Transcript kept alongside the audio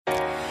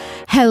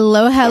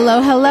Hello,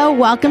 hello, hello.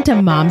 Welcome to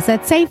Moms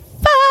That Say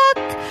Fuck,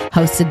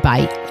 hosted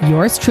by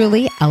yours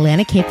truly,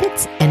 Alana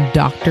Kafitz and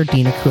Dr.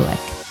 Dina Kulik.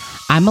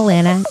 I'm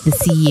Alana, the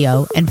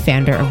CEO and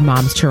founder of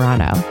Moms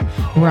Toronto.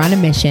 We're on a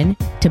mission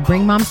to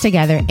bring moms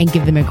together and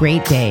give them a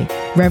great day,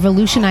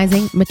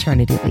 revolutionizing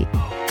maternity leave.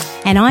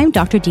 And I'm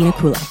Dr. Dina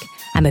Kulik.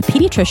 I'm a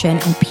pediatrician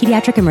and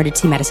pediatric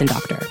emergency medicine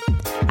doctor.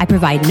 I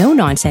provide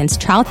no-nonsense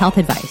child health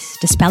advice,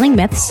 dispelling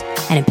myths,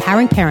 and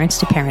empowering parents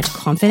to parent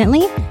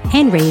confidently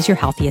and raise your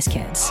healthiest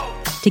kids.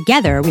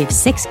 Together, we have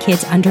 6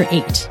 kids under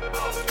 8.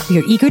 We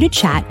are eager to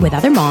chat with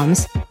other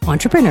moms,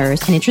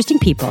 entrepreneurs, and interesting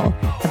people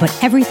about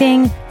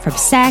everything from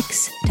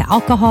sex to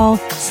alcohol,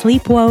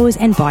 sleep woes,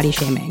 and body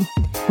shaming.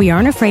 We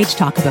aren't afraid to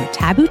talk about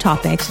taboo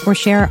topics or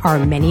share our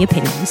many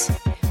opinions.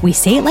 We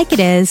say it like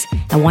it is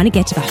and want to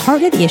get to the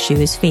heart of the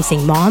issues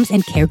facing moms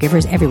and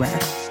caregivers everywhere.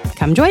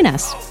 Come join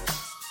us.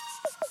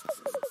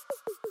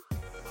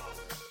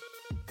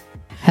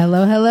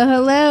 Hello, hello,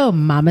 hello,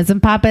 mamas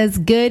and papas.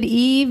 Good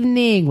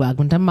evening.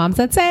 Welcome to Moms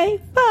That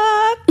Say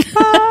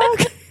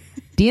Fuck.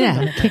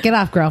 Dina, kick it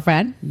off,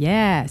 girlfriend.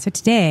 Yeah. So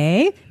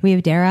today we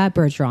have Dara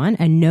Bergeron,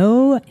 a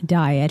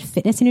no-diet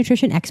fitness and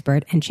nutrition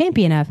expert and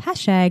champion of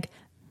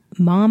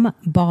 #MomBodLove.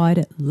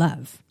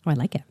 Oh, I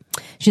like it.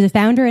 She's the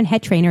founder and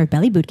head trainer of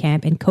Belly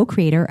Bootcamp and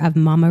co-creator of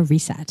Mama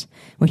Reset.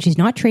 When she's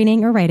not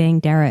training or writing,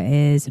 Dara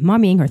is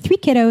mommying her 3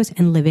 kiddos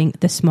and living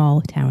the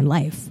small town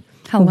life.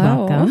 Hello.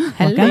 Welcome.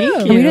 Hello.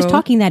 Welcome. We were just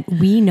talking that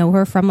we know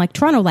her from like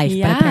Toronto life,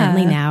 but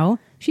apparently now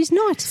she's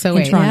not So in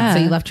wait, Toronto. so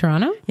you left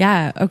Toronto?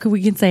 Yeah. Okay.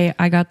 We can say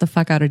I got the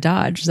fuck out of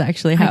Dodge is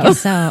actually how. I guess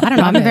so. I don't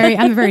know.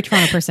 I'm a very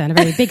Toronto person, a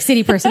very big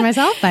city person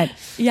myself, but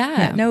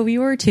Yeah. No, we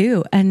were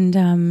too.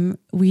 And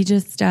we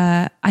just,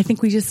 I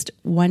think we just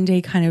one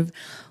day kind of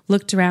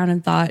looked around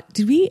and thought,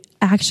 did we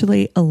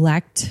actually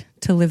elect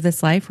to live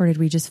this life or did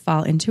we just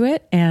fall into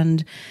it?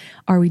 And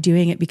are we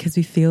doing it because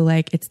we feel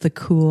like it's the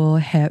cool,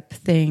 hip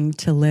thing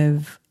to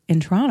live in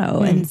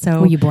Toronto? And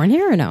so, were you born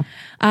here or no?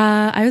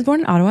 I was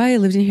born in Ottawa. I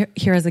lived in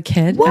here as a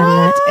kid. What?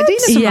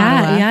 Dina's from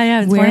Ottawa. Yeah. I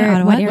was born in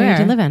Ottawa. What area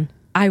did you live in?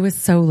 I was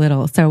so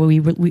little. So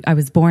I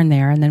was born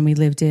there and then we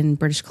lived in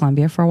British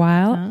Columbia for a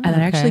while. And I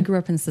actually grew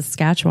up in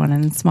Saskatchewan,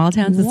 in small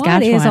town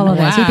Saskatchewan. What is all of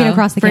this? You've been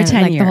across the For Canada,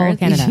 10 like the whole years.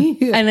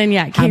 Canada. And then,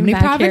 How came many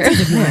back here.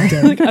 provinces have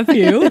you lived in? A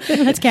few.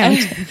 Let's count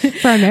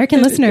for our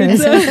American listeners.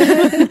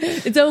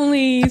 It's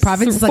only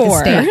province is like a 4.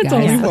 state, It's guys.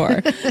 only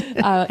 4.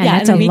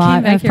 that's then a we lot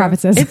came back of here.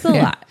 provinces. It's a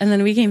lot. And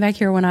then we came back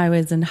here when I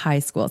was in high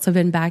school. So I've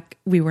been back,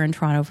 we were in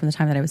Toronto from the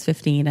time that I was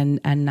 15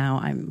 and now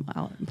I'm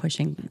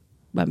pushing,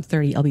 I'm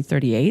 30, I'll be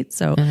 38.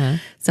 So,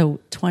 so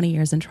 20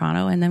 years in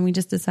Toronto. And then we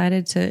just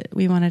decided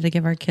we wanted to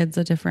give our kids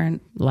a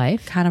different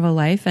kind of a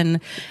life.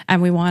 And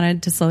we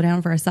wanted to slow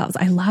down for ourselves.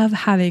 I love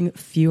having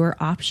fewer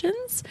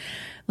options.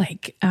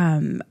 Like,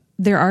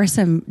 there are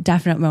some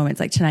definite moments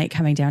like tonight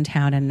coming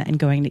downtown and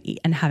going to eat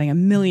and having a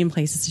million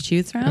places to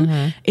choose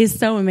from is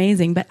so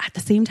amazing. But at the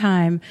same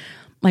time,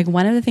 like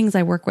one of the things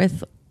I work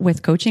with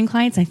coaching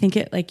clients, I think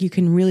it like you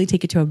can really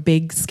take it to a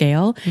big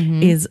scale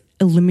is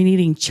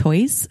eliminating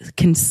choice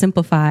can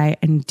simplify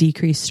and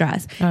decrease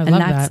stress. Oh, I and love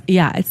that's, that.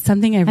 Yeah, it's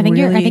something I think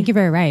really, you're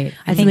very right.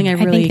 I think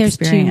there's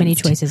too many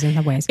choices in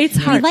some ways. It's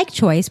hard. We like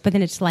choice, but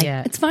then it's like,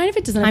 It's fine if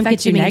it doesn't Time affect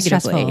gets you to be negatively.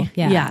 stressful.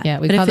 Yeah.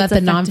 We But call if that it's the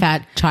affecting-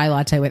 non-fat chai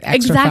latte with extra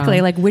Exactly.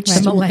 foam. Like which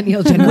The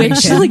millennial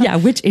generation.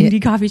 which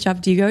indie coffee shop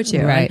do you go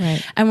to?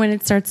 Right. And when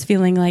it starts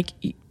feeling like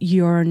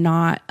you're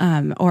not,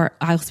 or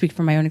I'll speak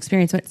from my own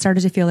experience, when it started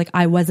to feel like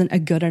I wasn't a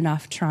good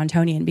enough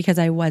Torontonian because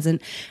I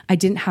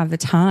didn't have the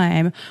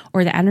time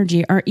or the energy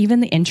or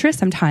even the interest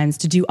sometimes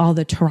to do all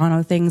the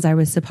Toronto things I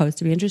was supposed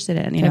to be interested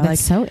in. You know, That's like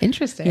so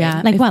interesting.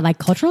 Yeah. like what, like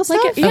cultural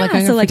stuff? like, yeah. like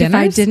going So out like for if I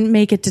dinners? didn't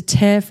make it to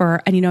TIFF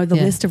and the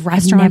list of I've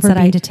restaurants never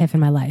that been to TIFF in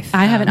my life.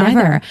 I haven't Never.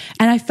 either.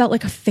 And I felt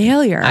like a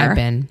failure. I've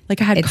been. Like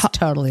I had It's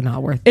totally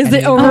not worth Is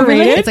it any-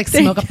 overrated? It's like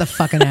smoke up the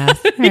fucking ass.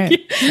 Right.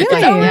 It's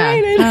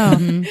overrated.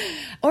 Oh.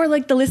 Or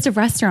like the list of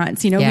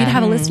restaurants, we'd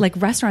have a list like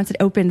restaurants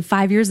that opened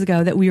 5 years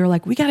ago that we were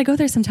like, we got to go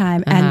there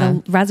sometime.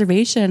 And the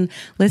reservation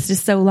list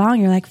is so long.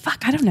 You're like,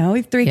 fuck, I don't know. We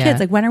have 3 kids.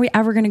 Like, when are we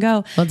ever going to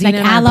go? Well, Like Dina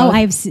and I Aloe, both-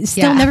 I've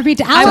still never been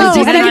to I Aloe. was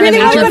just And I on really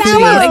an want to go Aloe to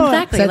foodie. Aloe.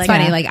 Exactly. So it's Like,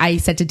 funny. yeah. Like I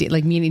said to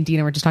like me and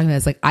Dina were just talking about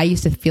this. Like I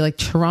used to feel like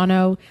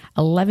Toronto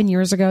 11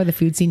 years ago, the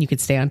food scene you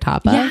could stay on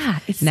top of. Yeah,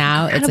 it's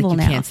now it's like incredible you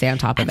now. can't stay on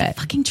top of And it.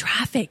 the fucking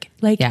traffic.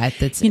 Like,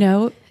 It's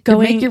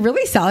going. You're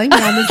really selling me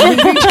on this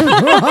leaving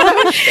Toronto.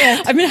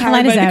 I've been hired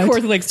Line is by out. the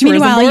Court Lakes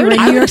Tourism Meanwhile, you Board. were in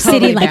I New would York City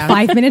totally like down.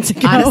 5 minutes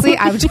ago. Honestly,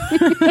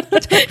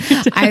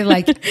 I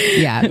like,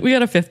 yeah. We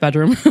got a 5th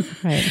bedroom.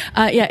 Right.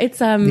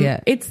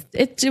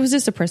 It was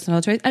just a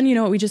personal choice. And you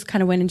know what? We just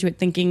kind of went into it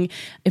thinking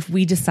if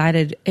we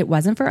decided it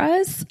wasn't for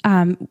us,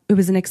 it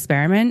was an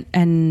experiment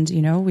and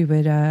we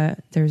would,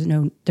 there's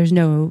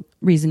no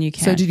reason you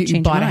can't. So did you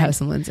change bought your a mind.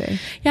 house in Lindsay?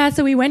 Yeah.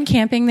 So we went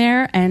camping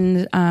there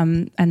and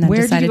then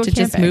Where decided did to you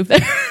go just camping? move there.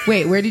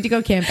 Wait, where did you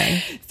go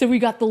camping? So we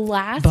got the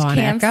last Bon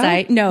Echo?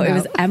 campsite. No, it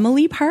was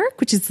Emily Park,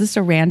 which is just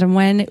a random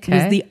one. It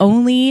Okay. was the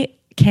only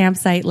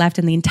campsite left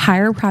in the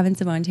entire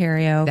province of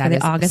Ontario That for the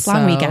is August so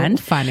long weekend.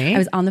 funny. I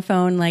was on the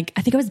phone, like,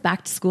 I think I was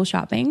back to school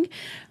shopping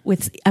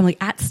I'm like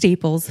at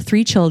Staples,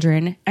 3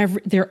 children.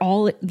 They're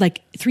all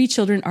like 3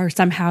 children are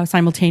somehow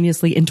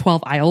simultaneously in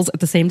 12 aisles at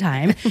the same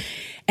time.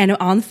 And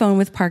on the phone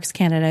with Parks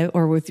Canada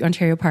or with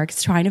Ontario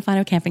Parks trying to find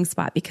a camping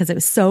spot because it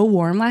was so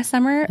warm last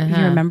summer. If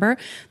you remember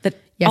that.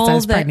 Yes, I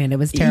was pregnant. It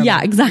was terrible.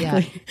 Yeah,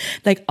 exactly. Yeah.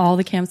 Like all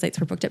the campsites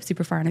were booked up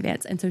super far in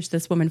advance. And so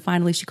this woman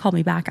finally, she called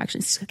me back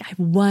actually. She's like, I have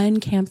one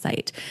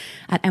campsite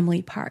at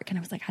Emily Park. And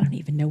I was like, I don't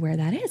even know where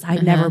that is.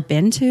 I've never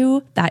been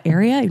to that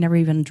area. I've never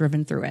even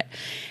driven through it.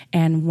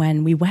 And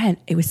when we went,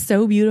 it was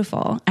so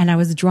beautiful. And I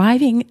was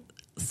driving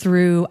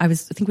through, I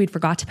think we'd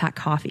forgot to pack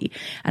coffee.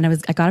 And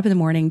I got up in the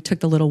morning, took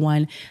the little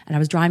one, and I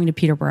was driving to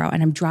Peterborough,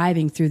 and I'm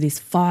driving through these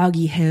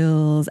foggy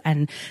hills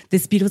and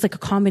this beautiful, it was like a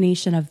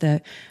combination of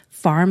the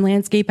farm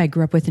landscape I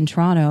grew up with in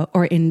Toronto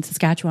or in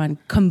Saskatchewan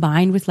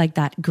combined with like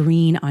that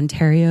green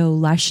Ontario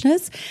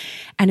lushness.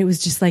 And it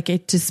was just like,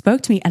 it just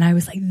spoke to me. And I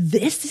was like,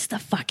 this is the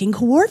fucking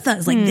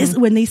Kawarthas. Like this,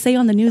 when they say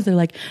on the news, they're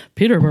like,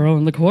 Peterborough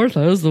and the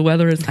Kawarthas, the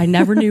weather is, I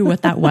never knew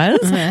what that was.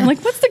 I'm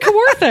like, what's the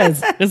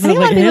Kawarthas? Is it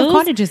like hills?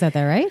 Cottages out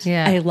there, right?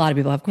 Yeah. A lot of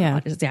people have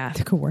cottages. Yeah.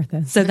 The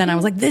Kawarthas. So then I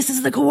was like, this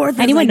is the Kawarthas.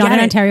 Anyone not in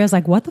Ontario is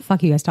like, what the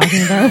fuck are you guys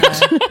talking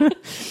about?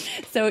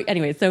 So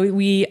anyway, so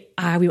we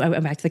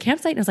went back to the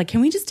campsite and I was like,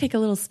 can we just take a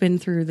little spin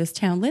through this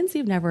town? Lindsay,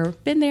 I've never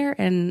been there.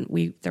 And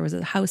there was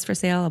a house for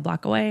sale a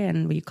block away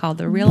and we called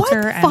the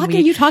realtor. What the fuck are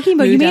you talking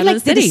about? You made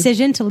like the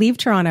decision to leave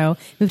Toronto,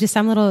 move to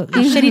some little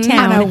shitty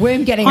town. On a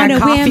whim, getting a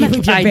coffee with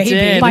your baby.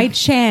 Did. By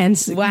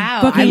chance.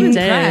 Wow. Booking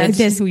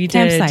this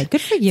campsite.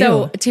 Good for you.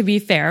 So to be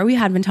fair, we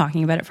had been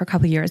talking about it for a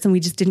couple of years and we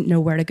just didn't know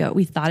where to go.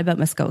 We thought about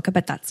Muskoka,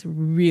 but that's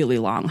really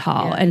long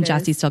haul. Yeah, and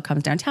Jesse still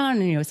comes downtown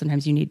and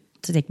sometimes you need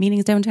to take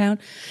meetings downtown.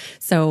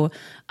 So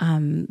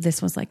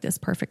this was like this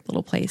perfect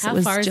little place. How it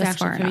was far is just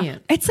far enough.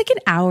 commute? It's like an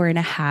hour and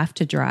a half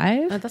to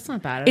drive. Oh, that's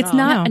not bad at all. It's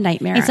not a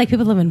nightmare. It's like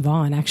people live in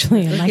Vaughan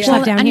actually. And like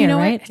shut down and here, you know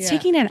right? What? It's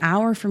taking an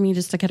hour for me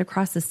just to get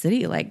across the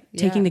city, like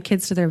taking the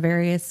kids to their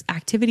various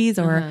activities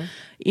or,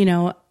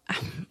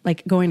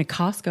 like going to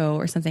Costco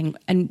or something.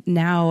 And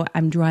now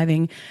I'm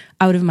driving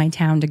out of my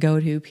town to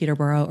go to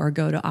Peterborough or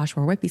go to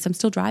Oshawa Whitby. So I'm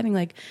still driving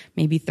like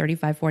maybe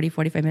 35, 40,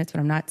 45 minutes, but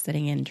I'm not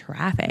sitting in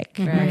traffic.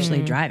 I'm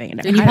actually driving.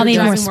 And you probably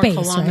have more space.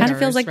 Right? Kind of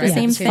feels like the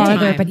same thing.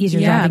 Farther, but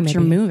easier driving. But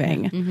you're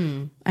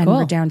moving. And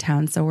we're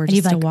downtown, so we're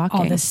just still walking.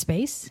 All this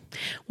space?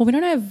 Well, we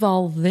don't have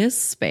all this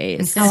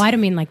space. Oh, I don't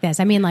mean like this.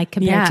 I mean like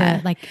compared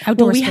to like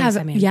outdoor space.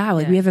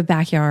 We have a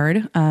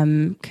backyard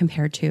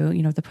compared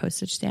to, the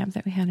postage stamp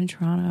that we had in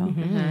Toronto.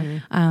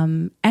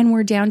 And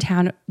we're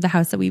downtown. The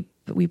house that we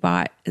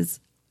bought is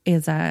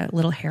a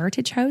little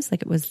heritage house.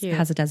 Like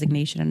has a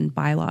designation and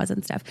bylaws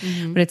and stuff,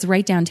 but it's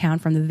right downtown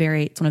from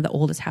it's one of the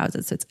oldest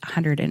houses. So it's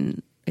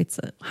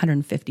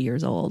 150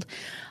 years old.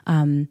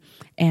 And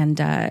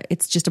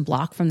it's just a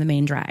block from the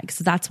main drag.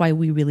 So that's why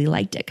we really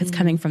liked it. Cause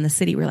coming from the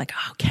city, we're like,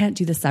 can't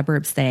do the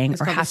suburbs thing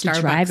or have to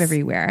drive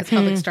everywhere. It's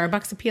called like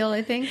Starbucks appeal,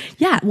 I think.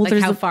 Yeah. Well,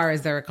 like how far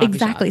is there a coffee shop?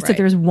 Exactly. So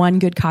there's one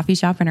good coffee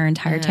shop in our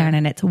entire town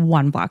and it's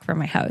 1 block from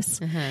my house.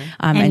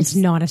 And it's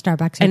not a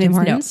Starbucks or Tim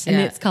Hortons. And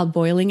it's called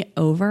Boiling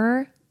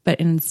Over. But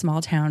in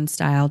small town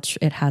style,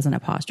 it has an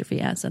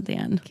apostrophe S at the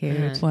end.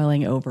 Cute.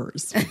 Boiling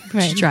overs.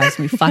 Which drives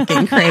me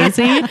fucking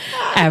crazy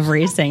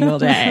every single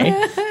day.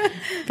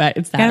 But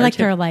it's that. Gotta like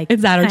throw like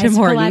it's that or Tim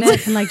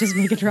Hortons. And like just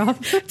make it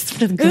drop. Just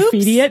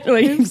graffiti it.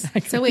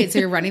 Exactly. So wait, so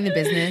you're running the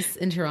business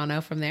in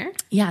Toronto from there?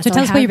 Yeah. So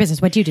tell us about your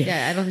business. What do you do?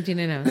 Yeah, I don't think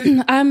Gina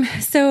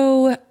knows.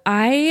 So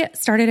I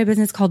started a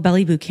business called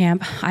Belly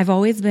Bootcamp. I've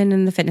always been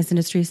in the fitness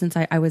industry since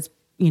I was,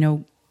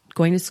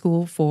 going to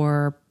school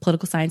for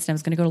political science, and I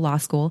was going to go to law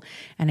school.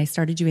 And I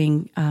started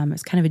doing, I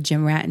was kind of a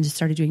gym rat and just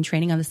started doing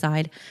training on the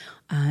side.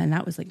 And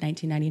that was like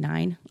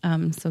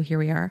 1999. So here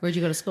we are. Where'd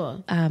you go to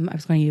school? I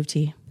was going to U of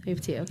T. U of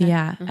T, okay.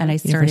 Yeah. And I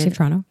started University of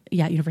Toronto.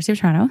 Yeah, University of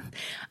Toronto,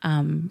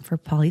 for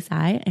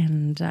poli-sci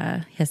and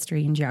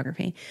history and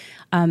geography.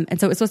 And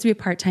so it was supposed to be a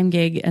part-time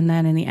gig. And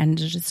then in the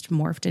end, it just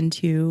morphed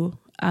into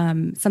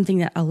something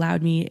that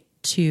allowed me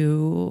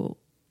to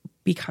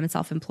become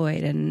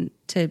self-employed and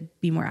to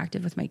be more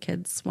active with my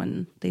kids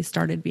when they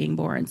started being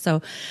born.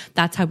 So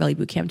that's how Belly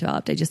Bootcamp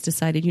developed. I just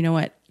decided, you know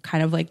what,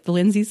 kind of like the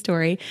Lindsay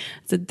story.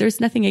 So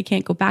there's nothing I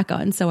can't go back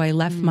on. So I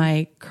left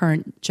my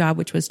current job,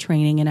 which was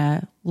training in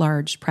a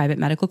large private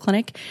medical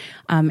clinic,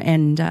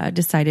 and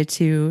decided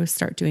to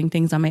start doing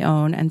things on my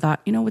own and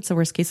thought, what's the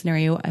worst case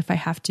scenario? If I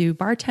have to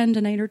bartend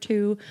a night or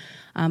two,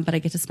 but I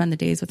get to spend the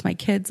days with my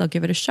kids, I'll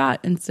give it a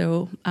shot. And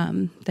so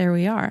there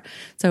we are.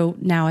 So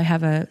now I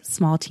have a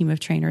small team of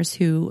trainers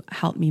who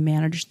help me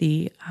manage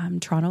the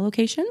Toronto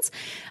locations.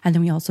 And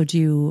then we also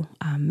do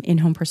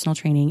in-home personal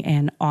training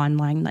and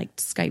online like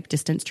Skype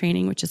distance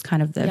training, which is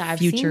kind of the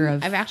future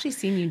of... I've actually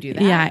seen you do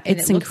that. Yeah,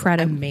 it's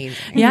incredible.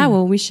 Amazing. Yeah,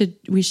 well, we should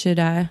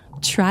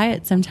try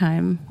it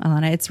sometime,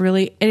 Alana.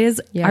 It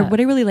is. What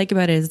I really like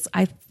about it is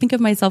I think of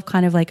myself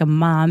kind of like a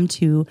mom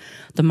to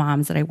the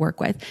moms that I work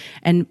with.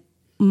 And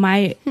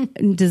my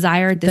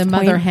desire at this point... The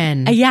mother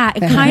hen. Yeah,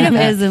 it kind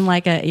of is in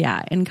like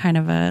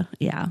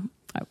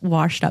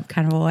washed up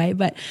kind of a way,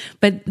 but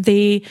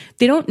they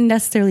don't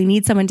necessarily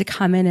need someone to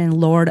come in and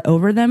lord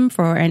over them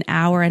for an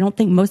hour. I don't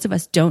think most of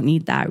us don't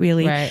need that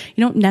really. Right.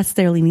 You don't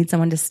necessarily need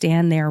someone to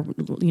stand there,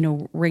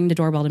 ring the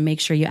doorbell to make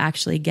sure you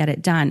actually get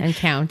it done and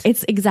count.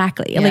 It's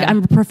exactly like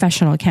I'm a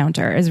professional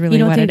counter is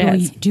really what it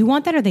is. Do you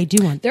want that, or they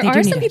do want? There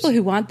are some people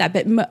who want that,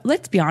 but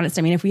let's be honest.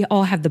 I mean, if we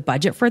all have the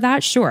budget for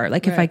that, sure.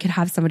 Like if I could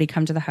have somebody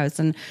come to the house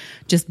and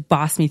just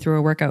boss me through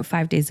a workout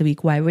 5 days a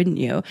week, why wouldn't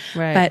you?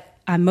 Right.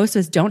 But most of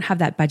us don't have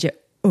that budget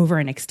over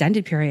an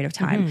extended period of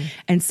time.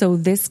 And so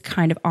this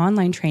kind of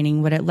online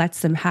training, what it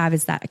lets them have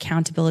is that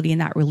accountability and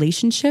that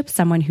relationship,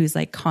 someone who's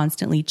like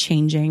constantly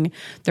changing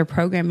their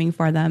programming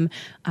for them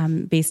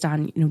based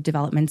on,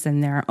 developments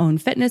in their own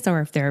fitness, or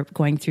if they're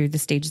going through the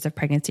stages of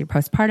pregnancy or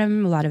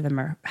postpartum. A lot of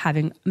them are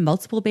having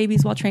multiple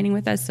babies while training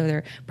with us. So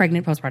they're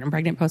pregnant,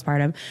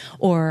 postpartum,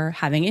 or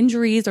having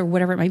injuries or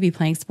whatever it might be,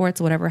 playing sports,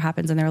 whatever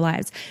happens in their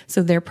lives.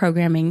 So their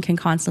programming can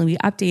constantly be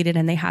updated,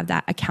 and they have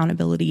that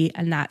accountability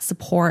and that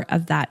support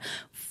of that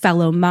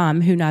fellow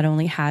mom who not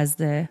only has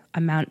the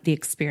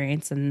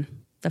experience in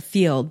the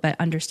field, but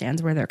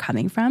understands where they're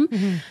coming from.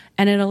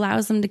 And it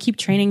allows them to keep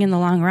training in the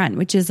long run,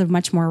 which is a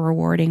much more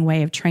rewarding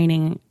way of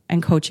training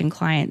and coaching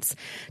clients,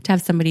 to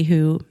have somebody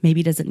who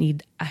maybe doesn't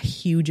need a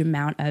huge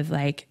amount of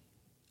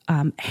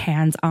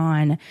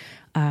hands-on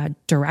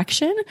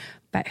direction,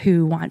 but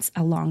who wants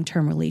a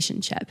long-term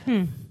relationship.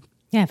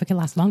 Yeah, if it can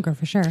last longer,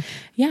 for sure.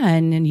 Yeah.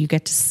 And you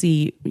get to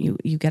see,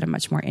 you get a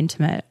much more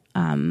intimate,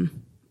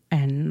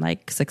 and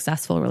like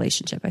successful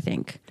relationship, I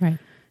think. Right.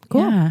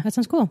 Cool. Yeah. That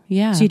sounds cool.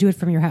 Yeah. So you do it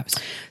from your house.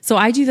 So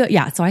I do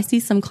so I see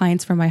some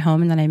clients from my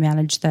home, and then I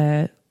manage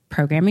the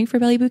programming for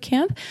Belly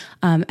Bootcamp.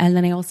 And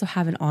then I also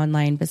have an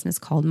online business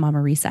called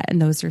Mama Reset,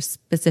 and those are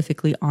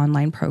specifically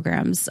online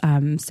programs.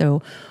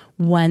 So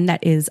one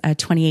that is a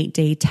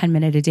 28-day,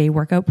 10-minute-a-day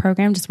workout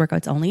program, just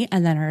workouts only.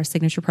 And then our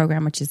signature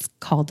program, which is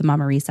called the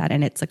Mama Reset.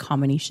 And it's a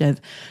combination of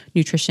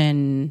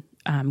nutrition,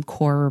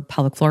 core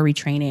pelvic floor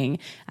retraining,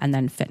 and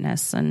then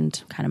fitness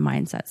and kind of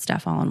mindset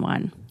stuff all in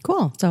one.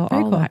 Cool. So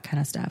Very all cool. that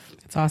kind of stuff.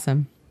 It's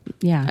awesome.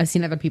 Yeah. I've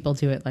seen other people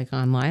do it like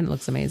online. It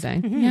looks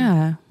amazing.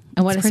 Yeah.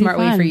 And what It's a smart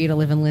pretty way for fun. you to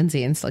live in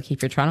Lindsay and still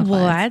keep your Toronto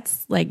Well,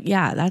 clients.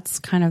 that's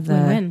kind of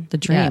Win-win. the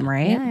dream, Yeah.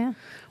 right? Yeah.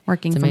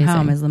 Working It's from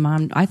home amazing. is the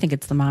mom. I think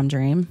it's the mom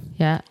dream.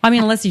 Yeah. I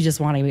mean, unless you just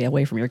want to be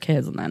away from your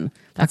kids, and then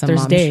That's a there's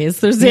mom's- days.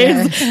 There's days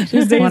Want that to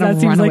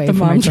seems run like away the from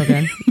my mom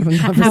children.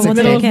 How old are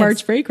middle your of kids?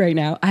 March break right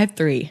now. I have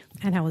 3.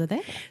 And how old are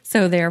they?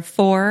 So they're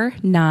 4,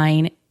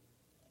 9,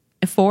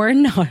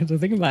 and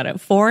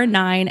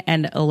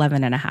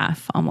 11 and a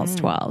half, almost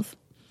 12.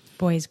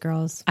 Boys,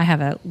 girls. I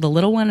have the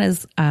little one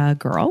is a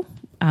girl.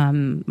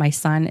 My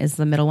son is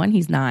the middle one.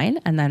 He's 9.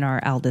 And then our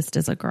eldest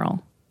is a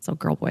girl. So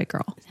girl, boy,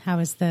 girl. How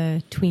is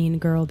the tween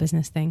girl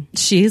business thing?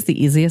 She's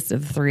the easiest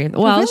of the 3.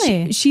 Well,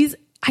 really?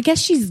 I guess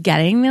she's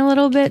getting a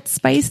little bit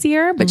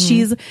spicier, but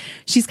she's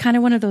kind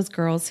of one of those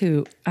girls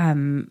who,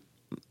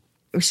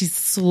 she's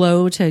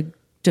slow to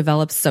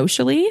develop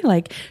socially.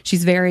 Like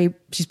she's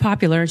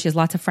popular and she has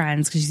lots of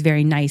friends because she's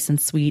very nice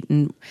and sweet,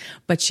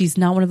 but she's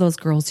not one of those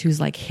girls who's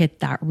like hit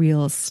that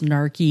real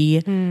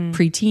snarky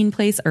preteen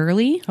place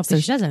early.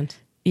 Hopefully she doesn't.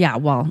 Yeah,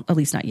 well, at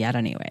least not yet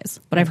anyways.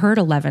 But I've heard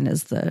 11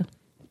 is the...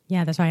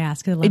 Yeah, that's why I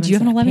asked. Do you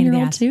have an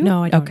 11-year-old too?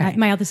 No, I don't. Okay.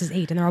 My eldest is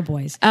 8 and they're all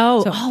boys.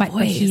 Oh, but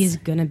boys. he's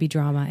going to be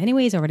drama.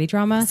 Anyway, he's already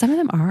drama. Some of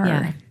them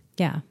are.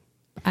 Yeah.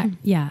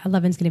 11's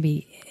going to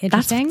be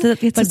interesting.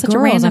 It's but such a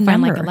girls, I random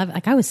find number. like 11.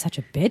 Like I was such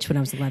a bitch when I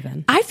was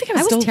 11. I think I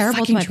was still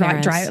terrible to fucking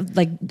my parents.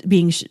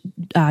 being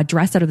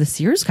dressed out of the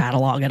Sears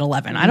catalog at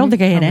 11. I don't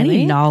think I had any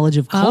really? knowledge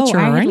of culture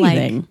I or had,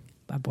 anything. Like,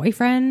 a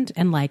boyfriend,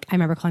 and like I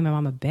remember calling my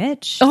mom a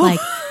bitch. Like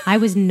I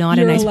was not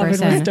a Your nice 11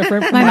 person. was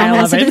different from My my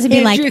mom would sit 11. to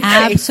me like, Andrew's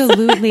face.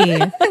 absolutely,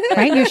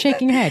 right? You're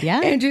shaking your head, yeah.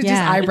 Andrew's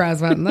just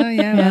eyebrows went, no,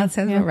 that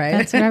sounds about right.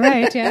 That's about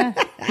right. Yeah,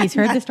 he's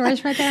heard the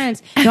stories from my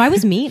parents. No, I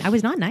was mean. I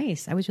was not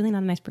nice. I was really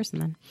not a nice person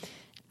then.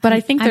 But I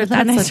think I'm a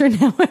little nicer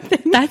now. I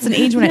think. that's an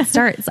age when it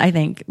starts. I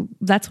think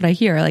that's what I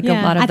hear. Like a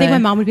lot of I think my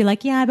mom would be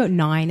like, yeah, about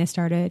 9 it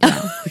started.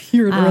 Yeah.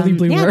 You're an early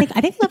bloomer. Yeah,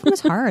 I think 11 was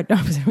hard.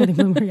 I was an early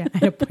bloomer. Yeah, I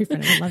had a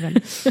boyfriend at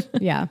 11.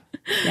 Yeah.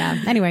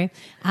 Anyway,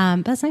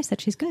 but it's nice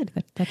that she's good.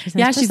 That she's a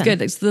nice she's person.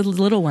 good. It's the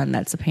little one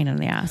that's a pain in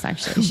the ass.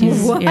 Actually,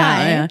 she's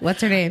yeah. What's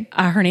her name?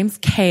 Her name's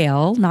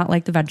Kale, not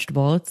like the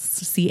vegetable.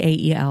 It's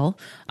Cael.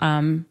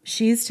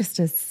 She's just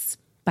a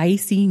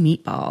spicy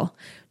meatball.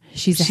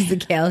 She's a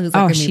kale who's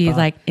like a she meatball.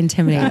 like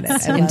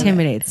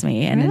intimidates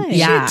me, and Really?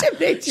 yeah, She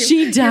intimidates you.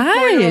 she Your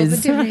 4-year-old does.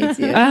 intimidates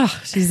you.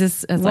 Oh, she's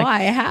just it's like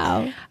Why?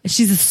 How?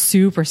 she's a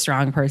super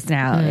strong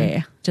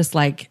personality, just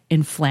like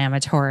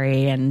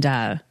inflammatory and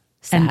Sassy?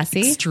 and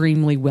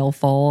extremely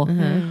willful.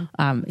 Yeah,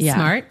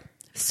 Smart?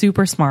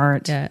 super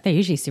smart. Yeah. They're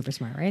usually super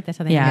smart, right? That's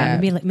how they Yeah.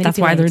 manipulate. That's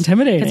why they're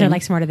intimidating. because they're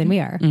like smarter than we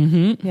are.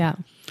 Mm-hmm. Yeah,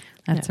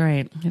 That's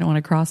right. You don't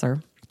want to cross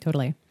her.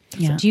 totally.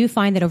 Yeah. Do you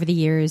find that over the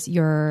years,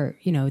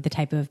 the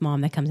type of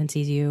mom that comes and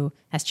sees you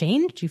has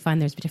changed? Do you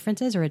find there's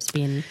differences, or it's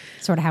been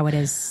sort of how it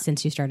is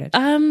since you started?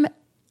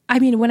 I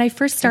mean, when I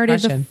first started,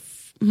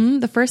 question.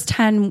 the first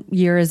 10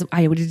 years,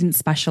 I didn't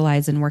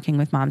specialize in working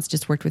with moms,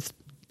 just worked with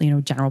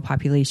general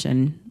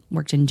population,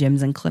 worked in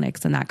gyms and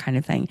clinics and that kind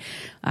of thing.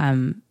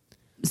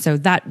 So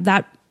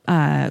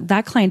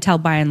that clientele,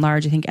 by and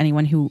large, I think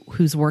anyone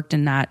who's worked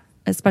in that,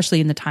 especially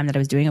in the time that I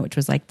was doing it, which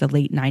was like the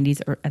late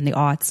 90s and the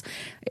aughts,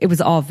 it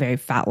was all very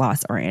fat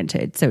loss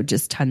oriented. So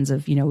just tons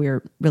of, we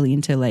were really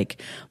into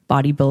like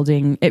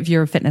bodybuilding. If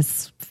you're a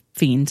fitness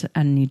fiend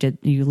and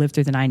you lived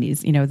through the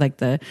 90s, like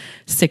the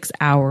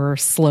 6-hour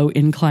slow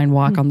incline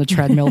walk on the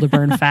treadmill to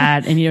burn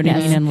fat, and what I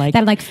mean, and like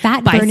that like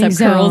fat bicep burning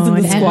curls zone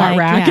in the squat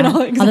rack and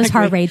all, all those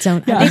heart rate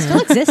zone. They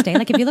still exist, eh?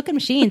 Like if you look at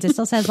machines, it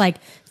still says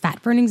like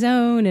fat burning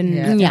zone and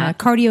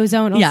cardio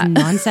zone. All this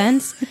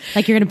nonsense.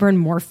 Like you're going to burn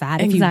more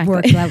fat if you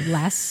work out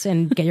less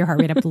and get your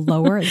heart rate up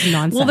lower. It's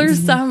nonsense. Well,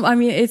 there's some. I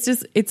mean, it's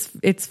just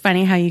it's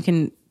funny how you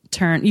can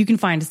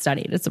find a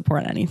study to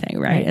support anything,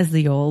 right? As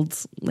the old,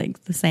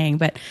 like the saying.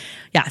 But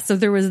yeah, so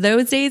there was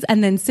those days.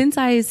 And then since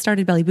I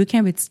started Belly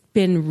Bootcamp, it's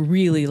been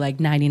really like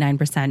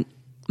 99%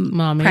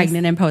 mommies,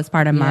 pregnant and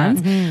postpartum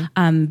moms.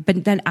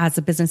 But then as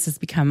the business has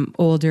become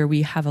older,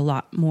 we have a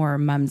lot more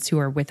moms who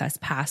are with us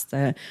past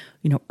the,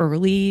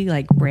 early,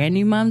 like brand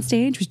new mom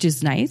stage, which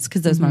is nice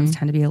because those moms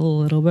tend to be a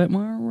little bit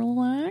more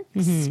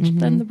relaxed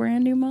than the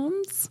brand new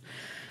moms.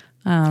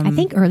 I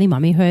think early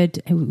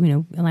mommyhood,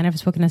 Elena, I've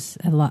spoken to us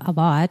a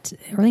lot.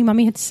 Early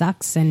mommyhood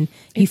sucks, and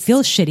you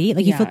feel shitty,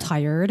 like you feel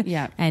tired,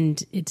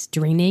 and it's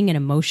draining and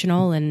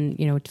emotional,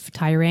 and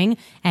tiring,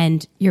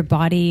 and your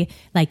body,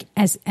 like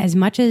as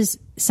much as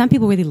some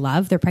people really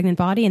love their pregnant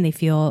body and they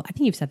feel, I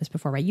think you've said this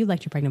before, right? You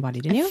liked your pregnant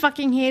body, didn't you? I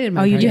fucking hated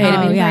my you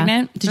hated being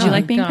pregnant? Did you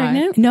like being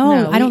pregnant?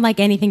 No, I don't like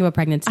anything about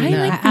pregnancy.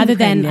 Other than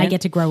pregnant. I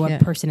get to grow a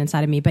person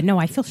inside of me. But no,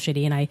 I feel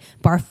shitty and I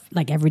barf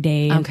like every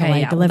day until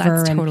I deliver,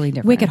 that's and totally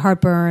different. wicked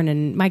heartburn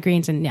and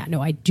migraines. And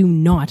I do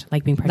not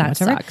like being pregnant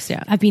That whatsoever. sucks,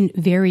 yeah. I've been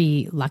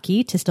very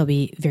lucky to still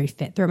be very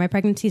fit throughout my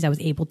pregnancies. I was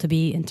able to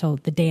be until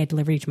the day I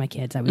delivered each of my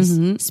kids. I was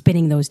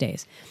spinning those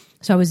days.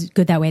 So I was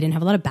good that way. I didn't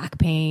have a lot of back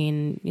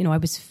pain. I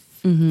was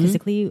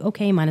physically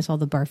okay, minus all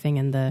the barfing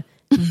and the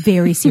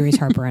very serious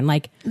heartburn,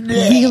 like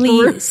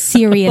really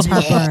serious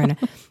heartburn.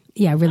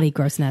 Yeah, really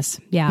grossness.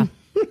 Yeah.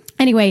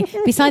 Anyway,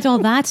 besides all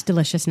that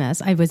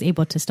deliciousness, I was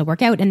able to still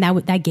work out, and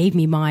that gave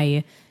me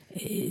my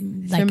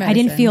I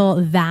didn't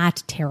feel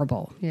that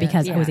terrible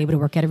because I was able to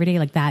work out every day.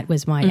 Like that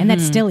was my, and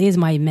that still is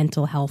my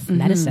mental health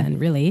medicine.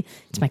 Really,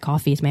 it's my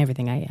coffee, it's my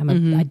everything.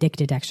 I'm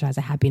addicted to exercise.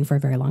 I have been for a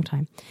very long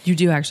time. You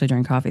do actually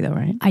drink coffee, though,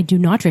 right? I do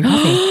not drink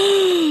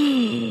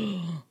coffee.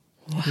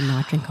 I do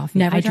not drink coffee.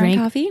 Never drank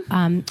coffee?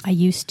 I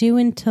used to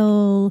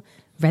until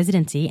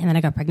residency, and then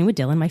I got pregnant with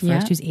Dylan, my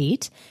first, who's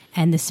 8,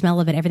 and the smell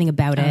of it, everything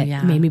about it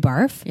made me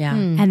barf. Yeah.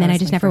 And then I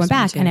just never went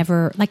back. I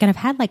never, and I've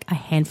had like a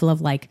handful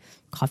of like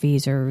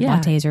coffees or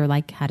lattes, or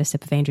like had a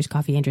sip of Andrew's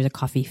coffee. Andrew's a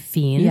coffee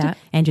fiend. Yeah.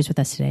 Andrew's with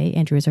us today.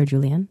 Andrew is our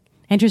Julian.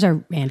 Andrew's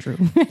our Andrew.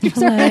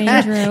 Hello,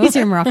 Andrew. He's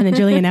here more often than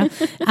Julian now.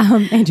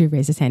 Andrew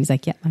raised his hand. He's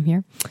like, I'm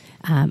here.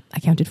 I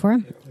counted for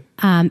him.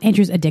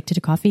 Andrew's addicted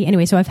to coffee.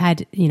 Anyway, so I've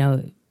had,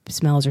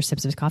 smells or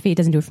sips of his coffee. It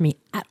doesn't do it for me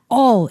at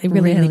all. It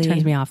really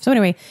turns me off. So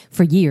anyway,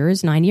 for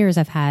 9 years,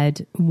 I've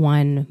had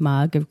 1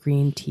 mug of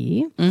green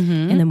tea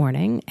in the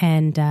morning,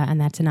 and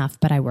that's enough.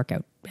 But I work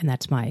out, and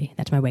that's my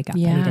wake up.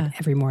 Yeah. I need it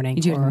every morning.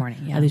 You do it in the morning.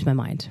 Yeah. I lose my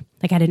mind.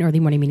 Like I had an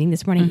early morning meeting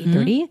this morning,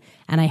 8:30,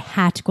 and I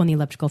had to go on the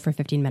elliptical for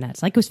 15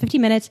 minutes. Like it was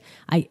 15 minutes.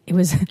 It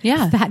was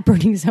fat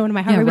burning zone, and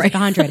my heart rate was like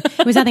 100.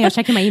 It was nothing. I was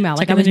checking my email.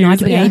 Like I was not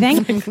doing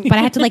anything, but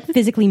I had to like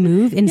physically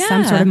move in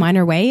some sort of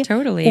minor way.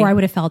 Totally. Or I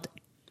would have felt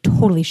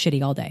totally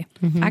shitty all day.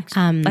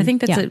 I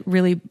think that's a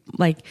really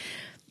like,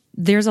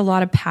 there's a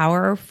lot of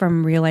power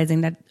from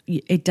realizing that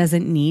it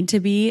doesn't need to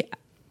be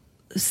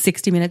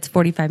 60 minutes,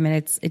 45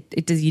 minutes.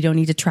 It does. You don't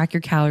need to track your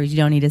calories. You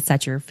don't need to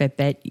set your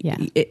Fitbit. Yeah.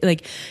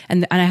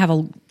 And I have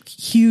a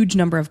huge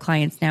number of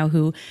clients now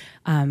who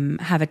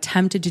have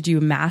attempted to do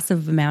a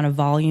massive amount of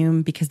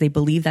volume because they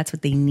believe that's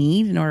what they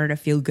need in order to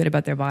feel good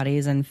about their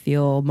bodies and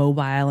feel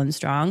mobile and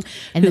strong.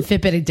 And the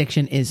Fitbit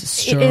addiction is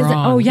strong. It is,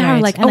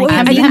 right?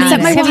 I didn't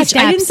set my watch.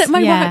 I didn't set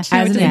my watch.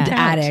 As an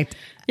addict.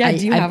 Yeah,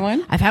 do you have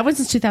one? I've had one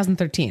since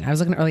 2013. I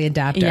was like an early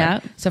adapter. Yeah.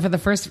 So for the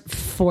first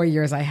 4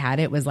 years I had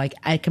it was like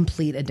a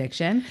complete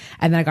addiction.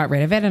 And then I got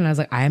rid of it, and I was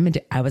like,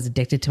 I was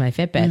addicted to my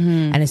Fitbit.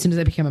 And as soon as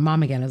I became a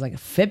mom again, I was like,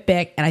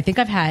 Fitbit. And I think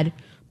I've had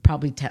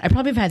probably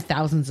have had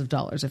thousands of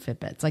dollars of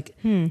Fitbits. Like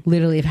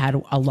literally I've had a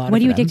lot of them. What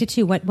are you addicted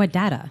to? What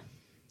data?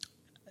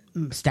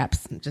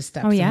 Steps, just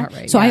steps. Oh yeah. Heart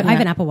rate. So I have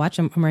an Apple Watch.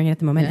 I'm wearing it at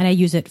the moment, and I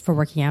use it for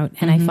working out,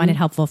 and I find it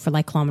helpful for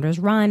like kilometers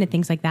run and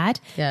things like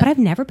that. Yeah. But I've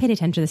never paid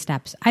attention to the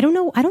steps. I don't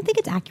know. I don't think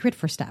it's accurate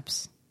for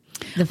steps.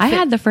 I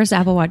had the first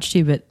Apple Watch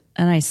too,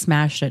 and I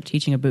smashed it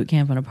teaching a boot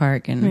camp in a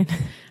park, and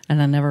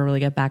I never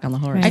really got back on the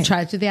horse. Right. I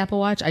tried to the Apple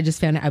Watch. I just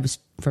found it.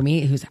 For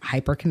me, who's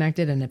hyper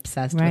connected and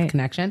obsessed with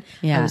connection.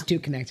 Yeah. I was too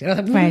connected. I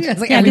was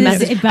like,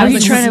 I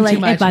was trying to like,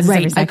 it buzzes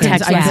every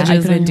second.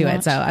 I couldn't do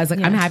it. So I was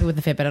like, I'm happy with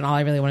the Fitbit, and all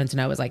I really wanted to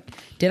know was like,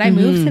 did I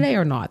move today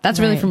or not? That's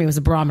really for me was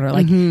a barometer.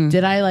 Like,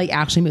 did I like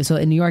actually move? So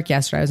in New York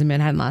yesterday, I was in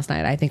Manhattan last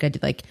night. I think I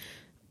did like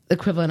the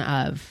equivalent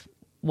of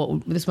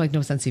well, this will make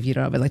no sense if you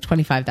don't know, but like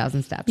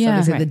 25,000 steps. Yeah. So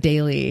they say Right. the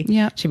daily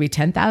Yeah. should be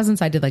 10,000.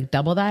 So I did like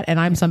double that. And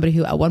I'm somebody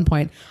who at one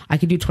point I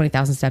could do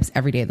 20,000 steps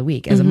every day of the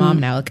week. As a mom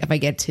now, like if I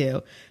get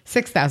to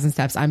 6,000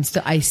 steps,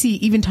 I see,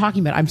 even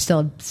talking about it, I'm still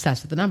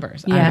obsessed with the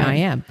numbers. Yeah. I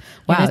am.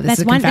 Wow. Yeah, This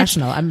is a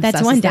confessional.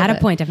 That's one data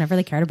point I've never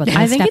really cared about.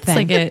 I think it's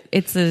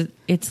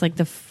like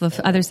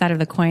the other side of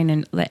the coin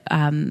and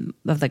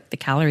of like the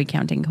calorie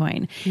counting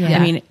coin. Yeah. I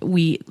mean,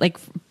 we like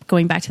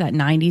going back to that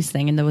 90s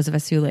thing, and those of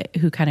us who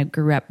kind of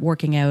grew up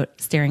working out,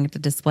 staring at the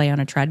display on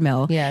a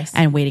treadmill, Yes.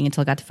 and waiting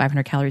until it got to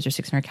 500 calories or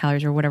 600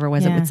 calories or whatever it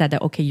was, Yeah. it said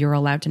that, okay, you're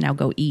allowed to now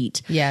go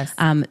eat. Yes.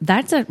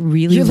 That's a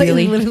really, You're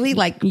really literally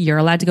like you're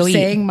allowed to go eat.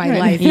 saying my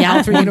life Yeah,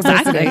 all through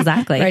university.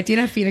 exactly. Right. Do you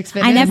know Phoenix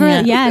Fitness? I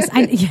never, Yeah.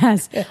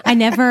 I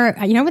never,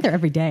 you know, I'm there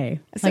every day.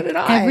 So did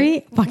I.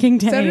 Every fucking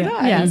day. So did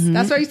I. Yes.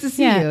 That's why I used to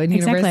see Yeah, you in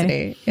exactly.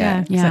 university.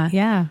 Yeah. Yeah. So,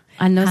 yeah.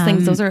 And those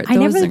things, those are. I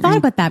never those really thought are-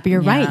 about that, but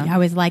you're right. Yeah. I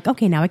was like,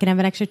 okay, now I can have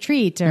an extra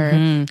treat or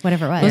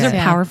whatever it was. Those are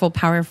Yeah.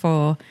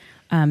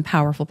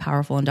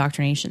 powerful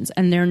indoctrinations,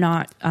 and they're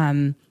not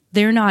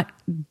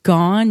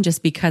gone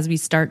just because we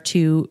start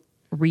to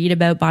read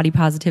about body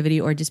positivity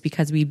or just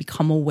because we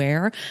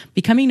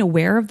becoming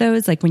aware of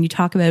those. Like when you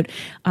talk about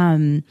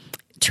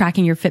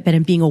tracking your Fitbit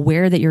and being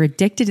aware that you're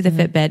addicted to the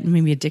Fitbit,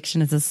 maybe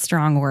addiction is a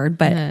strong word,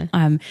 but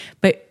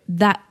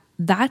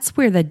that's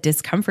where the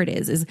discomfort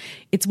is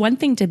it's one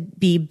thing to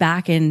be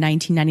back in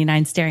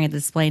 1999 staring at the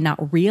display,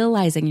 not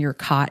realizing you're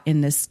caught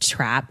in this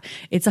trap.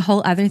 It's a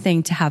whole other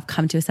thing to have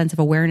come to a sense of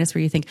awareness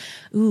where you think,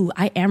 ooh,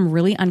 I am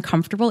really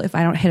uncomfortable if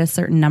I don't hit a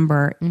certain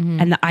number.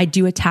 And I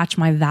do attach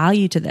my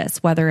value to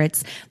this, whether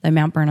it's the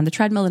amount burned on the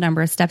treadmill, the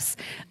number of steps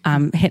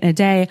hit in a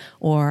day,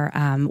 or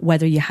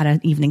whether you had an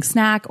evening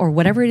snack or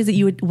whatever it is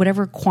that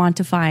whatever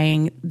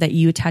quantifying that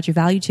you attach your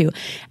value to.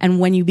 And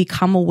when you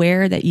become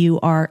aware that you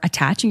are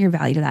attaching your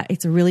value to that,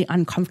 it's a really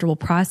uncomfortable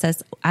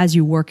process as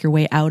you work your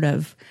way out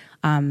of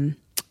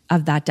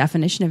that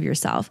definition of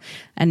yourself.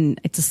 And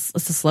it's a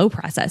slow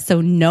process. So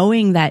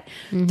knowing that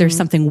there's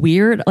something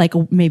weird, like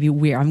maybe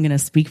weird, I'm going to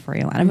speak for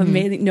you, Alana, but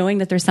knowing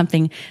that there's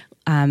something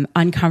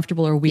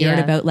uncomfortable or weird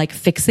about like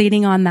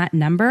fixating on that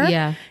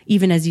number,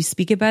 even as you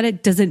speak about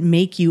it, doesn't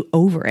make you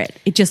over it.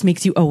 It just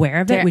makes you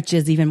aware of it, which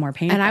is even more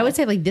painful. And I would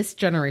say like this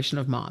generation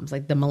of moms,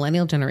 like the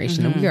millennial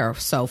generation, we are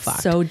so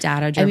fucked. So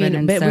data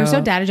driven. We're so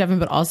data driven,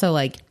 but also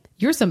like,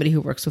 you're somebody who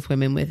works with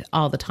women with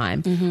all the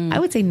time. I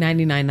would say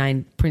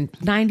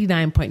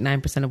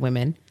 99.9% of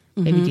women,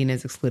 maybe Dina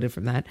is excluded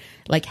from that,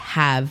 like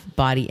have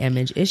body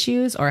image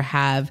issues or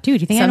have. Dude,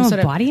 you think I know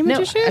body image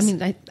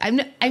issues? I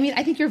mean,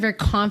 I think you're a very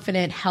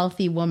confident,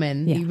 healthy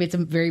woman. Yeah. You've made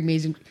some very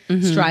amazing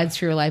strides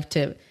through your life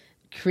to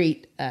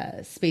create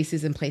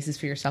spaces and places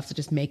for yourself to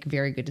just make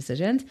very good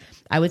decisions.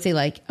 I would say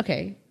like,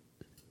 okay,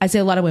 I say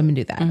a lot of women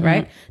do that,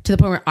 right? To the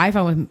point where I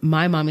find with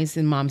my mommies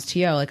and moms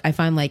TO, like I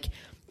find like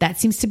that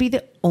seems to be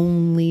the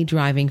only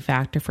driving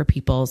factor for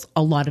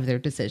a lot of their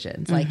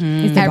decisions. Like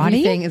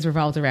everything is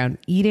revolved around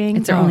eating.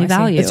 It's their only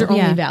value. It's their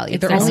only value.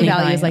 It's Their their only only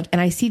value is value. like,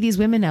 and I see these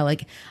women now,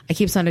 like I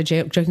keep sort of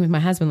joking with my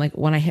husband, like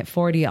when I hit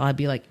 40, I'll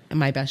be like in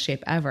my best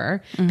shape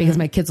ever because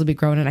my kids will be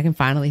grown and I can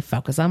finally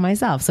focus on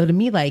myself. So to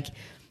me, like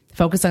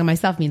focus on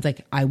myself means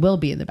like I will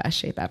be in the best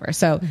shape ever.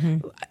 So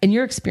in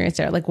your experience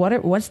there, like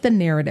what's the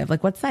narrative?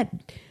 Like what's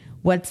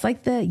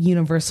like the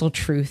universal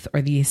truth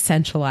or the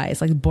essentialized,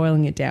 like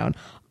boiling it down?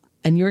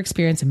 In your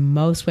experience,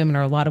 most women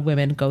or a lot of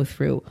women go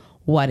through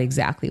what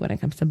exactly when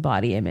it comes to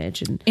body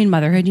image and in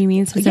motherhood, you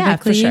mean specifically? yeah,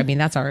 for sure. I mean,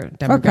 that's our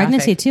demographic. Or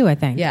pregnancy too, I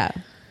think. Yeah.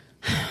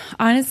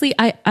 Honestly,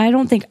 I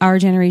don't think our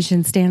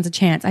generation stands a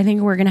chance. I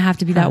think we're going to have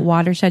to be that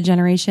watershed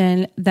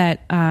generation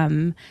that,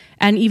 and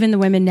even the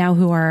women now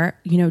who are,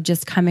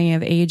 just coming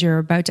of age or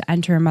about to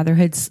enter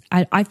motherhoods,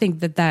 I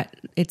think that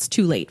it's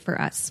too late for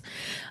us.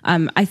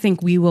 I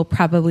think we will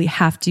probably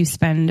have to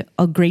spend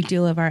a great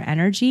deal of our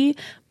energy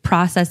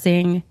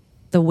processing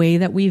the way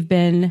that we've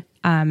been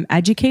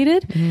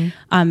educated,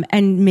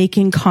 and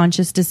making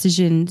conscious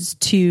decisions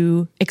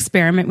to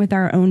experiment with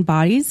our own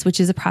bodies,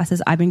 which is a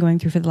process I've been going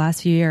through for the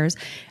last few years,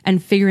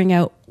 and figuring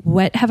out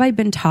what have I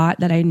been taught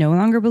that I no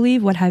longer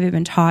believe, what have I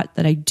been taught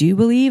that I do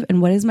believe, and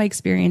what is my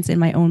experience in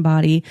my own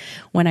body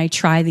when I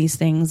try these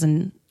things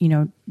and,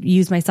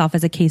 use myself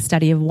as a case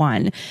study of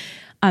one.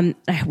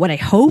 What I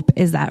hope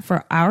is that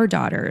for our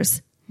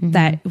daughters,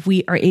 that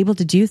we are able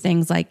to do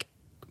things like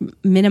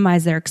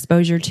minimize their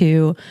exposure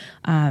to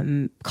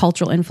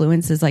cultural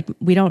influences. Like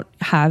we don't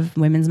have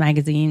women's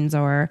magazines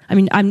and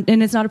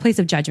it's not a place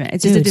of judgment.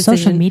 It's just a decision.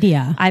 Social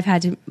media. I've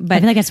had to, but I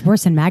feel like it's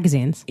worse than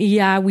magazines.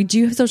 Yeah, we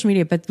do have social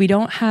media, but we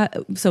don't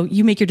have, so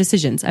you make your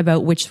decisions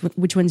about which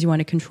ones you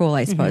want to control,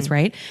 I suppose.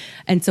 Right.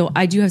 And so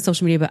I do have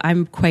social media, but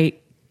I'm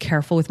quite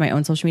careful with my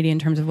own social media in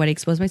terms of what I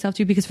expose myself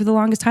to, because for the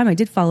longest time I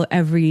did follow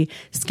every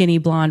skinny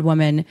blonde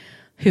woman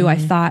who I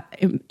thought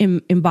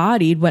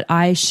embodied what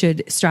I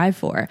should strive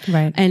for.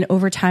 Right. And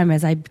over time,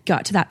 as I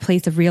got to that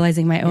place of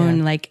realizing my own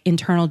like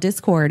internal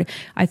discord,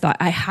 I thought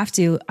I have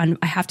to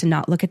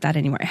not look at that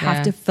anymore. I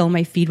have to fill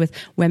my feed with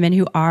women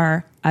who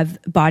are of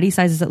body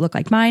sizes that look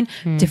like mine,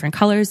 different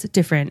colors,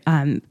 different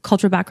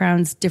cultural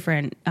backgrounds,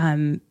 different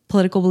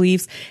political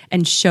beliefs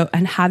and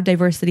have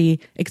diversity,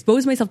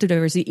 expose myself to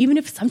diversity, even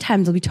if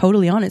sometimes I'll be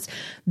totally honest,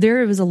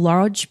 there was a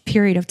large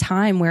period of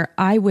time where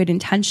I would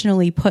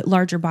intentionally put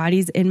larger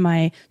bodies in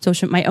my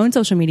own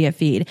social media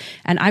feed,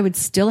 and I would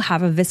still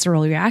have a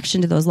visceral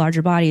reaction to those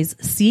larger bodies,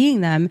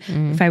 seeing them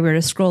if I were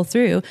to scroll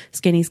through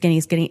skinny, skinny,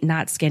 skinny,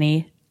 not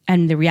skinny.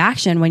 And the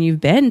reaction when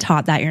you've been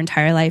taught that your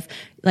entire life,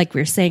 like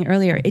we were saying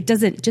earlier, it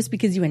doesn't, just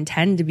because you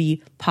intend to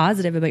be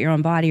positive about your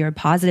own body or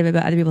positive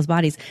about other people's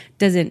bodies,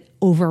 doesn't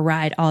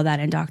override all that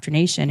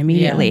indoctrination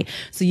immediately. Yeah.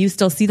 So you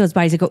still see those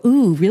bodies and go,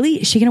 ooh,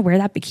 really? Is she going to wear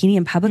that bikini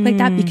in public like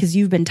that? Because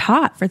you've been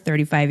taught for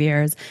 35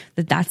 years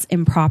that that's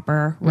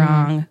improper,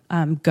 wrong,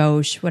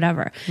 gauche,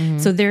 whatever.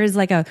 So there's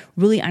like a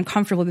really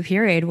uncomfortable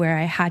period where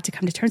I had to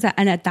come to terms with that.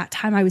 And at that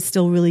time, I was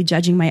still really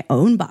judging my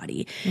own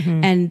body.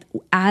 And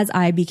as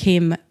I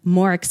became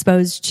more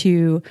exposed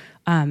to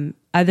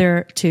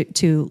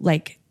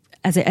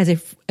as I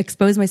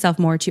expose myself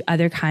more to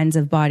other kinds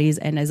of bodies,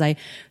 and as I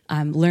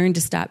learned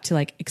to stop to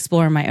like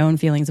explore my own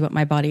feelings about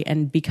my body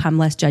and become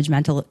less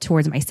judgmental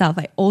towards myself,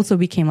 I also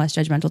became less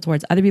judgmental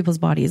towards other people's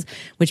bodies,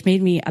 which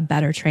made me a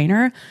better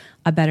trainer,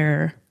 a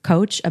better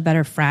coach, a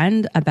better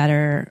friend, a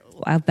better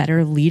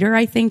leader,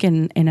 I think,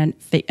 in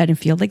a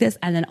field like this.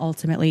 And then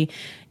ultimately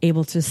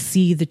able to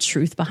see the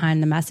truth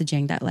behind the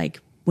messaging that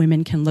like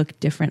women can look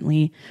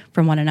differently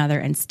from one another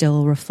and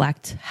still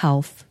reflect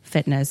health,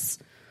 fitness,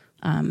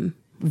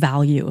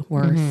 value,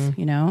 worth,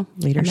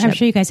 leadership. I'm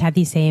sure you guys had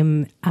the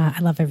same, I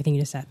love everything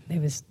you just said.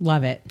 It was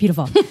love it.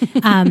 Beautiful.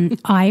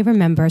 I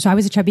remember, so I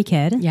was a chubby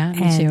kid. Yeah,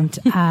 me too.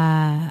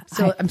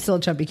 I'm still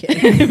a chubby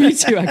kid. Me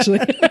too,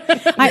 actually.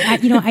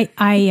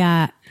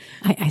 I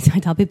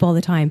tell people all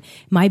the time,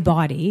 my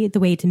body, the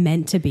way it's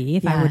meant to be,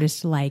 if I were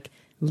just to like,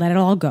 let it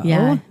all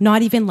go,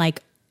 not even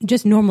like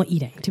just normal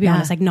eating, to be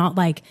honest, like not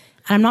like,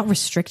 I'm not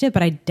restricted,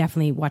 but I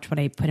definitely watch what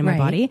I put in my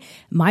body.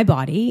 My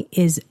body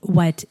is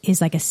what is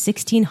like a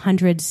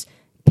 1600s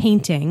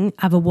painting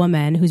of a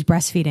woman who's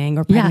breastfeeding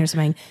or pregnant or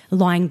something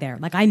lying there.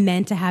 Like I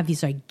meant to have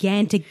these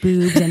gigantic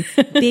boobs and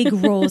big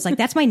rolls. Like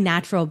that's my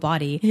natural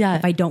body. Yeah.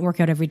 If I don't work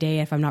out every day,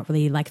 if I'm not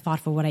really like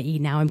thoughtful what I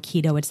eat now, I'm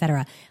keto,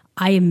 etc.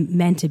 I am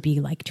meant to be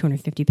like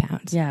 250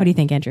 pounds. Yeah. What do you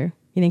think, Andrew?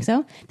 You think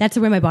so? That's the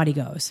way my body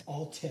goes.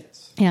 All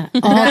tits. Yeah.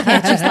 All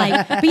tits. Just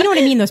like, but you know what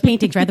I mean? Those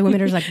paintings, right? The women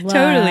are just like,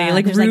 totally.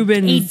 Like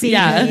Rubens. Like 8 babies.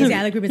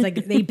 Yeah. Like Rubens, like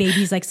 8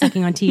 babies like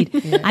sucking on teeth.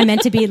 I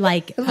meant to be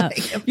like,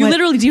 you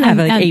literally do have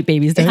 8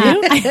 babies, don't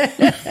you?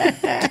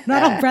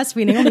 Not all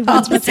breastfeeding, only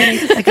one's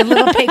breastfeeding. Like a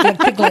little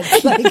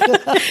piglets.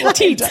 Like,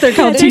 teats. They're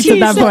called teats at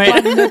that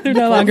point. They're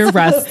no longer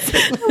breasts.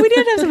 We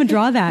didn't have someone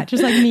draw that.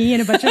 Just like me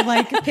and a bunch of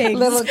like pigs.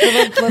 Little.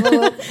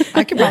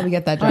 I could probably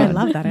get that drawn. I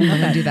love that. I love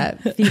that. Do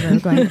that.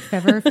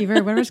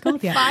 Fever, whatever it's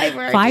called. Yeah.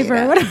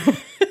 Fiverr, whatever.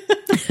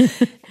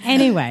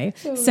 Anyway,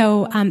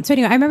 so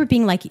anyway, I remember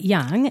being like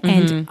young,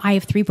 and I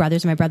have 3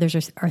 brothers, and my brothers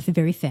are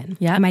very thin.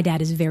 Yeah. And my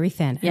dad is very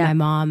thin. And my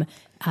mom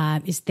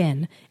is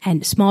thin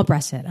and small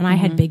breasted. And I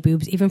had big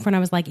boobs even when I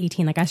was like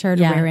 18. Like I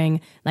started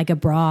wearing like a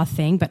bra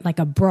thing, but like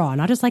a bra,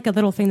 not just like a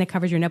little thing that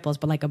covers your nipples,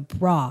 but like a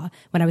bra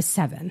when I was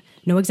 7.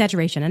 No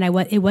exaggeration. And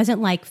it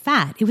wasn't like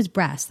fat. It was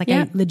breast. Like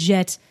I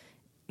legit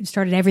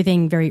started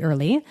everything very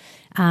early.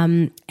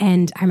 And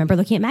I remember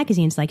looking at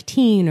magazines like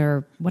Teen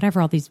or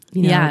whatever, all these,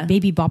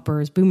 Baby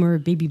Boppers, Boomer,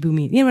 Baby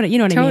Boomy, you know what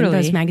I mean?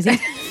 Those magazines.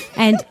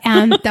 And,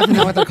 definitely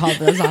know what they're called.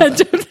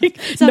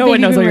 No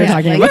one knows what you're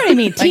talking about. You know what I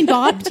mean? Teen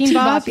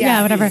Bop,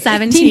 yeah, whatever.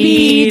 17.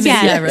 Teen Beats,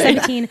 right.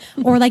 17.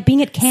 Or like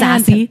being at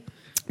camp. Sassy.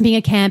 Being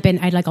at camp, and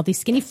I had like all these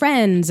skinny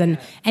friends, and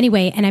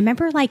anyway, and I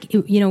remember like,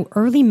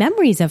 early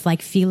memories of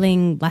like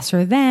feeling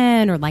lesser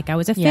than, or like I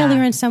was a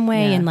failure in some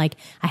way. And like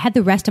I had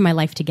the rest of my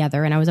life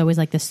together, and I was always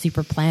like this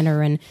super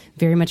planner and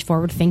very much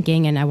forward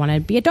thinking, and I want to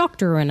be a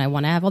doctor, and I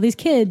want to have all these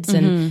kids,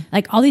 and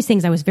like all these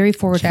things. I was very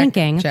forward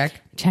thinking. Check.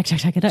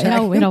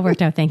 It all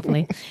worked out,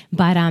 thankfully.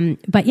 But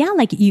yeah,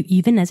 like you,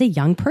 even as a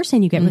young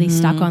person, you get really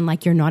stuck on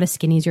like, you're not as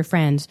skinny as your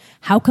friends.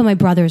 How come my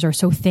brothers are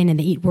so thin and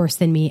they eat worse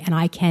than me, and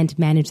I can't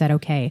manage that?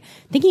 Okay.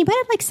 Thinking about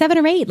it like 7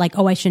 or 8, like,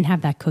 oh, I shouldn't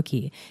have that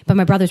cookie, but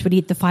my brothers would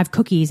eat the 5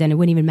 cookies and it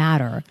wouldn't even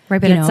matter.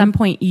 Right. But at some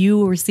point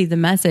you received the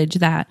message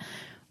that,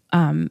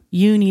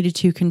 you needed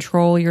to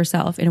control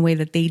yourself in a way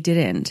that they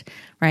didn't.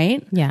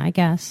 Right. Yeah, I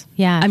guess.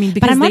 Yeah. I mean,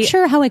 but I'm not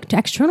sure how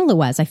external it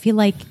was. I feel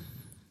like,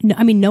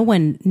 no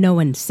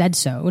one said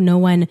so. No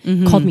one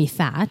called me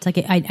fat. Like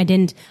I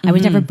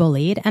was never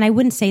bullied. And I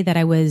wouldn't say that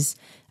I was,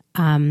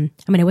 I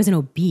wasn't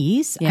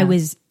obese. Yeah. I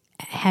was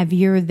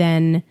heavier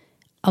than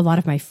a lot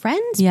of my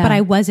friends, but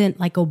I wasn't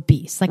like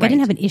obese. Like I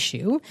didn't have an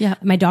issue. Yeah.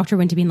 My doctor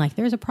went to being like,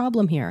 there's a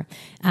problem here.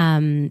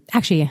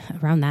 Actually,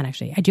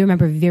 I do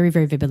remember very,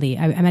 very vividly.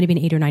 I might have been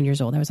 8 or 9 years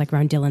old. I was like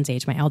around Dylan's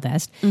age, my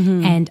eldest.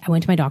 And I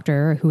went to my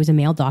doctor, who was a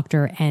male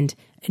doctor, and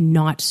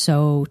not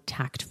so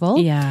tactful.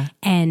 Yeah.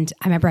 And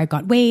I remember I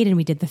got weighed and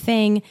we did the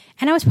thing,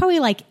 and I was probably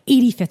like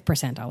 85th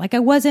percentile. Like I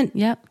wasn't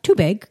too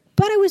big,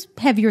 but I was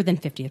heavier than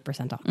 50th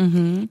percentile.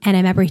 And I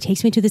remember he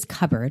takes me to this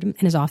cupboard in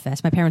his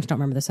office. My parents don't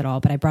remember this at all,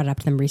 but I brought it up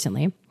to them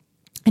recently.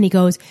 And he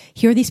goes,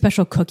 here are these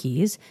special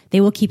cookies.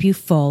 They will keep you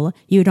full.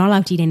 You're not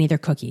allowed to eat any of their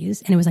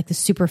cookies. And it was like the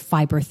super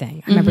fiber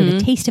thing. I remember the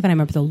taste of it. I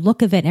remember the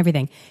look of it and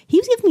everything. He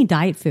was giving me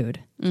diet food.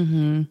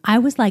 I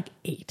was like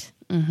 8.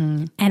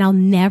 And I'll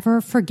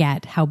never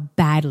forget how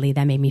badly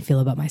that made me feel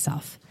about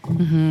myself.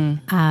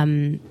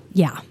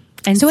 Yeah.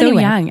 And so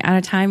anyway, young at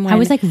a time when I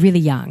was like really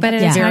young, but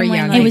at a time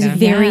when it was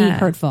very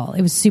hurtful.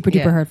 It was super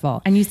duper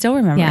hurtful. And you still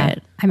remember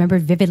it. I remember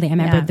vividly. I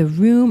remember the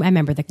room. I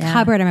remember the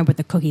cupboard. I remember what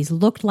the cookies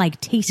looked like,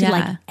 tasted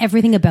like,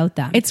 everything about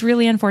them. It's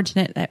really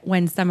unfortunate that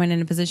when someone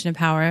in a position of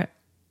power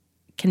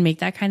can make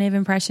that kind of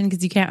impression,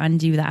 because you can't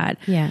undo that.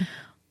 Yeah.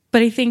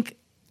 But I think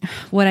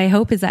what I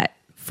hope is that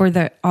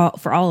for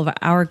all of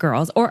our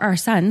girls or our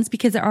sons,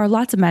 because there are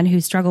lots of men who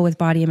struggle with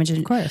body image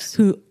and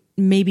who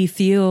maybe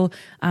feel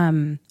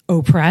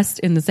oppressed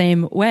in the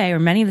same way, or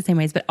many of the same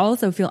ways, but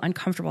also feel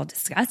uncomfortable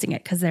discussing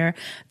it because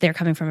they're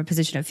coming from a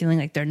position of feeling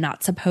like they're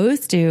not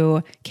supposed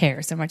to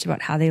care so much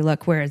about how they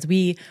look, whereas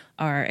we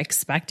are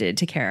expected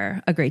to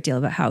care a great deal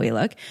about how we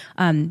look.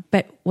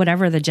 But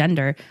whatever the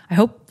gender, I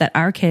hope that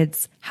our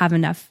kids have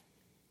enough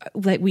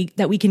that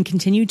we can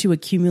continue to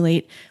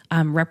accumulate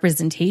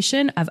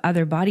representation of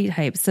other body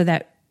types, so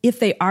that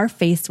if they are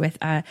faced with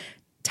a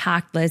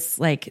tactless,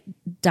 like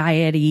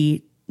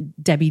diety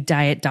Debbie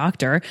diet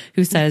doctor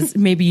who says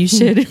maybe you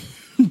should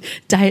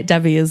Diet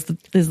Debbie is the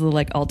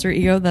like alter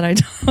ego that I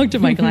talk to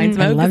my clients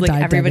about, because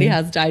like everybody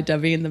has Diet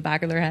Debbie in the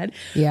back of their head.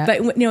 Yeah.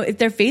 But if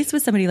they're faced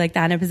with somebody like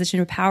that in a position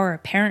of power, a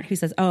parent who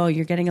says, "Oh,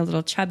 you're getting a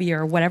little chubby,"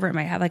 or whatever it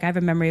might have. Like I have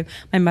a memory of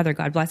my mother,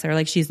 God bless her.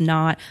 Like she's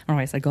not. I don't know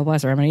why I said God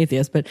bless her. I'm an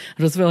atheist, but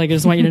I just feel like I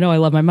just want you to know I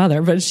love my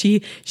mother. But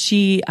she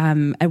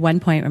at one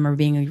point I remember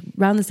being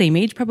around the same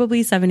age,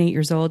 probably 7, 8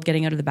 years old,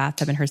 getting out of the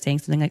bathtub and her saying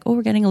something like, "Oh,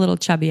 we're getting a little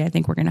chubby. I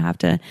think we're going to have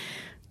to."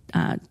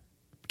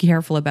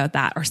 Careful about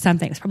that or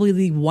something. It's probably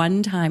the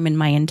one time in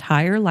my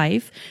entire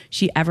life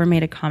she ever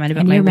made a comment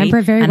about my weight. And you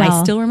remember very well. And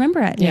I still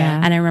remember it.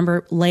 Yeah. And I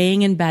remember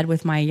laying in bed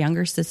with my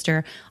younger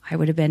sister. I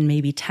would have been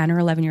maybe 10 or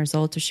 11 years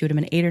old. So she would have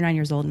been 8 or 9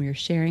 years old. And we were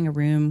sharing a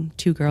room,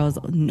 2 girls,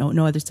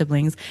 no other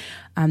siblings,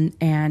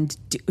 and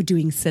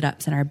doing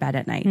sit-ups in our bed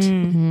at night.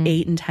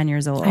 8 and 10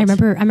 years old. I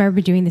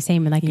remember doing the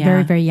same, like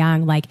very, very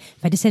young. Like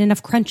if I just did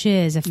enough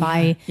crunches, if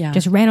I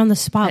just ran on the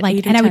spot, at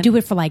like, and I would do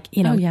it for like,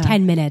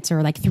 10 minutes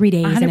or like 3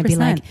 days. 100%. And I'd be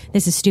like,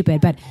 this is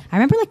stupid. But I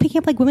remember like picking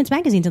up like women's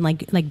magazines and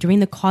like doing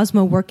the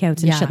Cosmo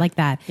workouts and shit like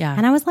that. Yeah.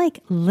 And I was like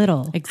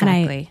little.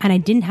 Exactly. And I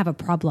didn't have a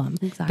problem.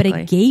 Exactly. But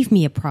it gave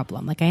me a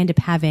problem. Like I ended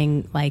up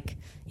having like,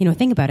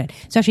 think about it.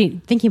 So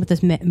actually thinking about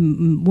this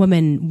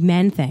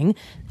woman-man thing,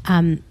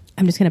 I'm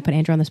just going to put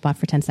Andrew on the spot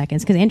for 10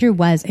 seconds because Andrew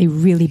was a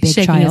really big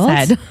Shaking child.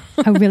 His head.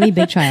 A really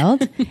big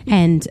child.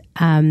 And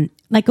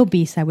like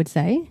obese, I would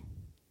say.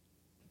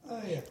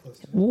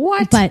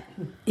 What? But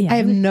I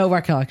have no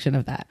recollection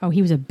of that. Oh,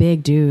 he was a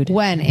big dude.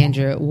 When,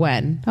 Andrew?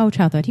 When? Oh,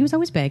 childhood. He was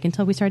always big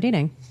until we started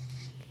dating.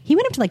 He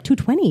went up to like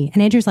 220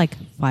 and Andrew's like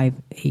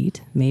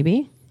 5'8",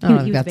 maybe.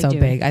 He was so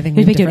big. I think he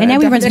was a big dude. And now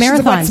he runs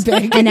marathons.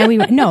 And now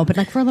no, but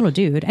like for a little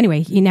dude.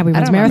 Anyway, now he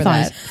runs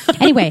marathons.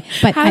 Anyway,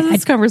 but how does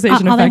this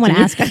conversation all I want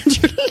to affect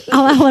ask Andrew?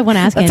 All I want to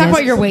ask Let's Andrew.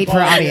 Talk about your weight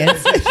for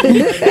audience.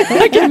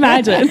 I can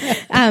imagine.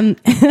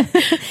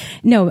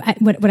 No,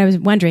 what I was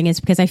wondering is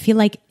because I feel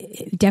like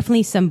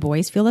definitely some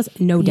boys feel this,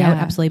 no doubt,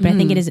 absolutely. But I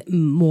think it is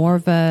more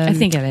of I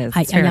think it is.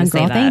 a young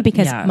girl thing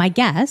because my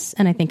guess,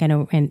 and I think I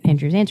know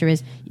Andrew's answer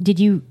is, did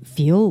you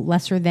feel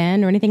lesser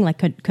than or anything? Like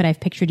could I have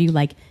pictured you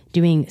like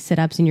doing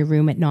sit-ups in your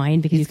room at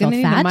 9 because you felt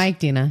fat? The mic,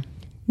 Dina.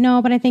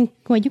 No, but I think,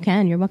 well, you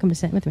can. You're welcome to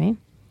sit with me.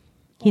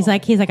 He's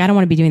like, I don't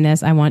want to be doing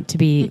this. I want to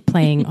be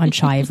playing on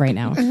Chive right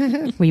now.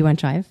 Were you on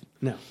Chive?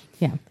 No.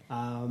 Yeah.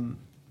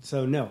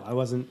 So no,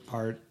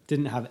 I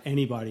didn't have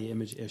any body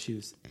image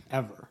issues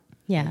ever.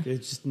 Yeah. Like, it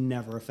just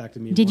never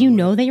affected me. Did you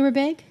know that you were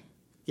big?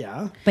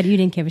 Yeah. But you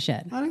didn't give a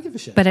shit. I don't give a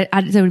shit. But it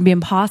would be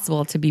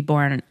impossible to be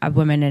born a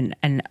woman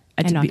and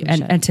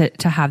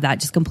to have that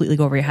just completely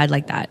go over your head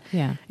like that.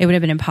 Yeah. It would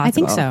have been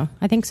impossible.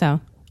 I think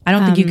so. I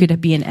don't think you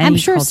could be in any I'm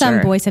sure culture.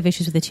 some boys have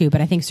issues with it too,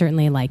 but I think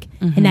certainly like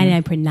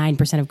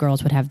 99.9% of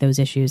girls would have those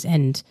issues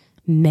and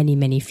many,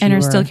 many fewer and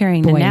are still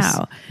carrying boys. them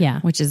now. Yeah.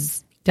 Which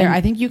is...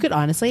 I think you could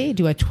honestly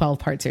do a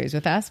 12-part series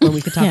with us where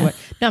we could talk about,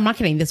 no, I'm not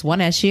kidding, this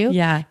one issue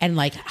and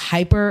like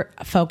hyper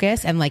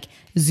focus and like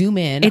zoom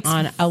in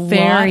on a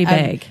very lot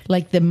big. of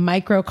like the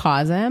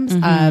microcosms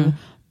of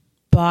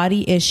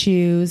body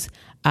issues,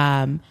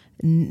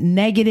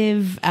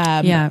 negative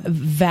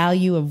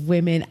value of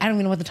women. I don't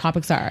even know what the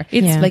topics are.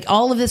 It's like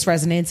all of this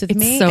resonates with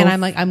me,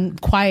 and I'm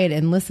quiet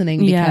and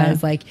listening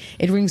because like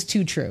it rings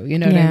too true. You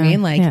know what I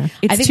mean? Like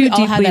I think we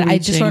all have that. I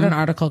just wrote an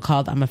article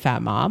called "I'm a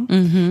Fat Mom,"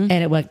 and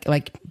it went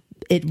like.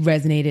 It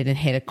resonated and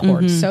hit a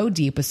chord so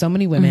deep with so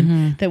many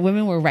women that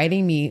women were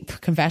writing me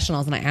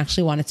confessionals, and I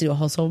actually wanted to do a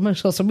whole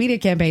social media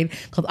campaign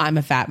called "I'm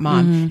a Fat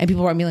Mom," and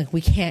people wrote me like,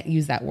 "We can't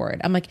use that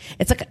word." I'm like,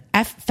 "It's like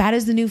fat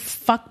is the new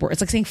fuck word. It's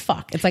like saying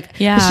fuck. It's like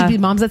there should be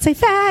moms that say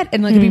fat,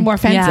 and like it'd be more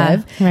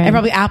offensive." Right. And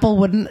probably Apple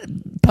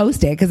wouldn't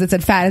post it because it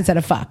said fat instead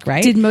of fuck.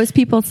 Right? Did most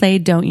people say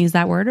don't use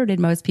that word, or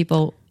did most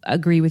people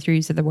agree with your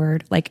use of the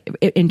word, like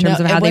in terms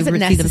of how they see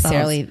themselves.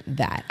 Necessarily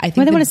that. I think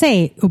What do they want to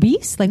say?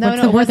 Obese? Like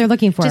what's the word they're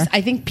looking for? Just,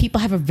 I think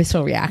people have a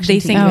visceral reaction. They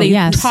think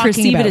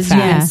perceive it as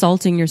you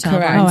insulting yourself.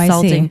 Correct. Or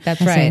insulting.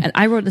 That's right. And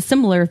I wrote a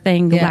similar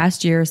thing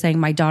last year saying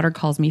my daughter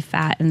calls me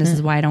fat, and this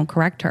is why I don't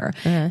correct her.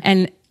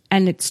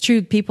 And it's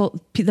true.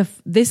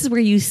 This is where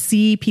you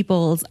see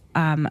people's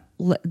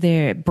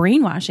their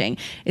brainwashing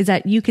is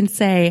that you can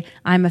say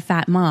I'm a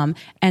fat mom,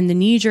 and the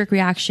knee jerk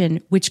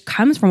reaction, which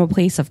comes from a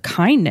place of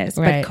kindness,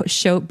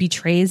 but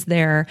betrays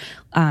their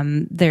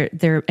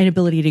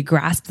inability to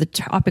grasp the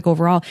topic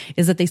overall,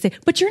 is that they say,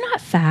 "But you're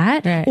not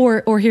fat,"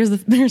 or here's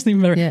the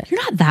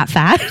you're not that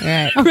fat.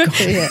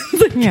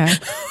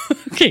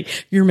 Okay,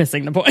 you're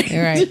missing the point.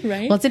 Right.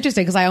 Well, it's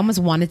interesting because I almost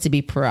wanted to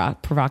be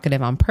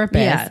provocative on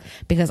purpose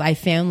because I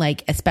found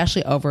like,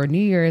 especially over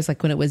New Year's,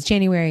 like when it was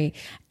January,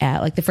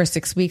 like the first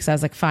 6 weeks, I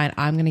was like, fine,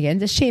 I'm going to get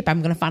into shape.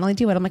 I'm going to finally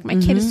do it. I'm like, my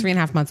kid is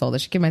 3.5 months old. I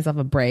should give myself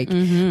a break.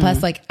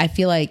 Plus, like, I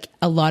feel like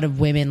a lot of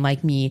women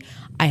like me,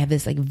 I have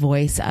this like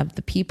voice of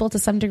the people to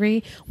some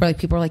degree where like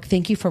people are like,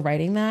 thank you for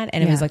writing that.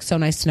 And it was like so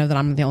nice to know that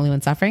I'm the only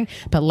one suffering.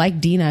 But like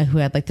Dina, who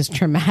had like this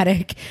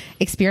traumatic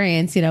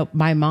experience, you know,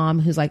 my mom,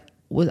 who's like,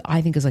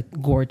 I think is like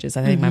gorgeous.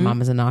 I think my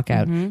mom is a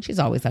knockout. She's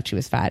always thought she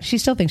was fat. She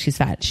still thinks she's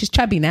fat. She's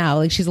chubby now.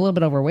 Like she's a little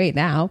bit overweight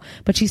now,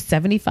 but she's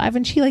 75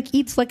 and she like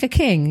eats like a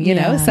king, you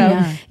know?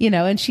 So, you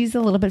know, and she's a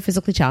little bit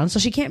physically challenged, so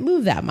she can't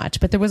move that much.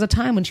 But there was a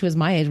time when she was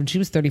my age, when she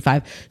was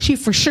 35, she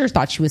for sure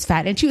thought she was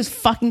fat and she was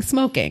fucking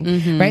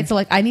smoking. Right. So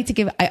like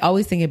I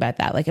always think about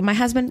that. Like, and my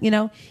husband, you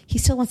know, he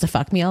still wants to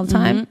fuck me all the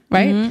time.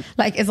 Right.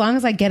 Like as long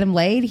as I get him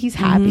laid, he's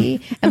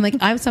happy. And like,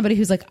 I'm somebody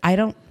who's like, I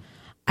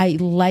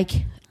like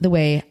the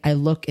way I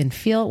look and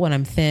feel when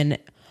I'm thin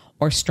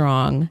or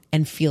strong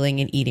and feeling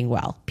and eating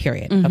well,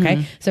 period.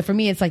 Okay. So for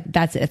me, it's like,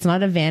 that's it. It's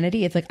not a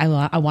vanity. It's like, I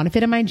want to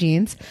fit in my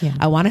jeans.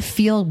 I want to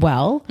feel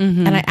well.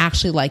 And I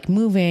actually like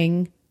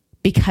moving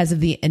because of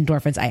the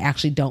endorphins. I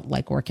actually don't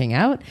like working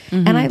out,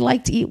 and I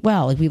like to eat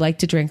well. Like we like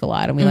to drink a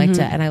lot, and we like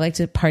to, and I like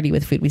to party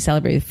with food. We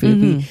celebrate with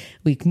food.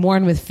 We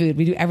mourn with food.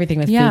 We do everything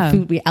with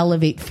food. We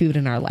elevate food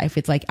in our life.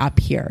 It's like up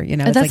here, you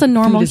know. It's that's like a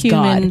normal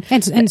human,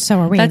 and so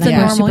are we. That's like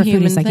a normal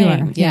human thing.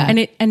 Like you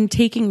are. And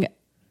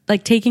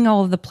taking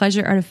all of the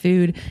pleasure out of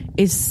food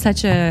is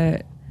such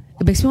a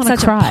a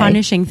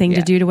punishing thing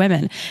to do to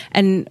women.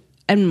 And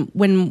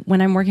when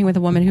I'm working with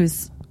a woman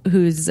who's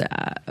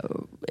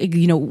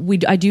you know,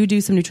 I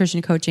do some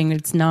nutrition coaching.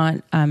 It's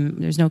not,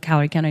 there's no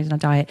calorie counting, it's not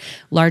diet.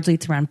 Largely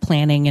it's around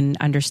planning and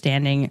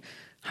understanding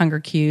hunger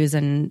cues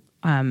and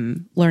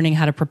learning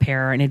how to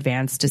prepare in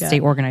advance to stay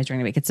organized during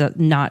the week. It's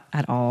not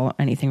at all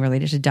anything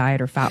related to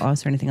diet or fat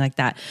loss or anything like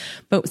that.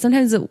 But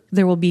sometimes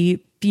there will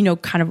be, you know,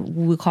 kind of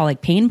what we call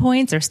like pain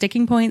points or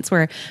sticking points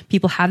where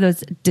people have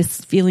those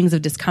feelings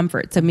of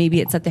discomfort. So maybe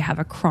it's that they have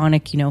a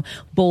chronic, you know,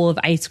 bowl of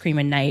ice cream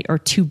a night or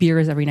 2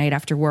 beers every night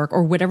after work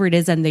or whatever it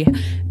is.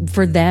 And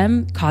for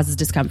them causes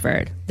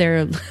discomfort. She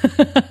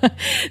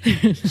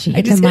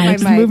hits the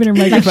mic, moving her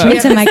microphone. She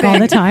hits the mic all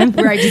the time.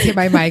 Where I just hit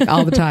my mic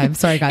all the time.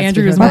 Sorry guys.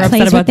 Andrew was more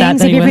upset about that.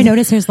 Have you ever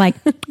noticed there's like,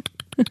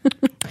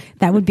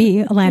 that would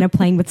be Alana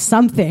playing with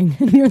something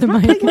near the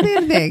mic. Playing with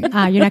anything.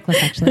 Your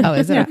necklace, actually. Oh,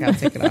 is it? Okay, I'll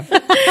take it off.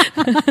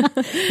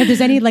 If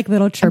there's any like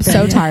little chirping.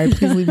 I'm so tired.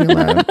 Please leave me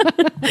alone.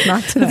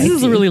 Not tonight. This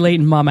is really late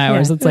in mom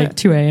hours. It's like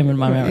 2 a.m. in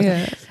mom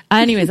hours.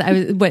 Anyways,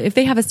 but if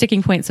they have a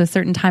sticking point, so a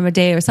certain time of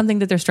day or something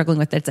that they're struggling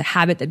with, that's a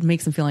habit that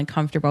makes them feel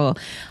uncomfortable.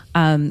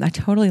 I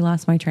totally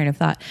lost my train of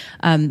thought.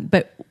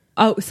 But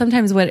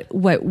sometimes what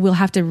we'll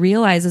have to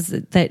realize is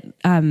that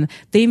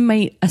they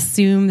might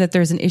assume that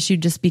there's an issue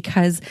just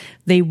because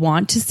they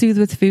want to soothe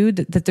with food,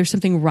 that there's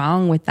something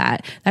wrong with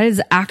that. That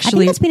is actually, I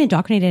think that's been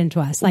indoctrinated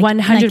into us. Like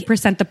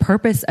 100% the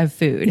purpose of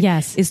food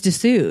is to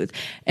soothe.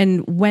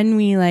 And when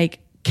we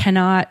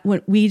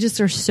when we just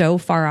are so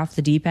far off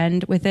the deep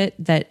end with it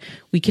that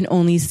we can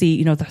only see,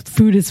 you know, the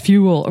food is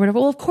fuel or whatever.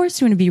 Well, of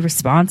course you want to be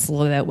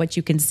responsible about what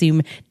you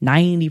consume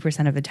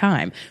 90% of the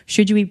time.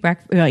 Should you eat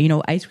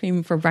ice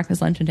cream for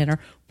breakfast, lunch, and dinner?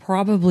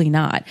 Probably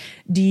not.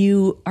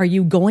 Are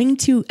you going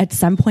to at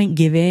some point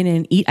give in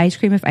and eat ice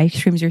cream if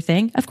ice cream is your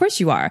thing? Of course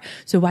you are.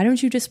 So why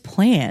don't you just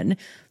plan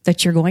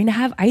that you're going to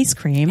have ice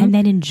cream and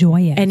then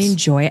enjoy it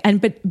And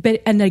but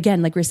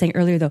again, like we were saying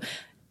earlier though,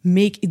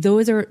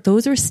 those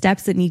are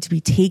steps that need to be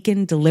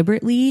taken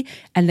deliberately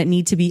and that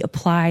need to be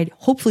applied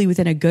hopefully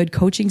within a good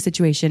coaching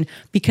situation,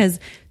 because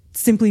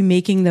simply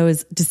making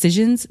those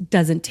decisions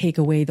doesn't take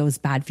away those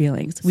bad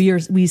feelings.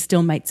 We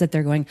still might sit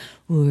there going,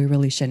 oh, we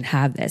really shouldn't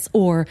have this.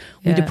 Or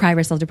we deprive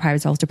ourselves,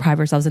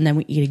 and then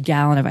we eat a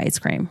gallon of ice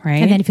cream,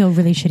 right? And then feel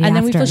really shitty And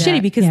then we feel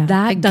shitty because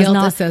that does guilt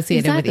not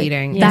associated with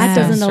eating. That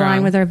doesn't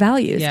align with our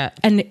values. Yeah.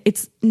 And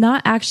it's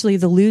not actually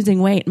the losing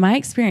weight. In my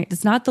experience,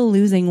 it's not the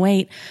losing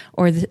weight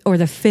or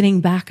the fitting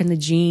back in the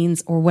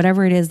jeans or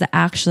whatever it is that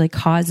actually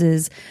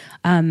causes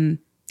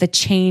the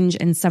change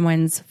in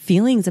someone's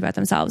feelings about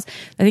themselves.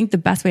 I think the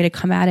best way to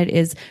come at it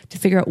is to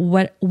figure out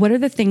what are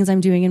the things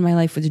I'm doing in my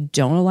life which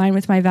don't align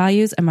with my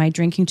values. Am I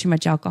drinking too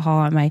much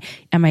alcohol? Am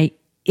I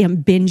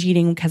binge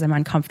eating because I'm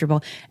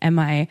uncomfortable? Am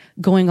I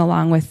going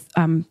along with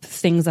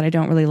things that I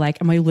don't really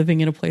like? Am I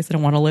living in a place I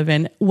don't want to live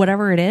in?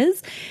 Whatever it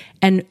is,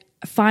 and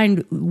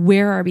find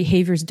where our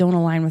behaviors don't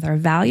align with our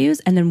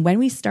values. And then when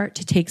we start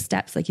to take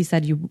steps, like you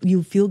said,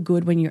 you feel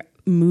good when you're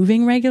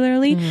moving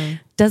regularly.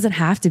 Doesn't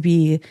have to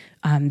be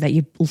that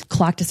you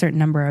clocked a certain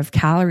number of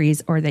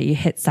calories, or that you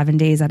hit 7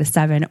 days out of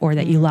 7, or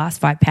that you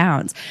lost 5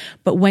 pounds.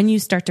 But when you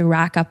start to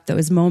rack up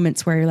those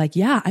moments where you're like,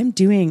 yeah, I'm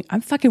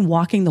fucking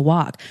walking the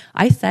walk.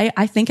 I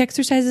think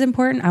exercise is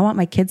important. I want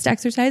my kids to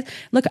exercise.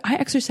 Look, I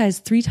exercise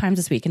 3 times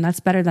this week, and that's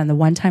better than the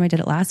one time I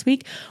did it last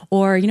week.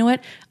 Or you know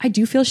what? I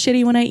do feel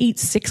shitty when I eat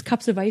 6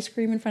 cups of ice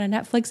cream in front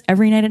of Netflix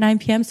every night at 9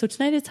 p.m. So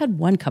tonight it's had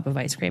 1 cup of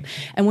ice cream.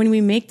 And when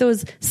we make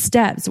those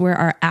steps where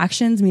our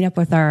actions meet up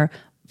with our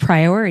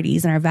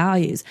priorities and our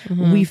values,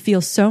 we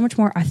feel so much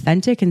more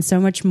authentic and so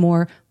much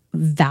more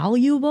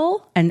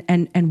valuable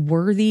and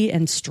worthy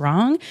and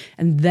strong.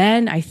 And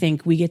then I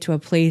think we get to a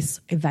place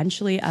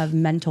eventually of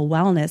mental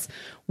wellness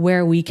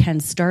where we can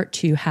start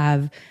to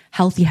have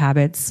healthy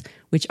habits,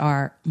 which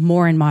are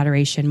more in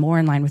moderation, more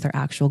in line with our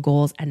actual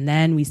goals. And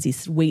then we see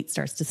weight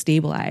starts to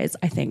stabilize,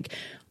 I think,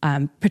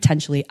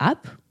 potentially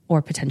up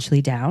or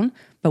potentially down,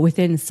 but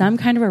within some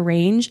kind of a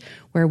range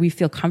where we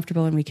feel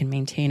comfortable and we can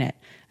maintain it.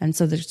 And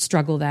so the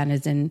struggle then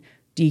is in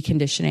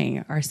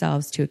deconditioning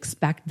ourselves to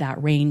expect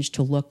that range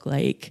to look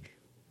like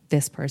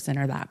this person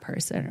or that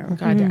person. Or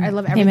God, I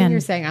love everything you're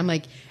saying. I'm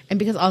like, and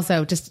because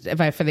also just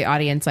for the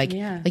audience, like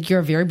you're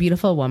a very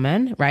beautiful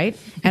woman, right?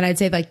 And I'd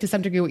say like to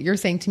some degree, what you're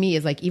saying to me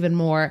is like even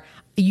more,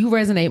 you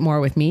resonate more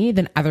with me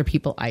than other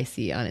people I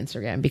see on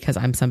Instagram, because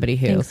I'm somebody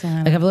who like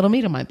have a little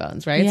meat on my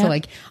bones, right? So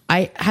like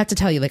I have to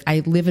tell you, like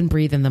I live and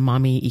breathe in the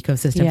mommy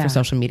ecosystem for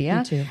social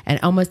media, and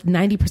almost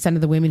 90%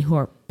 of the women who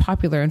are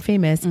popular and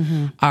famous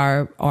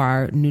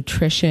are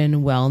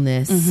nutrition,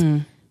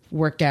 wellness,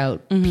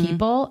 workout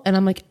people, and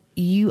I'm like,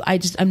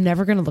 I'm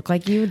never going to look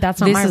like you. That's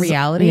not my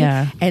reality.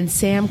 And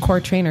Sam Core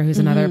Trainer, who's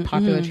another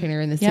popular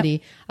trainer in the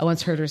city, I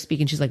once heard her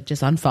speak and she's like,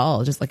 just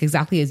unfollow, just like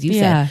exactly as you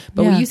said.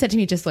 But what you said to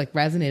me just like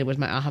resonated with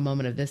my aha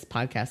moment of this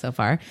podcast so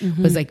far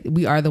was like,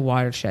 we are the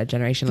watershed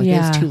generation. Like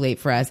it's too late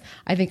for us.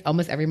 I think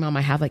almost every mom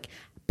I have like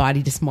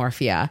body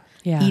dysmorphia,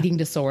 eating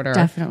disorder,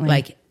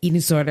 like eating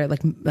disorder,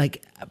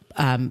 like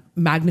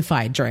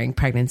magnified during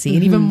pregnancy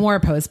and even more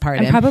postpartum.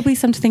 And probably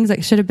some things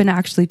that should have been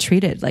actually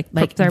treated like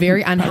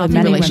very unhealthy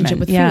relationship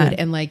with food.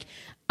 And like,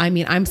 I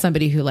mean, I'm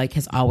somebody who like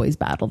has always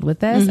battled with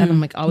this, and I'm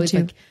like always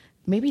like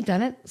maybe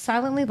done it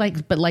silently,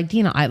 but like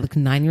Dina, I like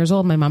 9 years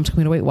old, my mom took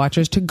me to Weight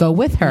Watchers to go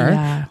with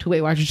her to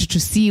Weight Watchers to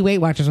see Weight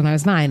Watchers when I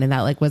was 9, and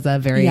that like was a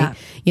very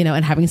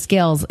and having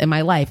scales in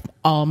my life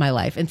all my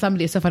life. And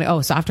somebody, it's so funny,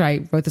 so after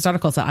I wrote this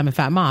article, so I'm a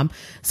fat mom,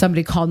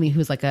 somebody called me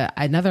who's like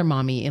another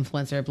mommy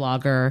influencer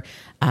blogger,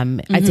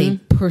 I'd say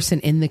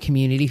person in the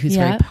community who's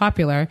very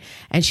popular,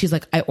 and she's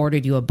like, I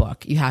ordered you a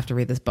book, you have to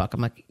read this book.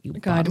 I'm like,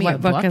 what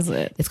book is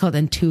it? It's called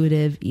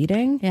Intuitive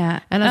Eating.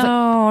 And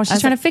I was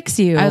she's trying to fix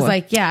you. I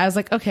was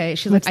like okay.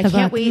 She's like, I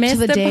can't wait to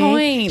the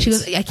day. She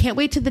goes, I can't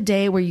wait to the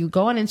day where you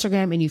go on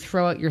Instagram and you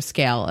throw out your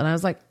scale. And I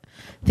was like,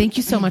 thank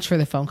you so much for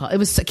the phone call.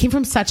 It came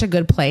from such a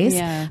good place.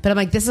 But I'm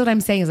like, this is what I'm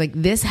saying is like,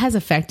 this has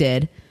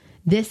affected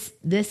this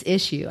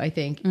issue, I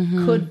think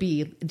could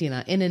be,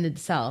 Dina, in and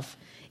itself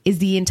is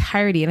the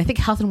entirety. And I think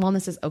health and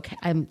wellness is okay.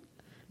 I'm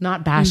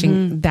not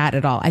bashing that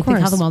at all. I think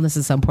health and wellness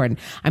is so important.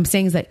 I'm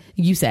saying is that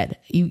you said,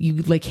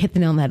 you like hit the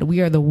nail on the head.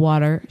 We are the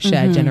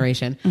watershed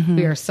generation.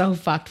 We are so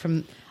fucked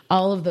from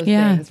all of those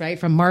things, right?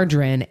 From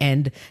margarine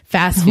and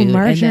fast food.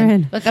 Margarine. And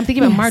then, look, I'm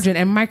thinking about margarine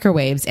and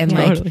microwaves. And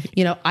like,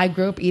 I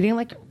grew up eating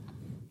like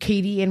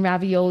Katie and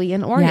ravioli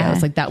and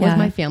Oreos. Like that was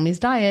my family's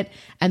diet.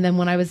 And then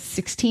when I was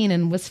 16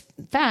 and was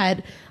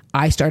fat,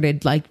 I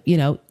started like,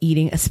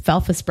 eating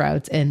alfalfa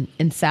sprouts and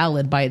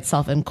salad by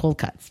itself and cold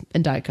cuts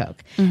and Diet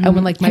Coke. And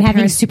when like my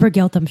having super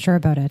guilt, I'm sure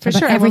about it. For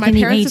sure. When my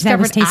parents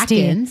discovered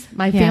Atkins,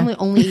 my family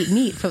only ate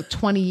meat for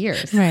 20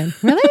 years. Right.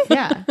 Really?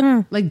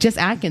 Yeah. Like just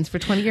Atkins for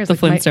 20 years. The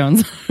like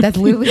Flintstones. That's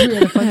literally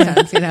the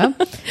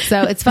Flintstones,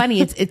 So it's funny.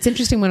 It's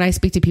interesting when I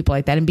speak to people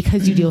like that. And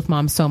because you deal with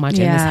moms so much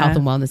in this health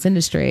and wellness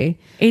industry.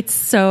 It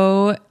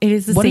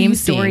is the same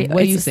story.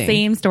 It's the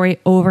same story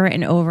over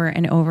and over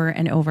and over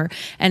and over.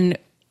 And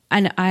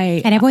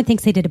everyone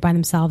thinks they did it by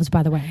themselves,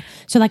 by the way.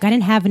 So like I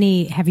didn't have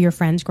any heavier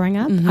friends growing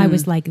up. I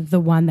was like the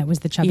one that was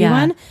the chubby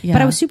one,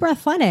 but I was super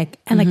athletic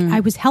and like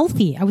I was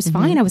healthy. I was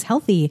fine. I was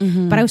healthy,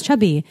 but I was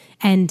chubby,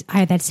 and I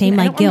had that same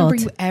like guilt. I don't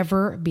remember you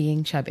ever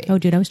being chubby. Oh,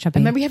 dude, I was chubby.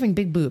 I remember you having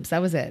big boobs.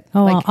 That was it.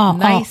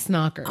 Nice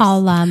knockers.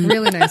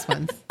 Really nice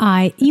ones.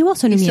 You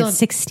also knew me at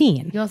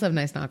 16. You also have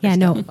nice knockers. Yeah,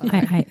 no,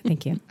 I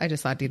thank you. I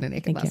just saw Dina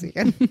naked last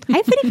weekend. I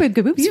have pretty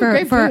good boobs for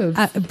a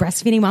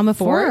breastfeeding mom of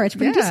 4. It's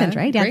pretty decent,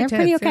 right? Yeah, they're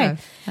pretty okay.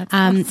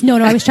 No,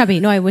 I was chubby.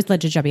 No, I was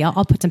legit chubby.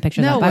 I'll put some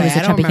pictures up. I was a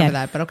chubby kid.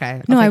 That, but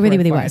okay. No, I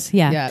really was.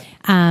 Yeah.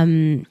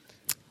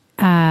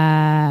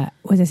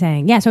 What was I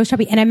saying? Yeah, so I was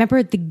chubby, and I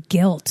remember the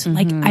guilt.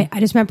 Like I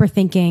just remember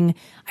thinking,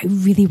 I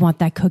really want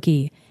that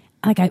cookie.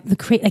 Like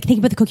think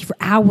about the cookie for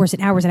hours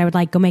and hours, and I would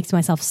like go make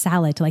myself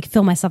salad to like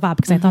fill myself up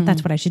because I thought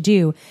that's what I should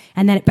do.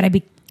 And then, but I'd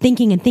be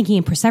thinking and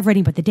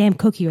perseverating about the damn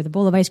cookie or the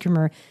bowl of ice cream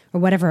or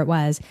whatever it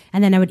was.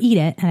 And then I would eat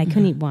it and I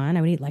couldn't eat one.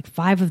 I would eat like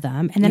 5 of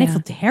them. And then I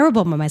felt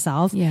terrible about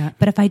myself. Yeah.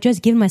 But if I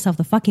just given myself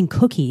the fucking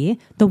cookie,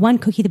 the one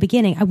cookie at the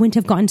beginning, I wouldn't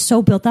have gotten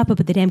so built up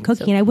about the damn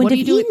cookie and I wouldn't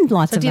have eaten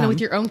lots of them.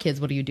 With your own kids,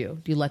 what do you do?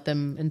 Do you let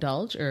them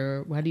indulge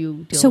or how do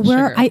you deal so with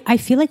sugar? I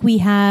feel like we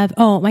have,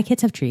 my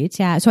kids have treats.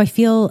 Yeah. So I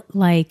feel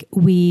like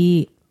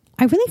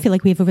I really feel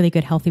like we have a really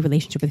good, healthy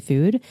relationship with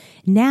food.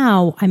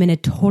 Now I'm in a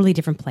totally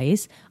different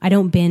place. I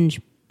don't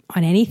binge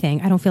on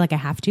anything. I don't feel like I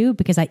have to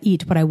because I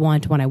eat what I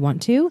want when I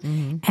want to.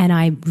 And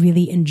I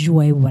really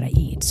enjoy what I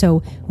eat.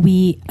 So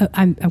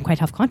I'm quite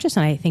health conscious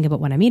and I think about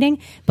what I'm eating,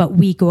 but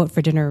we go out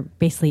for dinner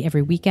basically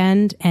every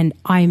weekend and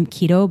I'm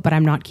keto, but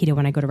I'm not keto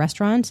when I go to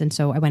restaurants. And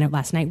so I went out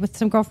last night with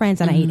some girlfriends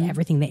and I ate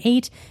everything they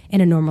ate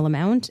in a normal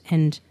amount.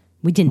 And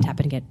we didn't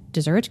happen to get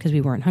dessert because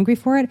we weren't hungry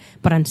for it.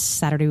 But on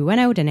Saturday we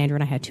went out and Andrew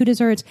and I had 2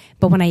 desserts.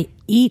 But when I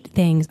eat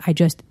things, I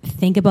just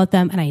think about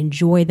them and I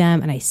enjoy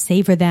them and I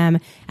savor them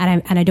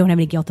and I don't have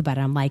any guilt about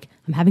it. I'm like,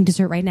 I'm having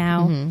dessert right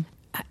now.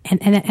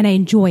 And I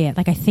enjoy it.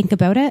 Like I think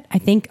about it. I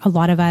think a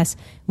lot of us,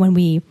 when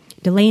we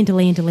delay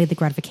the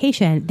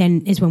gratification,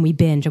 then is when we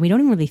binge and we don't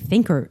even really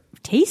think or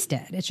taste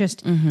it. It's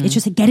just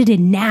like get it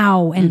in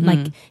now. And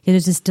like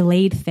there's this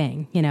delayed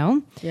thing, you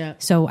know? Yeah.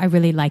 So I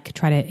really like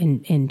try to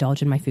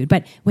indulge in my food.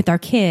 But with our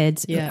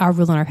kids, our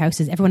rule in our house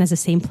is everyone has the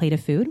same plate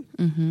of food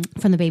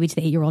from the baby to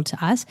the 8-year-old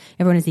to us.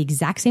 Everyone has the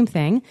exact same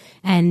thing.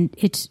 And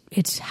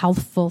it's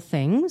healthful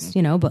things,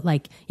 you know, but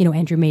like, you know,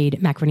 Andrew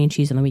made macaroni and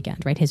cheese on the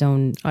weekend, right? His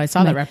own. Oh, I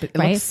saw that recipe. It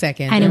looks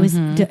sick. And it was,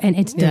 and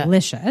it's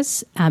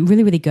delicious.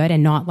 Really, really good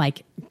and not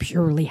like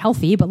purely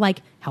healthy, but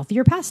like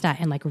healthier pasta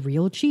and like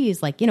real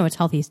cheese, like, you know, it's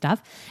healthy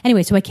stuff.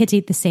 Anyway, so my kids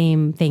eat the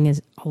same thing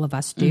as all of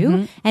us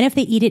do. And if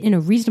they eat it in a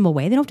reasonable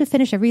way, they don't have to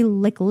finish every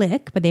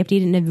lick, but they have to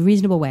eat it in a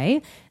reasonable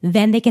way.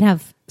 Then they can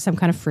have some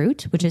kind of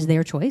fruit, which is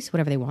their choice,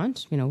 whatever they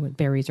want, you know,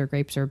 berries or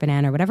grapes or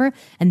banana or whatever.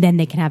 And then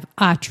they can have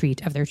a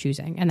treat of their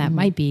choosing. And that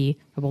might be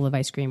a bowl of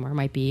ice cream or it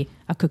might be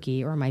a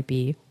cookie or it might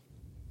be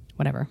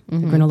whatever, a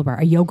granola bar,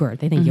 a yogurt.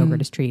 They think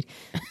yogurt is treat.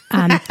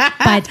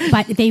 But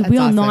they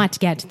will not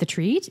get the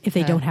treat if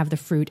they don't have the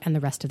fruit and the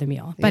rest of the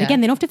meal. But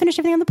again, they don't have to finish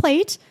everything on the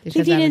plate. They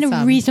can eat it in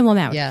a reasonable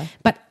amount. Yeah.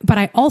 But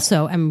I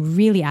also am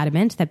really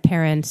adamant that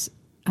parents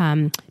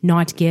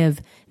not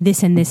give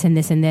this and this and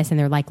this and this and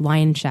they're like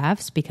lion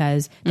chefs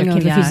because their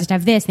kid refuses to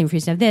have this, they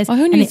refuse to have this,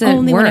 well, and they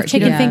only want to have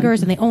chicken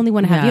fingers and they only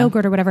want to have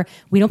yogurt or whatever.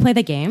 We don't play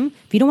that game.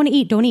 If you don't want to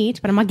eat, don't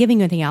eat, but I'm not giving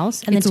you anything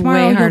else. And it's then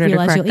tomorrow way harder you'll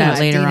realize to correct that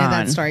later Dina, on.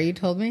 That story you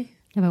told me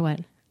about what?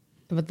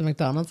 About the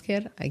McDonald's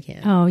kid? I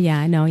can't. Oh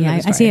yeah, no,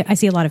 yeah. I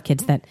see a lot of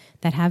kids that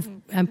have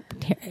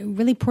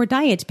really poor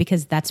diets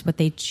because that's what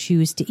they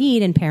choose to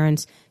eat, and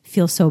parents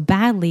feel so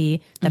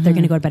badly that they're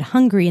going to go to bed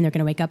hungry and they're going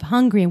to wake up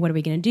hungry, and what are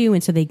we going to do?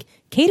 And so they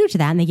cater to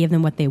that and they give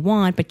them what they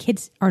want, but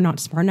kids are not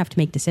smart enough to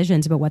make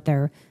decisions about what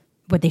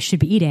they should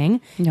be eating.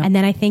 Yep. And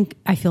then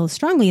I feel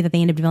strongly that they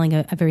end up developing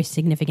a very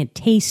significant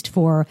taste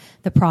for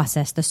the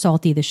processed, the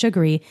salty, the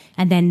sugary,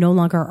 and then no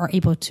longer are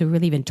able to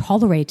really even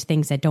tolerate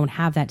things that don't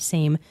have that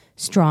same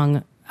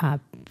strong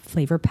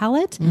flavor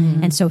palette.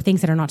 And so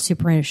things that are not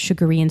super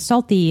sugary and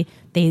salty,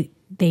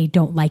 they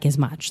don't like as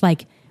much.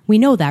 Like, we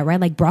know that, right?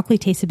 Like broccoli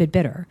tastes a bit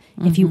bitter.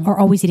 If you are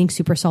always eating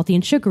super salty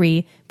and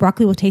sugary,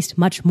 broccoli will taste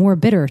much more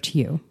bitter to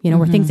you. You know,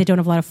 where things that don't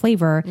have a lot of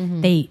flavor,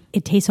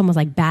 it tastes almost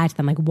like bad to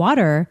them. Like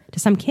water to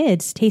some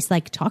kids tastes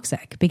like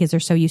toxic because they're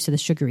so used to the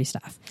sugary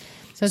stuff.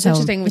 So it's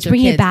interesting with it's your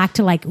bringing kids. it back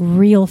to like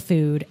real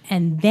food.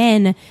 And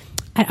then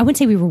I wouldn't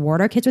say we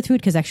reward our kids with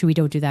food because actually we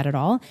don't do that at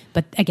all.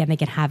 But again, they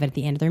can have it at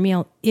the end of their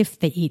meal if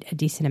they eat a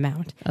decent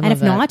amount. And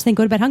if not, then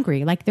go to bed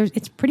hungry. Like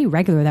it's pretty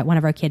regular that one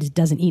of our kids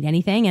doesn't eat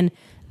anything, and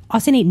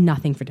Austin ate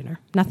nothing for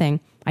dinner. Nothing.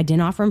 I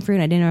didn't offer him fruit.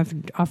 I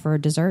didn't offer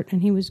a dessert,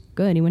 and he was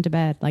good. He went to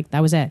bed. Like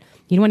that was it.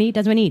 You don't want to eat,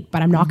 doesn't want to eat.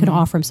 But I'm not going to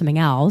offer him something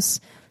else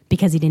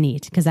because he didn't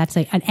eat. Because that's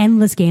like an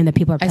endless game that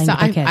people are playing with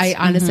their kids. I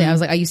honestly, I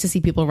was like, I used to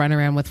see people run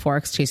around with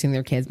forks chasing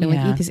their kids, being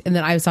like, eat this. And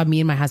then I saw me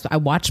and my husband. I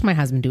watched my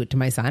husband do it to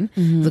my son.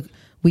 Look,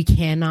 we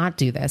cannot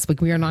do this. Like,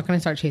 we are not going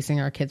to start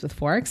chasing our kids with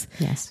forks.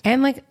 Yes.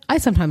 And like, I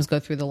sometimes go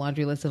through the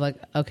laundry list of like,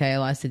 okay,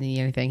 Elias didn't eat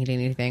anything. He didn't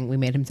eat anything. We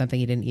made him something.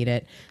 He didn't eat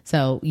it.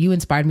 So you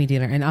inspired me,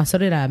 Dina. And so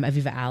did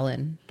Aviva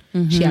Allen.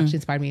 She actually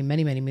inspired me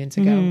many, many moons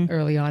ago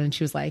early on. And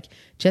she was like,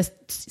 just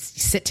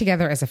sit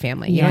together as a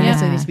family. You don't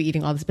necessarily need to be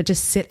eating all this, but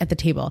just sit at the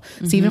table.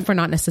 So even if we're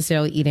not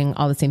necessarily eating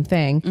all the same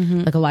thing,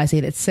 like Elias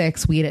ate at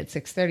 6, we ate at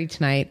 6:30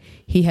 tonight.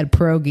 He had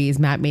pierogies.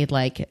 Matt made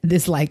like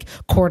this like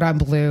cordon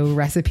bleu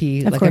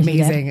recipe, like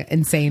amazing,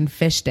 insane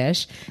fish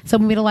dish. So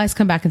we made Elias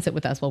come back and sit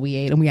with us while we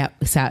ate, and we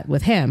sat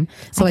with him.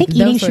 So I like, think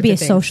eating should be a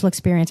social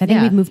experience. I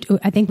think we've moved.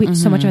 I think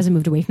so much of us have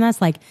moved away from that.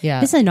 It's like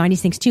this is a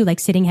 90s thing too. Like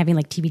sitting, having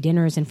like TV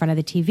dinners in front of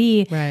the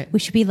TV. Right. We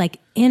should be like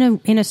in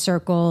a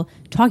circle,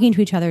 talking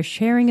to each other,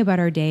 sharing about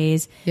our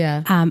days.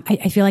 Yeah.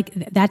 I feel like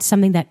that's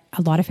something that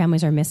a lot of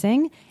families are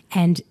missing.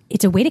 And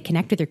it's a way to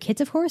connect with your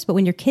kids, of course. But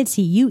when your kids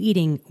see you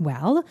eating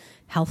well,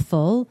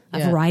 healthful, a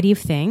variety of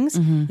things,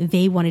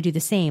 they want to do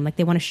the same. Like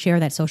they want to share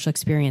that social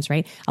experience,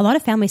 right? A lot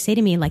of families say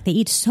to me, like, they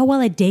eat so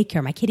well at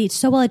daycare. My kid eats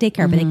so well at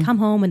daycare, but they come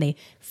home and they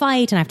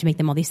fight and I have to make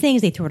them all these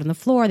things. They throw it on the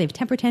floor. They have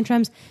temper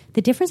tantrums.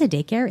 The difference at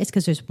daycare is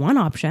because there's one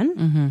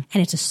option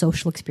and it's a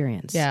social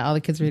experience. Yeah. All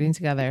the kids are eating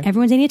together.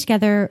 Everyone's eating it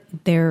together.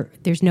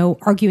 There's no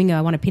arguing,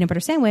 I want a peanut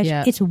butter sandwich.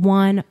 Yeah. It's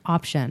one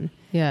option.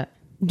 Yeah.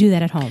 Do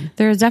that at home.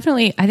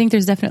 I think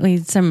there's definitely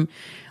some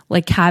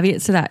like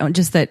caveats to that.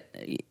 Just that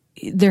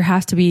there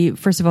has to be,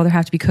 first of all, there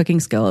have to be cooking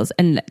skills,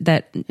 and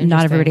that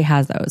not everybody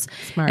has those.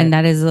 Smart. And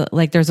that is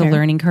like, there's a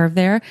learning curve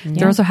there.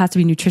 There also has to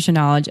be nutrition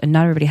knowledge, and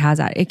not everybody has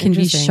that. It can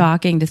be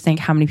shocking to think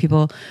how many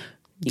people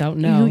don't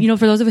know. You know,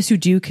 for those of us who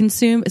do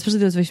consume, especially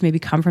those of us who maybe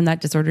come from that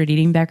disordered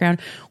eating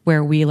background,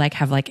 where we like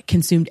have like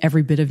consumed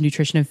every bit of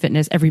nutrition and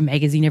fitness, every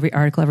magazine, every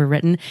article ever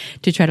written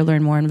to try to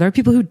learn more. And there are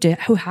people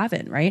who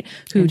haven't, right?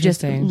 Who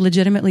just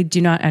legitimately do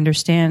not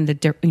understand the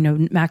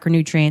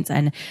macronutrients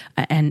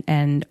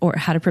and or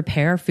how to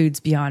prepare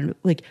foods beyond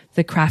like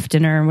the craft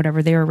dinner and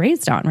whatever they were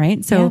raised on,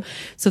 right? So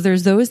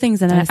there's those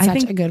things, and that's I such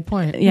think a good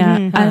point.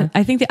 Yeah,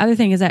 I think the other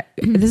thing is that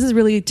this is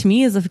really, to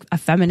me, is a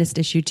feminist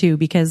issue too,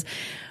 because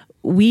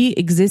we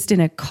exist in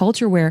a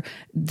culture where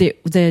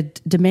the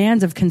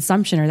demands of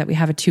consumption are that we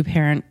have a two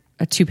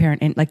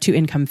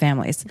income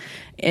families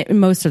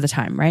most of the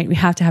time, right? We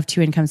have to have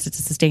two incomes to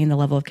sustain the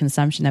level of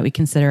consumption that we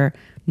consider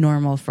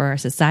normal for our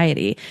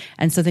society.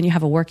 And so then you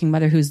have a working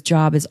mother whose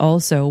job is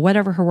also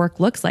whatever her work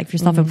looks like. If you're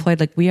self-employed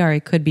like we are,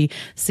 it could be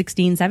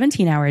 16,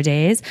 17 hour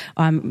days.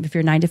 If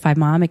you're a 9 to 5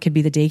 mom, it could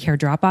be the daycare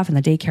drop off and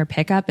the daycare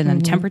pickup and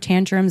then temper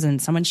tantrums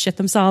and someone shit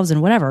themselves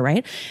and whatever,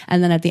 right?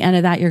 And then at the end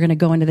of that, you're going to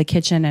go into the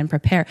kitchen and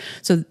prepare.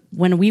 So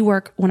when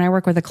I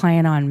work with a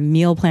client on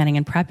meal planning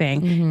and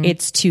prepping,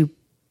 it's to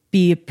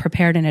be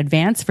prepared in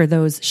advance for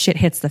those shit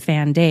hits the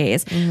fan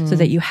days so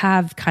that you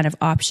have kind of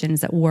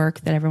options at work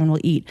that everyone will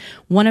eat.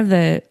 One of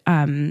the,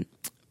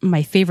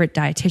 my favorite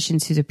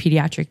dietitians, who's a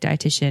pediatric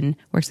dietitian,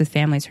 works with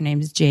families. Her name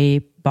is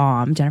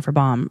Jennifer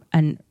Baum,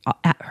 and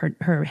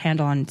her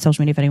handle on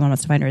social media, if anyone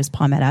wants to find her, is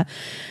Palmetta.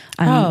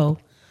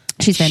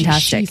 She's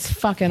fantastic. She's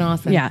fucking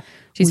awesome. Yeah.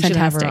 She's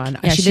fantastic. Have her on.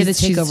 Yeah, she did a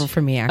takeover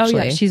for me,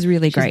 actually. Oh, yeah. She's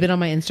really great. She's been on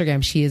my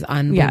Instagram. She is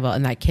unbelievable. Yeah.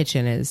 And that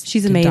kitchen is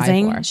she's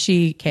amazing.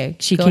 She came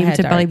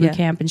to Belly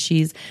Bootcamp, and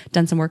she's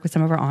done some work with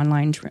some of our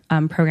online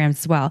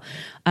programs as well.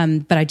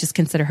 But I just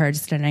consider her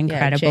just an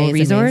incredible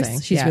resource.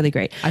 Amazing. She's really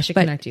great. I should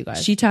connect you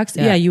guys. She talks,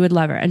 you would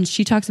love her. And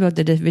she talks about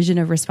the division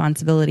of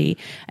responsibility.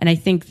 And I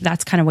think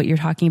that's kind of what you're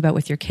talking about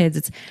with your kids.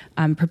 It's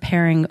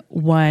preparing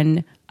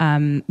one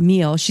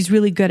meal. She's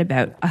really good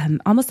about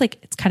almost like,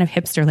 it's kind of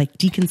hipster, like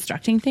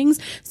deconstructing things.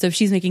 So if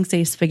she's making,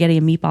 say, spaghetti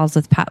and meatballs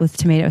with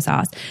tomato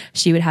sauce,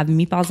 she would have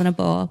meatballs in a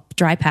bowl,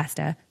 dry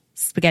pasta,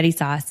 spaghetti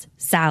sauce,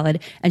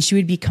 salad, and she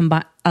would be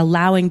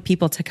allowing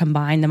people to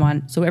combine them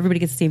on, so everybody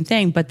gets the same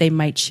thing, but they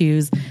might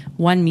choose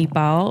one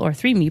meatball or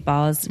 3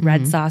 meatballs,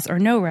 red sauce or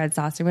no red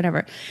sauce or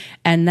whatever.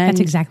 And then that's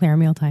exactly our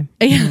mealtime.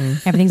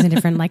 Everything's in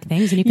different like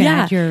things, and you can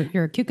add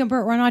your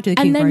cucumber or not do the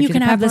cucumber, and then you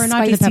can have the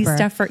spicy the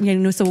stuff for,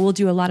 so we'll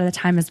do a lot of the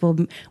time as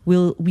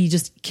we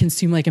just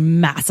consume like a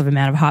massive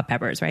amount of hot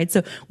peppers, right?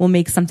 So we'll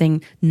make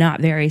something not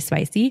very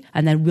spicy,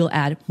 and then we'll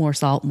add more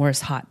salt, more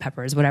hot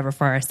peppers, whatever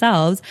for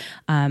ourselves.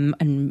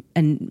 And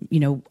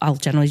I'll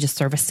generally just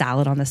serve a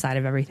salad on the side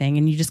of everything,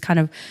 and you just kind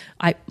of,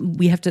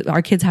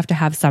 our kids have to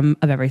have some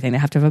of everything. They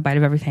have to have a bite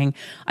of everything.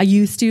 I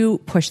used to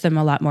push them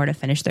a lot more to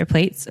finish their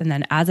plates, and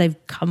then as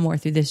I've come more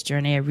through this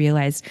journey, I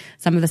realized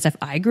some of the stuff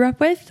I grew up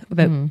with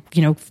about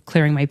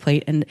clearing my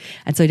plate, and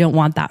so I don't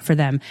want that for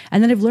them.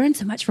 And then I've learned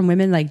so much from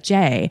women like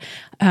Jay,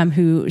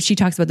 who she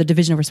talks about the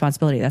division of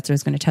responsibility. That's what I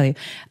was going to tell you.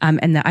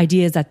 And the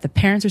idea is that the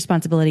parents'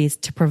 responsibility is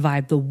to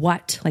provide the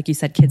what. Like you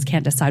said, kids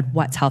can't decide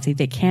what's healthy.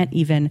 They can't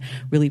even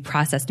really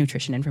process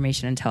nutrition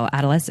information until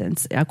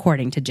adolescence,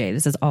 according to Jay.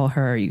 This is all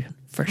her. You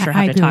for sure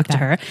have to talk to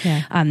her.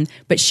 Yeah.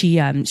 But she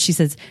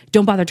says,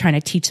 don't bother trying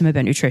to teach them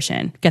about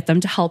nutrition. Get them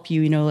to help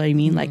you. You know what I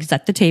mean? Like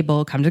set the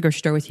table, come to the grocery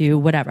store with you,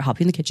 whatever, help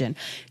you in the kitchen.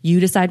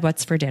 You decide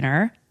what's for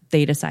dinner.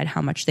 They decide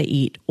how much they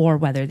eat or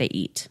whether they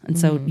eat. And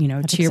so,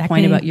 to your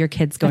point about your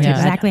kids going to bed.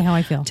 Exactly how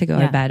I feel. To go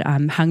to bed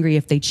hungry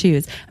if they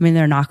choose. I mean,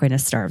 they're not going to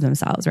starve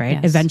themselves, right?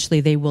 Yes.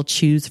 Eventually they will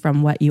choose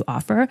from what you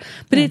offer.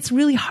 But it's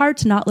really hard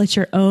to not let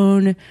your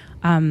own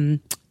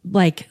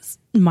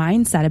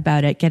mindset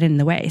about it get in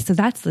the way. So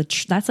that's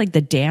like the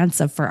dance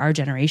for our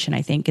generation,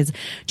 I think, is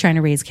trying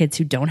to raise kids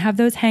who don't have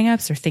those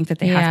hangups or think that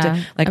they have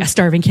to, like a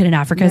starving kid in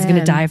Africa is going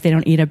to die if they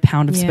don't eat a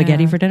pound of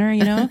spaghetti for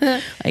dinner,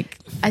 like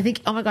I think,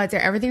 oh my God,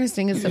 Dara, everything you're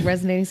saying is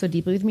resonating so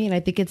deeply with me. And I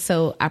think it's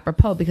so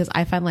apropos because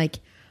I find like,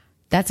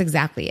 that's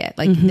exactly it.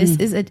 Like this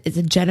is it's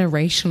a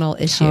generational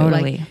issue.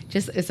 Totally. Like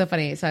it's so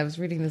funny. So I was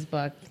reading this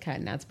book, Kat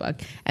and Nat's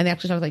book, and they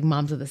actually talk like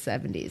moms of the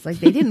 70s. Like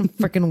they didn't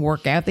freaking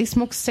work out. They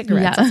smoked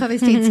cigarettes. Yeah. That's how they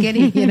stayed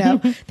skinny.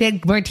 They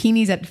had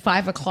martinis at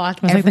 5 o'clock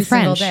every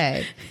single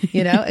day.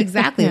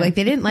 Exactly. Like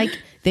they didn't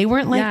They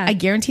weren't like, Yeah. I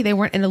guarantee they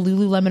weren't in a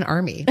Lululemon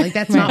army. Like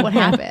that's not what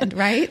happened,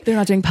 right? They're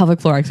not doing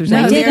pelvic floor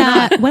exercises.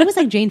 When did, when was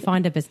like Jane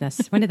Fonda business?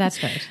 When did that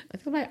start? I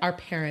think about our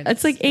parents.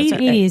 It's like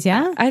 80s,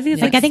 yeah? I think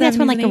it's I think that's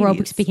when like 70s and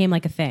aerobics 80s. became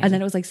like a thing. And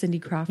then it was like Cindy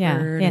Crawford. yeah.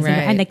 Right.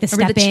 And like the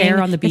Remember stepping, the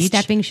chair on the beach?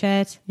 stepping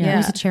shit. Yeah. There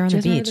was a chair on Do the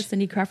you guys remember beach. the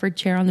Cindy Crawford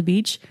chair on the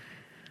beach?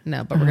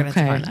 No, but we're going to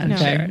Okay. find I'm that.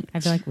 sure. I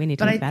feel like we need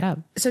to But look that up.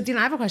 So, Dina,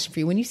 I have a question for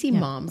you. When you see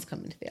moms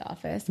come into the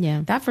office,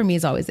 Yeah. that for me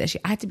is always the issue.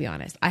 I have to be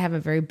honest. I have a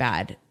very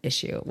bad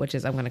issue, which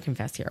is I'm going to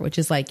confess here, which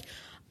is like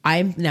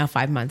I'm now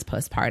 5 months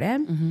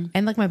postpartum,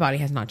 and like my body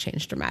has not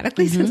changed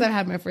dramatically since I've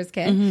had my first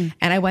kid.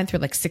 And I went through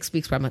like 6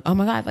 weeks where I'm like, oh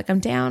my god, like I'm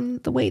down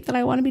the weight that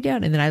I want to be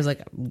down, and then I was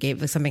like,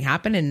 like something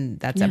happened, and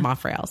that's I'm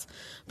off rails.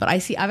 But I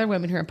see other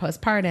women who are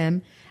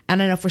postpartum.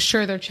 And I know for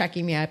sure they're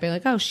checking me out, being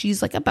like, oh,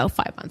 she's like about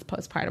 5 months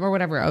postpartum or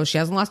whatever. Oh, she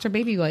hasn't lost her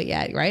baby weight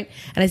yet, right?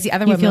 And I see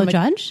other women. feel I'm like,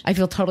 judged? I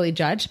feel totally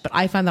judged, but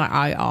I find that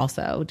I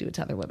also do it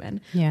to other women.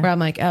 Yeah. Where I'm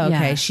like, oh,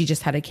 okay, Yeah. she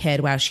just had a kid.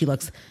 Wow, she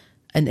looks.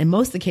 And in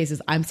most of the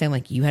cases, I'm saying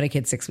like, you had a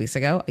kid 6 weeks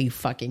ago. Are you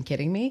fucking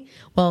kidding me?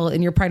 Well,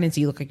 in your pregnancy,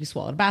 you look like you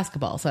swallowed a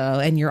basketball. So,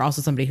 and you're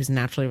also somebody who's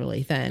naturally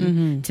really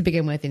thin to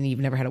begin with, and you've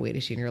never had a weight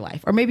issue in your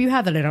life. Or maybe you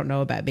have that I don't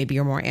know about. Maybe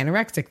you're more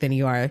anorexic than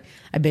you are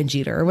a binge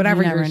eater or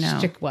whatever You your never know.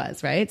 shtick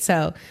was, right?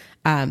 So,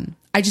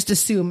 I just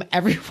assume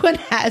everyone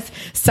has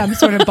some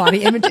sort of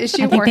body image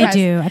issue. I think they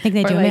do. I think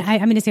they or do. like- I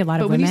mean, to see a lot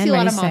of but when women. you see a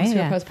lot ready of to moms say, who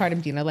yeah. are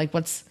postpartum, Dina, like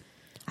what's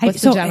I-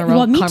 the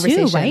general me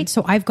conversation? too, right?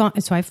 So I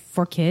have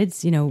 4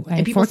 kids, you know, I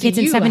have people 4 see kids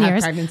in you 7 have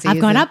years. pregnancies I've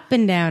gone and- up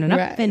and down and up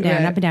Right, and down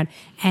and right. up and down.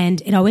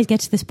 And it always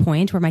gets to this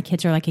point where my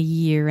kids are like a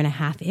year and a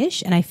half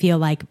ish. And I feel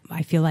like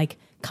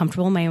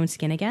comfortable in my own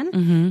skin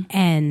again.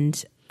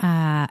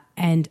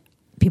 And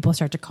people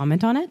start to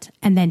comment on it.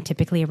 And then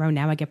typically around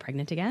now I get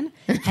pregnant again.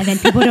 And then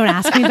people don't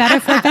ask me about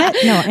it for a bit.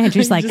 No,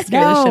 Andrew's like, Just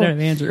scared the shit out of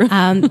Andrew.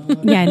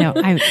 yeah, no,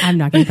 I'm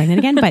not getting pregnant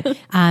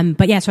again,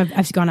 but yeah, so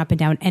I've gone up and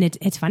down, and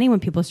it's funny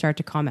when people start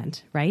to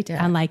comment, right?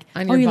 Yeah. And like,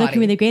 On oh, your you're body. looking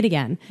really great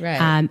again,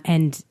 Right.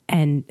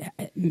 And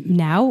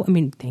now, I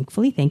mean,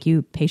 thankfully, thank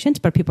you, patients,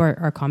 but people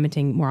are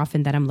commenting more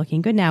often that I'm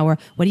looking good now, or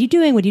what are you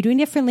doing? What are you doing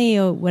differently,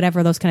 or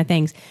whatever, those kind of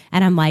things.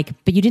 And I'm like,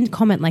 but you didn't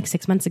comment like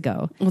 6 months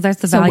ago. Well,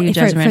 that's the value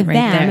judgment for right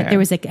them, there. there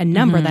was like a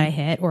number that I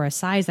hit or a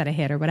size that I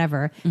hit or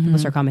whatever. People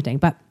start commenting,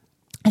 but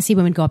I see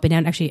women go up and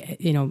down. Actually,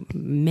 you know,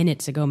 many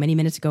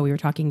minutes ago, we were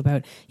talking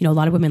about, you know, a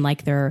lot of women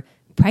like their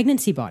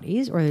pregnancy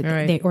bodies, or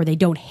Right. they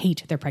don't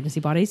hate their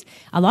pregnancy bodies.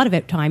 A lot of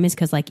it time is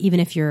because like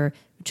even if you're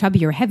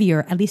chubby or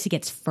heavier, at least it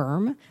gets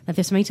firm. Like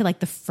there's something to like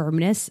the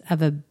firmness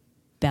of a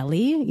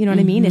belly. You know what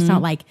I mean? It's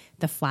not like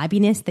the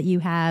flabbiness that you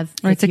have.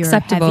 Or if it's you're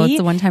acceptable. heavy. It's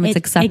the one time it's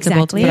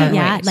acceptable to Exactly. put on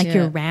Yeah, weight. like Yeah.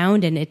 you're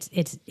round and it's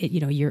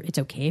you know, it's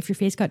okay if your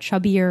face got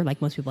chubbier.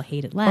 Like most people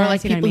hate it less. Or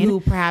like you know people what I mean? who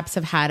perhaps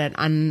have had an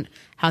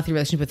unhealthy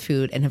relationship with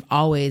food and have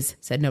always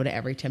said no to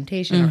every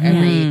temptation or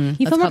every. You feel let's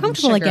more call them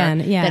comfortable sugar, again,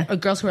 yeah. That, or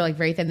girls who are like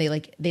very thin,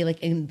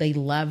 they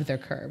love their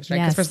curves, right?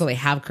 Because Yes. first of all, they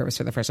have curves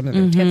for the first time.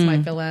 Their tits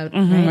might fill out,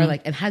 or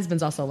like, and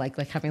husbands also like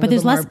having. But a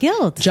there's little less more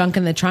guilt. junk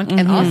in the trunk,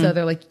 and also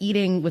they're like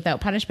eating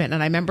without punishment.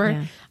 And I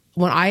remember.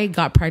 When I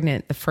got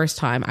pregnant the first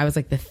time, I was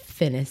like the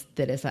thinnest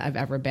I've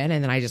ever been.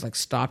 And then I just like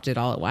stopped it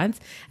all at once.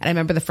 And I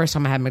remember the first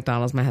time I had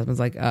McDonald's, my husband's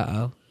like,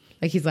 uh-oh.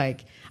 Like he's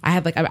like,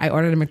 I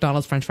ordered a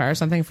McDonald's French fry or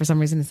something. For some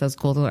reason, it's those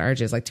golden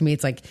urges. Like to me,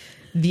 it's like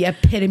the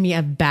epitome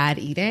of bad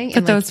eating. But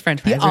and like, those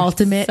French fries the are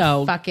ultimate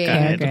so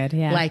fucking good,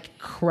 yeah. like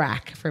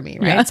crack for me,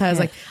 right? Yeah. So I was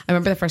like, I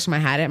remember the first time I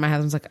had it, my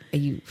husband's like, "Are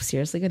you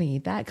seriously going to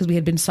eat that?" Because we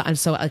had been so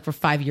like for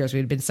 5 years we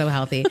had been so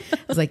healthy. I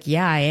was like,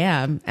 "Yeah, I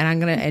am, and I'm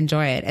going to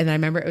enjoy it." And then I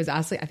remember it was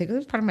honestly, I think it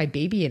was part of my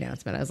baby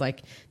announcement. I was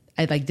like.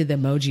 I like did the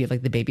emoji of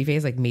like the baby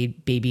face, like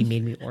baby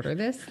made me order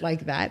this,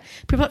 like that.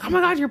 People are like, oh my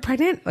God, you're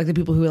pregnant. Like the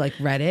people who like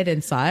read it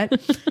and saw it.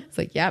 It's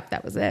like, yep,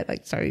 that was it.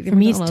 Like started eating For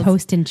me, it's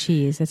McDonald's. toast and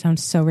cheese. It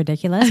sounds so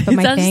ridiculous, but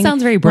my That thing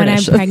sounds very when I'm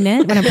British.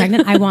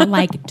 pregnant, I want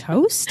like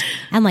toast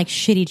and like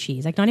shitty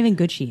cheese, like not even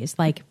good cheese,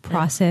 like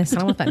processed. I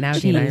don't want that now,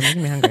 cheese. Gina. You're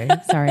making me hungry.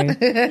 Sorry,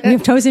 we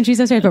have toast and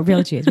cheese upstairs, but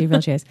real cheese. We have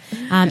real cheese.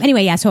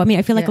 Anyway, yeah. So I mean,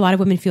 I feel like a lot of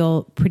women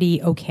feel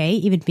pretty okay,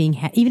 even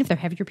if they're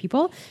heavier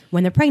people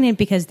when they're pregnant,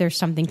 because there's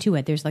something to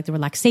it. There's like the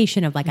relaxation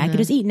of like I could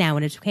just eat now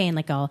and it's okay, and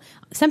like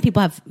some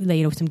people have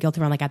some guilt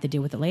around like I have to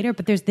deal with it later,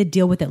 but there's the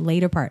deal with it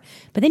later part.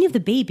 But then you have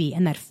the baby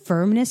and that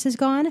firmness is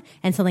gone,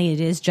 and suddenly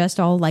it is just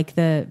all like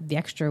the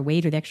extra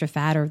weight or the extra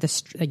fat or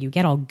you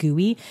get all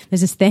gooey.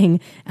 There's this thing.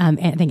 I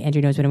think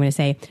Andrew knows what I'm going to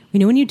say. You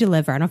know, when you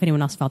deliver, I don't know if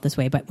anyone else felt this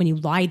way, but when you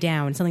lie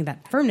down, something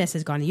that firmness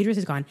is gone, the uterus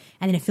is gone,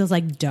 and then it feels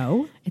like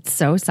dough. It's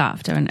so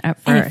soft at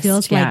first. And it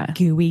feels like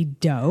gooey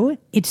dough.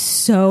 It's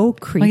so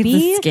creepy.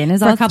 Like the skin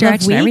is for all a couple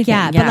of stretched and weeks. everything.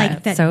 Yeah, Yeah, but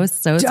like that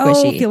so dough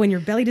squishy. feel when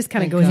your belly just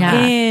kind of goes God.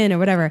 in or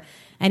whatever.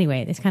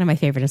 Anyway, it's kind of my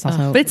favorite. It's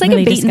also but it's like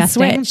really a bait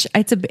disgusting. and switch.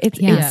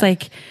 It's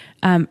like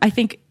I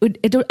think I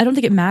don't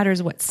think it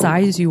matters what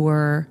size you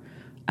were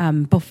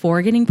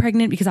before getting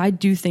pregnant, because I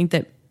do think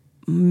that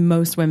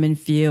most women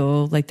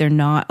feel like they're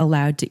not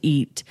allowed to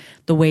eat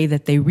the way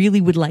that they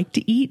really would like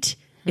to eat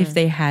if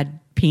they had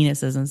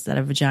penises instead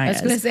of vaginas. I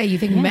was going to say, you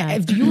think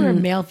if you were a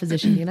male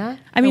physician, you know,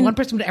 I mean, one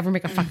person would ever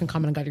make a fucking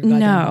comment on your goddamn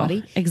no,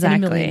 body exactly.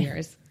 in a million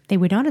years. They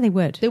would not, or they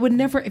would? They would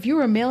never, if you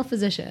were a male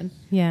physician,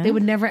 Yeah. they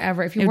would never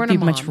ever, if you It would weren't a be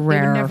mom, much they would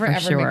rarer never for ever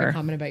make sure. a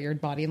comment about your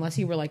body unless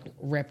you were like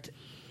ripped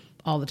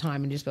all the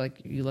time and just be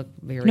like, you look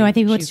very... No, I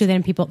think what's true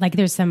then people, like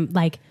there's some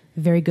like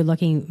very good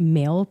looking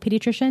male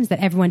pediatricians that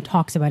everyone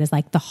talks about as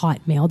like the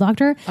hot male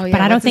doctor. Oh, yeah, but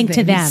I don't what's his think to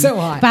name? them. He's so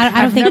hot. But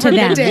I don't think to I've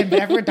never them. been to him, but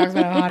everyone talks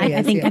about how hot he is.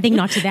 I think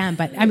not to them,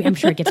 but I mean, I'm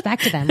sure it gets back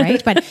to them,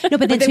 right? But no,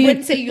 but then But so they you-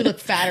 wouldn't say you look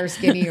fat or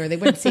skinny, or they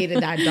wouldn't say to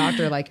that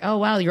doctor like, "Oh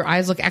wow, your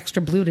eyes look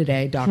extra blue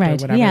today, doctor." Right.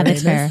 Whatever. Yeah, their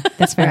that's name fair. is.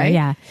 That's fair. Right?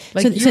 Yeah.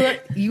 Like So-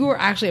 you were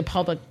actually a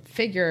public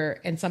figure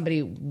and somebody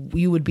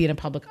you would be in a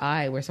public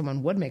eye where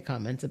someone would make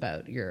comments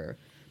about your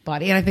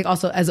body. And I think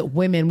also as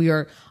women, we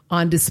are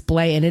on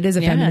display, and it is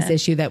a feminist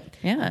issue that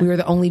we are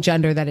the only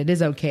gender that it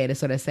is okay to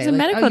sort of say, As a like,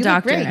 medical "Oh, you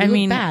doctor, look great, I you look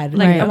mean, bad."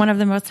 like Right. one of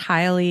the most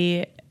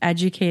highly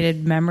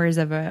educated members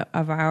of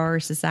our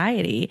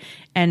society,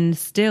 and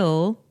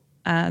still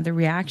the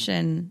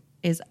reaction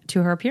is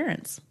to her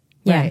appearance.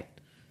 Yeah. Right.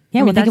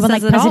 Yeah, I well, mean, think that about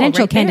like says it all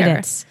presidential right there.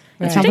 candidates.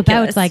 It's Right. all about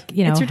Ridiculous. like,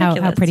 you know, It's how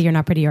ridiculous. pretty you're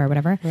not pretty or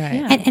whatever. Right.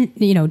 Yeah. And,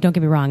 you know, don't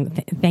get me wrong.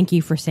 Thank you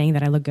for saying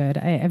that I look good.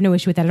 I have no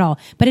issue with that at all.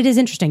 But it is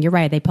interesting. You're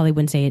right. They probably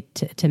wouldn't say it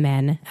to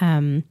men.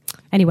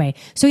 Anyway,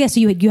 so yeah,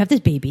 so you have this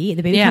baby.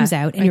 The baby Yeah. comes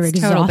out, and you're It's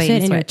total exhausted,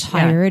 baby and you're switch. Yeah.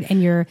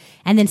 tired,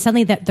 and then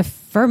suddenly the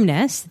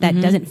firmness that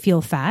doesn't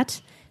feel fat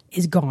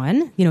is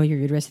gone. You know, your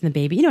uterus and the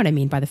baby. You know what I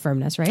mean by the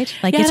firmness, right?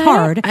 Like Yeah, it's and I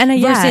don't- hard and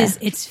yeah.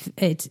 versus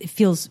it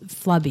feels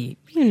flubby.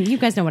 You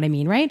guys know what I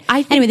mean, right?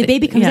 I think Anyway, the that-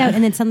 baby comes yeah. out,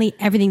 and then suddenly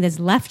everything that's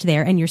left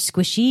there, and you're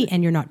squishy,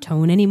 and you're not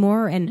tone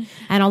anymore, and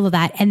all of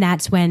that, and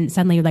that's when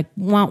suddenly you're like,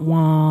 wah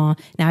wah.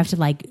 Now I have to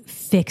like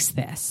fix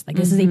this. Like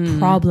this is a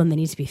problem that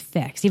needs to be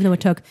fixed. Even though it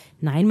took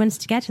 9 months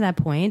to get to that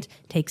point,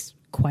 takes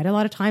quite a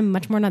lot of time,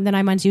 much more than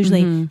 9 months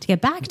usually to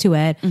get back to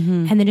it,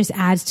 and then just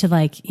adds to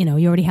like, you know,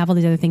 you already have all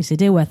these other things to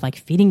deal with, like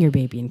feeding your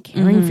baby and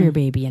caring for your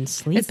baby and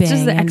sleeping. It's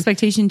just the and-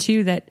 expectation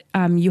too that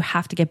you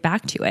have to get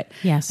back to it.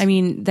 Yes. I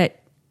mean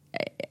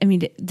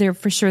there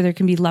for sure there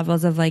can be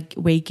levels of like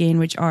weight gain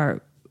which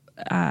are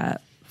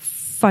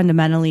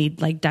fundamentally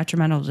like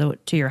detrimental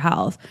to your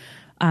health.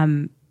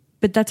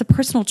 But that's a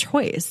personal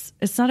choice.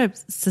 It's not a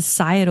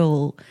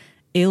societal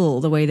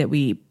ill the way that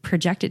we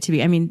project it to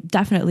be. I mean,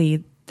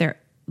 definitely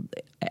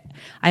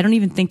I don't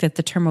even think that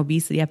the term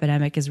obesity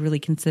epidemic is really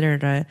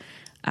considered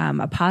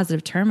a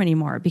positive term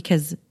anymore,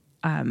 because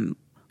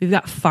we've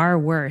got far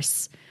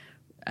worse.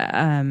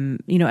 You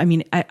know, I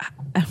mean, I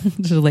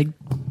don't to like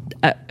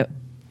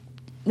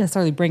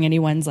necessarily bring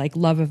anyone's like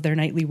love of their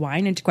nightly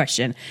wine into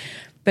question,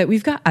 but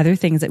we've got other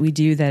things that we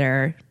do that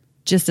are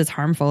just as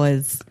harmful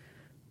as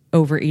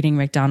overeating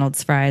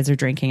McDonald's fries or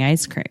drinking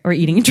ice cream or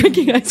eating and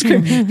drinking ice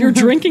cream. If you're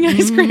drinking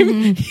ice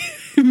cream,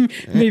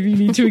 maybe you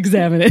need to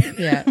examine it.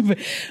 Yeah.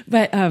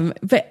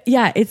 but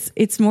yeah,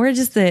 it's more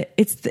just the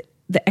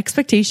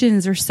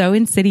expectations are so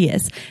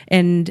insidious,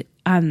 and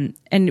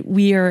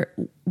we are,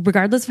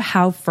 regardless of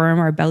how firm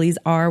our bellies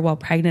are while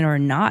pregnant or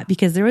not,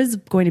 because there is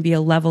going to be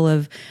a level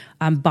of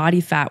body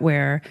fat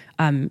where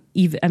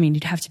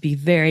you'd have to be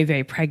very,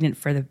 very pregnant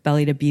for the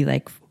belly to be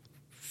like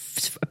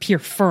appear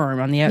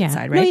firm on the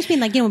outside, right? No, you just mean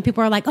like, you know, when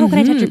people are like, "Oh, can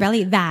I touch your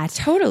belly?" That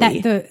Totally.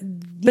 But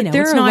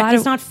there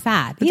it's not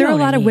fat. But there are a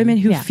lot of women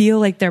who feel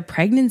like their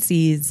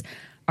pregnancies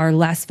are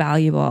less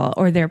valuable,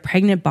 or their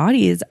pregnant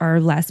bodies are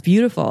less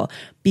beautiful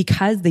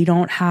because they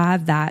don't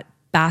have that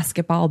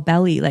basketball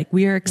belly. Like,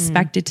 we are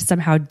expected to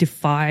somehow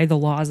defy the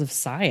laws of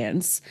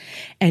science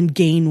and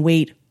gain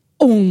weight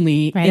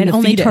only in and the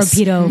only fetus.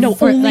 torpedo No,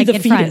 for, only like, the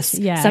in front. fetus.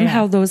 Yeah,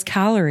 Somehow yeah. those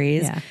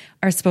calories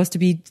are supposed to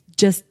be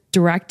just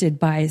directed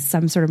by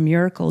some sort of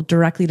miracle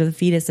directly to the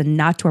fetus, and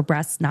not to our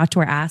breasts, not to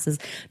our asses,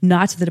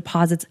 not to the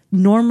deposits,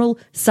 normal,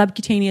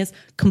 subcutaneous,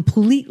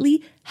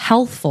 completely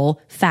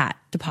healthful fat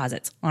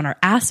deposits on our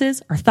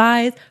asses, our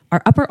thighs,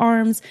 our upper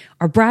arms,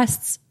 our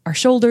breasts, our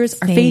shoulders,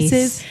 our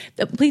faces,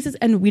 the places,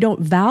 and we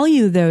don't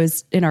value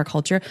those in our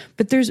culture.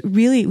 But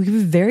we have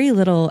very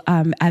little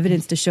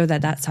evidence to show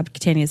that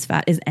subcutaneous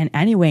fat is in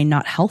any way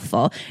not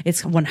healthful.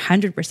 It's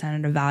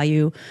 100% a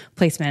value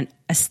placement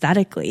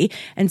aesthetically.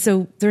 And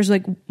so there's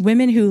like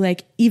women who,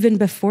 like, even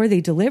before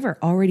they deliver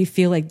already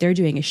feel like they're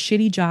doing a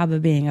shitty job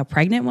of being a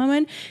pregnant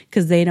woman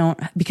because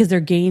they're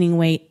gaining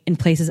weight in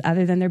places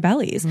other than their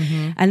bellies.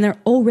 And they're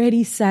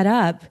already set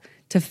up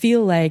to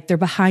feel like they're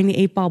behind the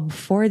 8 ball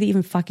before they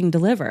even fucking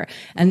deliver.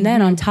 And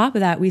then on top of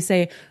that, we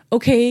say,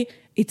 okay,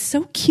 it's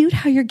so cute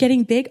how you're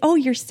getting big. Oh,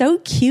 you're so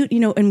cute, you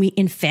know, and we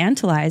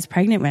infantilize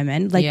pregnant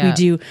women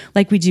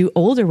like we do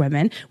older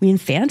women. We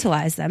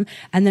infantilize them,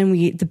 and then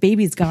the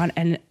baby's gone,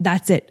 and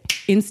that's it.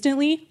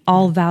 Instantly,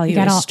 all value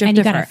is stripped and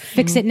you of her. gotta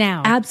fix it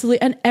now.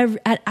 Absolutely. And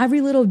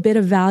every little bit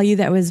of value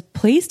that was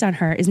placed on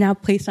her is now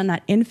placed on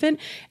that infant,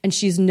 and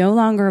she's no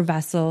longer a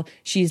vessel.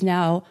 She's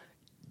now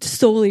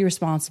solely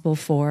responsible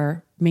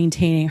for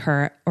maintaining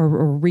her or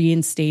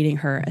reinstating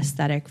her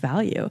aesthetic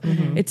value.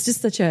 It's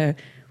just such a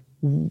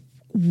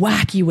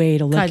wacky way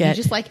to look God, at. you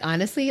just like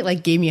honestly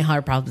like gave me a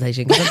heart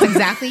palpitation because that's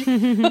exactly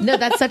no.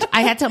 That's such.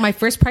 I had to my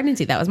first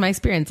pregnancy. That was my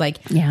experience.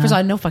 Like first of all, I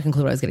had no fucking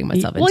clue what I was getting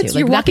myself into.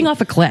 You're walking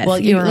off a cliff. Well,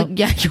 you're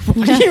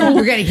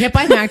getting hit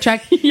by a Mack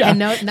truck, and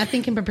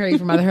nothing can prepare you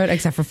for motherhood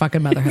except for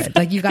fucking motherhood.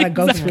 Like you got to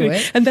go through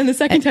it, and then the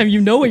second time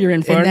you know what you're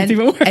in for, and it's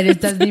even worse. And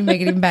it doesn't even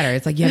make it even better.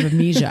 It's like you have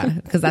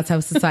amnesia because that's how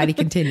society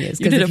continues.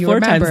 You did if it 4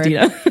 times,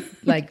 Dina.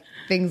 like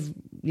things,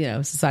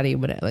 society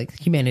would like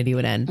humanity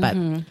would end, but.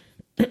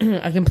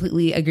 I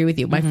completely agree with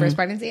you. My first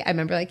pregnancy, I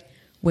remember like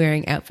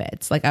wearing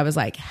outfits. Like I was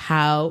like,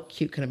 how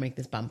cute could I make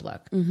this bump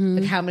look?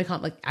 Like how many,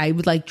 like I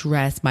would like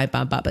dress my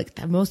bump up, like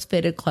the most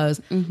fitted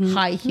clothes,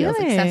 high heels,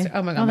 Really? accessories.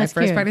 Oh my God, my that's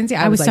first cute. pregnancy.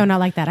 I was like, so not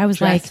like that. I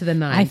was like, to the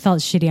nines. I felt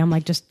shitty. I'm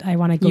like, I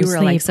want to go You to were,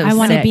 sleep. like, so I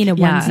want to sick. be in a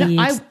Yeah.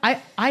 onesie.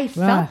 I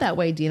felt that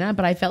way, Dina,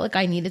 but I felt like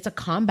I needed to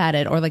combat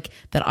it, or like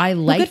that I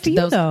liked good for you,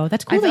 those. though.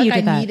 That's cool I that felt you like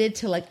did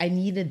that. I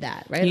needed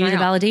that, right? you And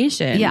need I-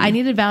 validation. Yeah, I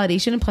needed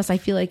validation, and plus, I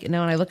feel like when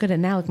I look at it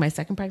now, like my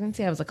second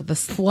pregnancy, I was like the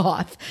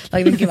sloth,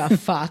 like I didn't give a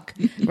fuck,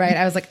 right?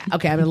 I was like,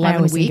 okay, I'm 11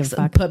 always didn't weeks, give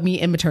a fuck. put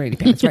me in maternity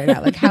pants right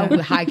now. Like, how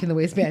high can the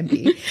waistband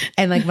be?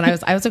 And like when I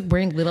was like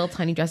wearing little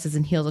tiny dresses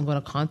and heels and going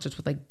to concerts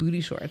with like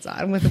booty shorts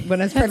on when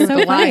I was pregnant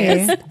with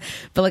Elias.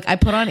 But like I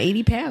put on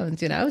 80 pounds,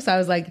 So I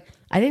was like,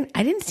 I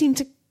didn't seem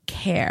to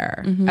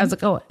care. I was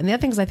like, oh, and the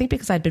other thing is I think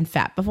because I'd been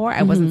fat before,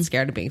 I wasn't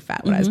scared of being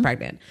fat when I was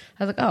pregnant.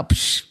 I was like, oh,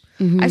 psh,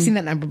 I've seen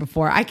that number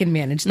before. I can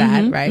manage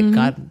that, right?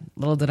 God,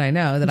 little did I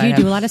know that Do you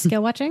do a lot of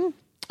scale watching?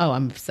 Oh,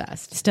 I'm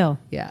obsessed. Still.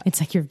 Yeah. It's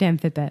like your damn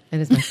Fitbit.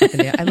 It is my fucking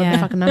deal. I love Yeah. the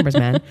fucking numbers,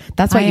 man.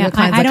 That's why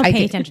clients, I don't like,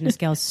 pay attention to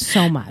scales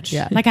so much.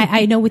 Yeah. Like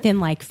I know within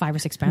like 5 or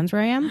 6 pounds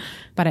where I am,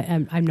 but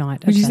I'm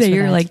not. Would you obsessed say with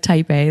you're that. like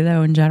type A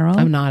though in general?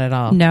 I'm not at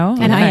all. No,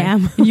 And I Okay.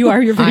 am. You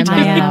are. You're very I'm type I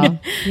not A. at all. am.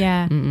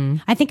 Yeah.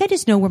 I think I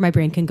just know where my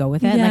brain can go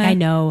with it. Yeah. Like I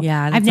know.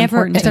 Yeah, that's I've never.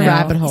 important It's a to know.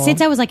 rabbit hole.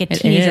 Since I was like a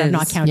teenager, I'm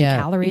not is. counting Yeah.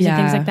 calories and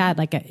things Yeah. like that.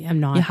 Like I'm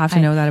not. You have to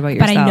know that about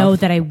But I know yourself.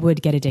 that I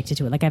would get addicted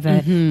to it. Like I've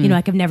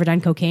like I've never done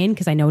cocaine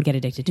because I know I'd get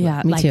addicted to Yeah,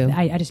 it. me Like too.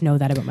 I just know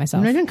that about myself.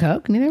 I'm not doing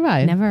coke. Neither have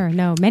I. Never,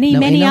 no. Many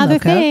No anal, other no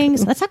coke.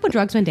 things. Let's talk about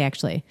drugs one day,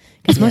 actually,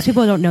 because most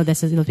people don't know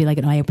this. It'll be like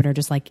an eye opener.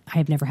 Just like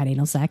I've never had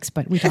anal sex,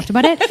 but we talked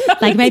about it.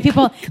 Like many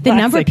people, the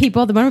number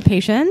of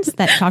patients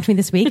that talked to me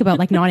this week about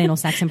like non-anal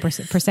sex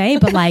per se,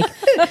 but like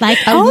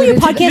oh, your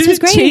podcast was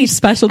great. Change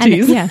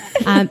specialties.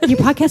 And, your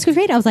podcast was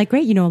great. I was like,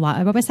 great. You know a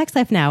lot about my sex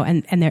life now,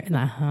 and they're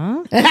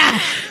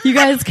You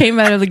guys came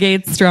out of the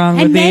gate strong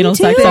with and the men anal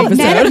too. sex episode.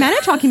 Men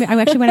are talking. I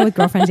actually went out with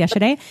girlfriends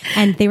yesterday,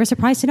 and they were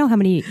surprised to know how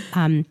many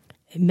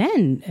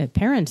men,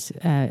 parents,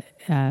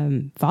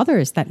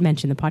 fathers that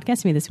mentioned the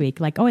podcast to me this week.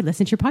 Like, oh, I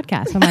listened to your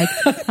podcast. I'm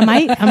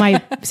like, am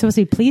I supposed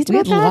to be pleased We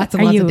about had that? lots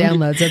and lots of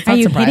downloads. It's Are not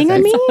you hitting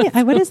on me?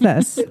 surprising. What is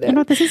this? I don't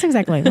know what this is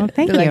exactly. Well,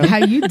 thank They're you. like, how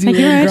you Thank you doing,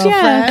 very much.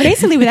 Yeah, girlfriend?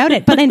 basically without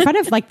it, but in front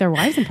of like their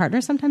wives and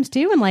partners sometimes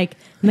too. And like,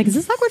 I'm like, is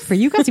this awkward for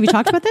you guys? Have we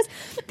talked about this?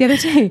 The other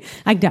day,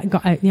 I got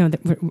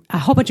a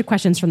whole bunch of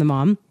questions from the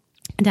mom.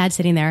 And Dad's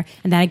sitting there,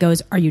 and Dad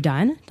goes, "Are you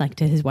done?" Like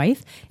to his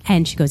wife,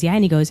 and she goes, "Yeah."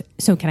 And he goes,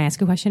 "So can I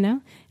ask a question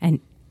now?" And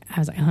I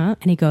was like, "Uh-huh."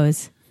 And he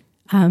goes,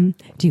 "Do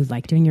you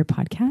like doing your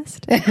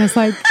podcast?" And I was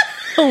like,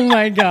 Oh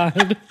my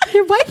God.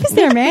 "Your wife is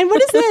there, man.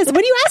 What is this? What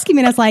are you asking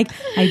me?" And I was like,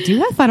 "I do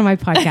have fun on my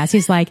podcast."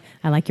 He's like,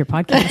 "I like your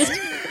podcast."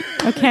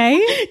 Okay.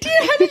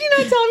 How did you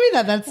not tell me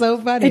that? That's so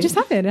funny. It just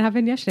happened. It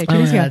happened yesterday. 2 Oh,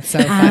 days ago. that's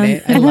so funny.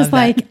 I and I love was that.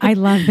 like, "I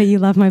love that you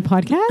love my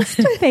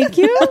podcast. Thank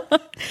you."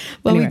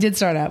 Well, Anyway. we did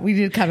start out. We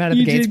did come out of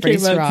the You gates did pretty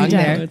came out strong the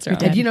there. gates strong.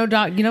 Did you know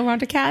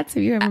Rhonda Katz?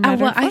 Have you ever met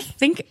her? Well, I before?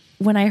 think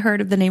when I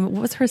heard of the name,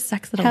 what was her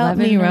sex at Help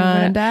 11? me, or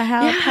whatever? Rhonda.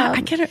 Help, Yeah, help.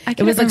 I can't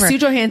It was like remember. Sue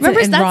Johansson Remember,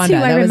 and that's Rhonda.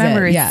 who I That was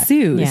remember. it. Is Yeah.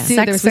 Sue. Yeah. Sue,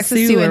 Sex there was with Sex with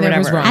Sue Sue or and there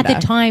was whatever. Rhonda.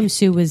 At the time,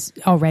 Sue was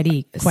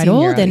already quite Senior,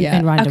 old, and, yeah.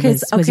 and Rhonda Okay,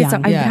 was so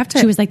young. I have to.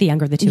 She was like the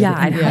younger of the two. Yeah, in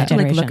I'd her have to like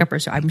generation. look up her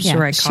show. I'm Yeah.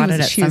 sure I She caught was-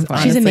 it at she some was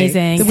point. She's honestly-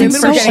 amazing. The And women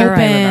so were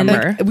getting,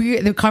 open.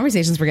 like, the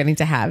conversations we're getting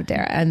to have,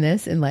 Dara, and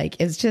this, and like,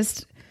 it's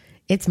just,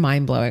 it's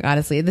mind blowing.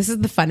 Honestly, this is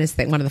the funnest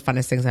thing. One of the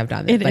funnest things I've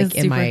done, It like is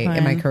in super my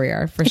fun.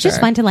 career, for It's sure. just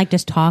fun to like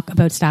just talk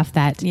about stuff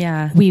that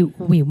we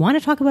want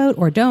to talk about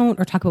or don't,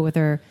 or talk about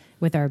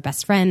with our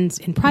best friends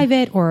in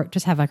private, or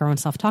just have like our own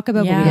self talk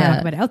about. But we don't Yeah.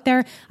 talk about it out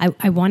there.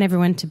 I want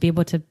everyone to be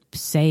able to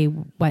say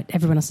what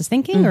everyone else is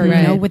thinking, or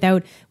Right.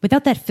 without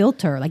that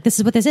filter. Like this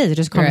is what this is. It's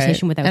just a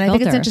conversation without and filter. I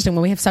think it's interesting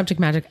when we have subject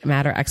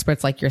matter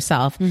experts like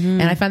yourself.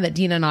 And I find that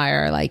Dina and I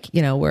are like,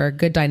 we're a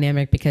good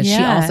dynamic because she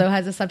Yeah. also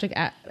has a subject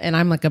and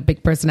I'm like a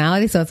big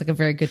personality. So it's like a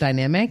very good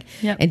dynamic.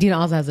 Yep. And Dina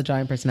also has a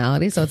giant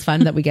personality. So it's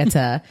fun that we get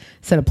to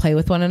sort of play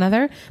with one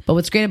another. But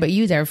what's great about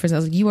you, Dara, for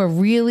instance, you are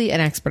really an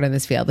expert in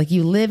this field. Like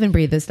you live and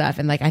breathe this stuff.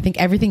 And like, I think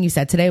everything you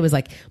said today was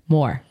like,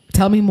 more.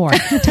 Tell me more.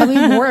 Tell me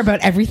more about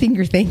everything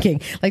you're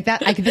thinking. Like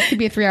that, this could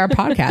be a 3-hour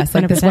podcast,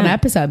 like this one 100%.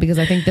 episode, because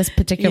I think this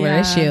particular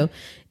Yeah. issue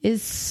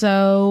is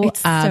so,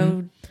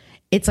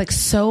 it's like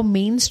so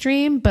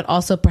mainstream, but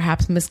also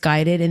perhaps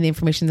misguided in the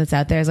information that's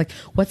out there. Is like,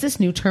 what's this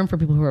new term for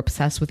people who are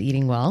obsessed with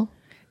eating well?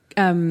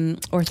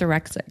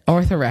 orthorexic.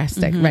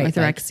 Orthorexic, right?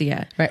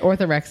 Orthorexia. Right,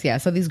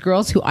 orthorexia. So these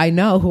girls who I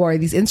know who are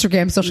these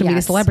Instagram social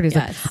media celebrities,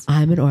 like,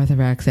 I'm an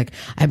orthorexic.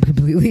 I'm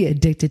completely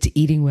addicted to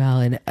eating well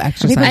and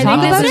exercising all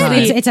the time.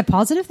 It's a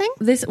positive thing?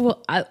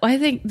 I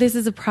think this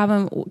is a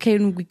problem.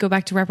 Can we go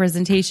back to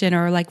representation,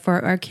 or like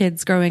for our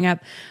kids growing up,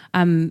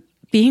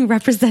 being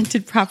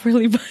represented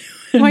properly by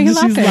why are you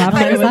laughing? I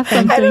don't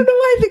know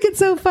why I think it's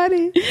so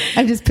funny.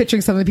 I'm just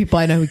picturing some of the people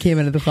I know who came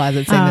into the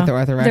closet saying that they're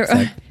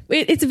orthorexic.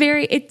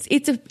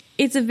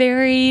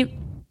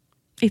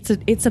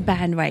 It's a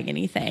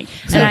bandwagon-y thing.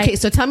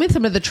 So tell me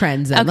some of the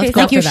trends then. Okay, Let's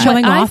go like you're that.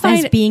 showing off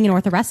as being an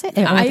orthorexic?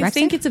 I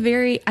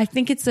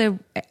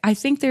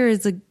think there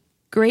is a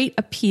great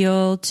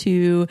appeal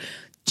to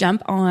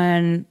jump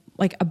on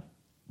like a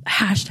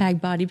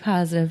hashtag body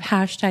positive,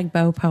 hashtag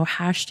BOPO,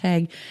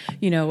 hashtag,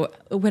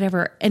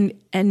 whatever,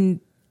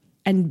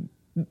 and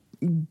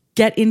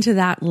get into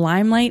that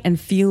limelight and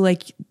feel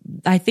like,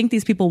 I think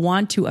these people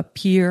want to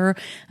appear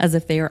as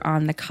if they are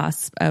on the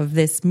cusp of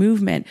this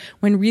movement,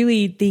 when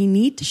really they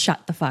need to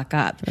shut the fuck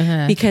up.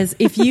 Because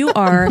if you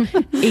are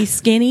a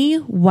skinny,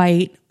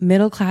 white,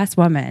 middle-class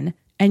woman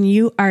and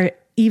you are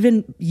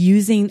even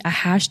using a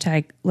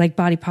hashtag like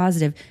body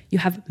positive, you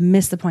have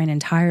missed the point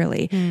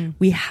entirely.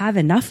 We have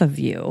enough of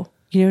you.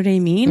 You know what I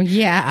mean?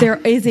 Yeah. There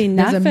is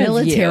enough There's a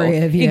military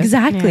of you.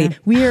 Exactly. Yeah.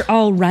 We are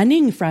all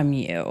running from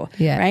you.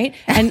 Yeah. Right?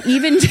 And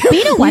even... But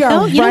you know what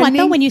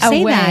though? When you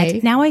say away.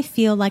 that, now I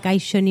feel like I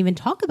shouldn't even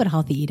talk about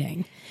healthy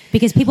eating.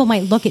 Because people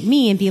might look at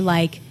me and be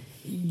like,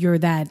 you're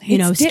that,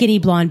 skinny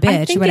blonde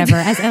bitch or whatever.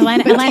 As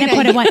Alana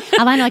put it,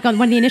 Alana, like on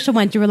one of the initial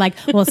ones, you were like,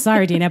 well,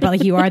 sorry, Dina, but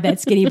like you are that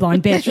skinny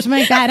blonde bitch or something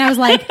like that. And I was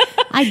like,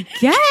 I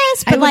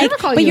guess,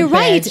 but you're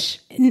right.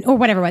 Or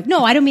whatever.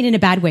 No, I don't mean in a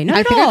bad way. Not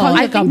at all.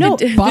 I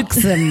think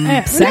buxom,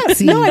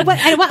 sexy. No, I'm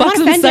not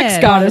offended.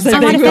 Sex goddess,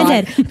 I'm not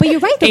offended. But you're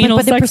right, though.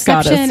 But the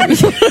perception...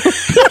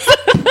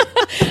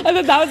 I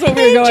thought that was what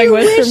we were going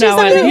with from now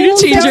on. You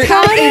change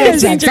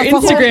your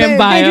Instagram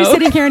bio. Andrew's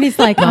sitting here and he's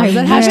like,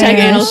 hashtag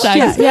anal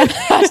sex. Yeah.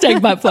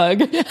 Hashtag butt plug.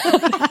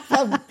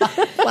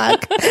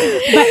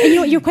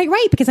 But you're quite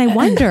right, because I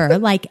wonder,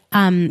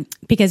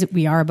 because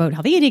we are about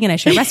healthy eating and I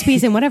share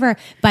recipes and whatever,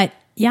 but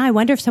yeah, I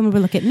wonder if someone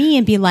would look at me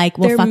and be like,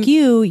 well, fuck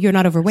you, you're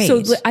not overweight.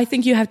 So I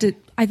think you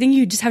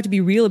just have to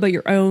be real about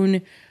your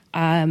own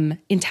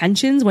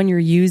intentions when you're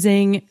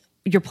using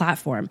your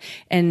platform.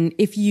 And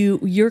if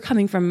you're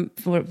coming from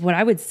what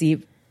I would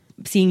seeing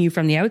you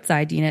from the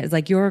outside, Dina, is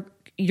like you're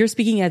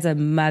speaking as a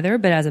mother,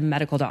 but as a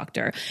medical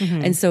doctor.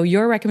 And so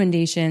your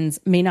recommendations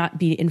may not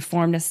be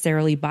informed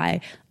necessarily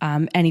by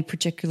any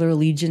particular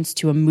allegiance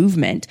to a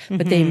movement,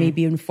 but they may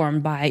be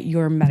informed by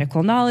your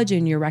medical knowledge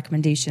and your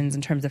recommendations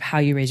in terms of how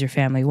you raise your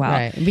family well.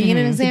 Right. Being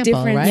an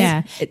example, right?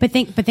 Yeah. But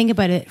think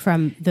about it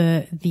from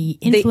the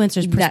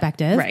influencer's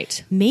perspective.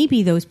 Right.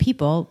 Maybe those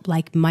people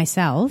like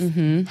myself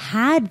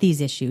had these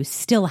issues,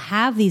 still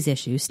have these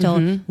issues,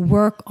 still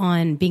work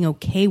on being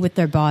okay with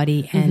their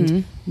body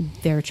and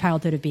their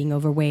childhood of being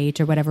overweight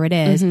or whatever it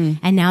is.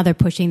 And now they're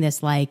pushing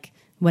this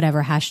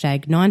whatever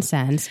hashtag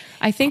nonsense.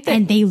 I think that,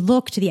 and they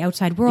look to the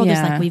outside world as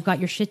like, well, you've got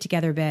your shit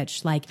together,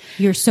 bitch. Like,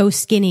 you're so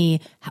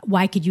skinny.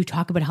 Why could you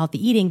talk about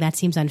healthy eating? That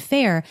seems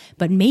unfair.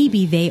 But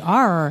maybe they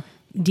are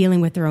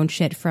dealing with their own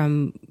shit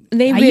from a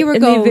year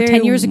ago,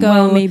 10 years ago.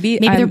 Well, maybe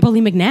they're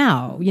bulimic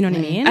now. You know what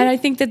I mean? And I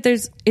think that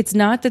it's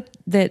not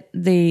that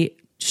they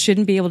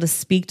shouldn't be able to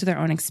speak to their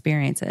own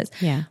experiences.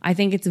 Yeah. I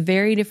think it's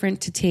very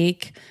different to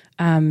take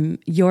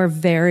your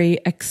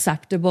very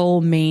acceptable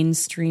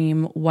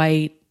mainstream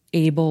white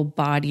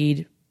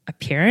able-bodied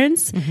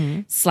appearance,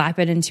 slap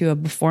it into a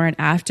before and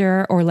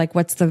after, or like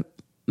what's the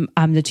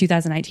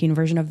 2019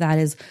 version of that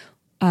is,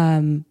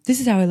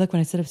 this is how I look when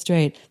I sit up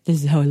straight.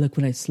 This is how I look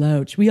when I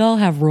slouch. We all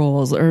have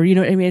roles, or you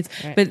know what I mean? It's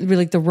but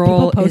really the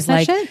role is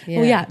like, well,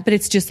 yeah, but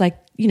it's just like,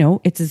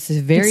 it's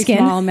a very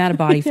small amount of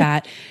body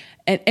fat,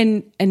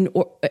 and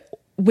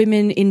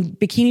women in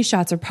bikini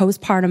shots or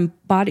postpartum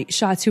body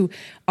shots who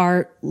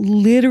are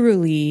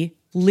literally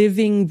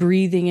living,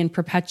 breathing, and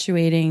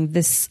perpetuating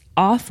this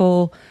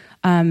awful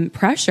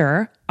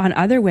pressure on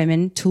other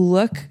women to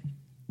look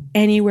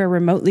anywhere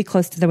remotely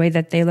close to the way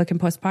that they look in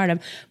postpartum,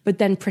 but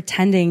then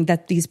pretending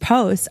that these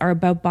posts are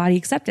about body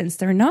acceptance.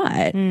 They're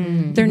not.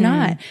 They're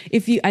not.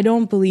 I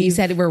don't believe... You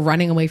said we're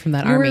running away from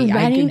that army. We're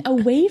running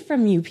away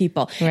from you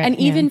people. Right, and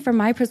even from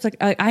my perspective,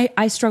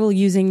 I struggle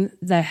using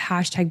the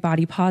hashtag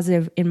body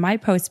positive in my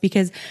posts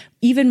because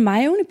even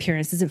my own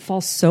appearance doesn't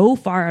fall so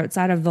far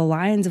outside of the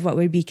lines of what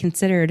would be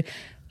considered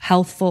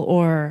healthful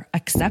or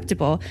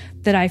acceptable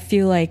that I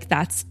feel like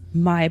that's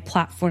my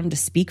platform to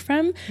speak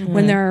from.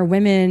 When there are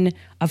women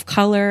of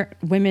color,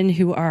 women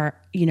who are,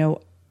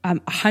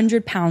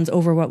 100 pounds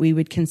over what we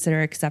would consider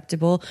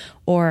acceptable,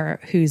 or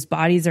whose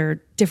bodies are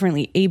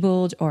differently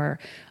abled, or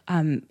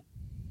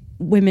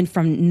women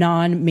from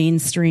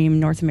non-mainstream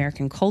North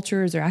American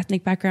cultures or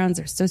ethnic backgrounds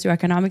or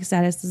socioeconomic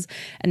statuses.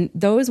 And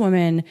those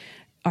women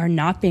are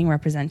not being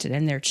represented,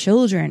 and their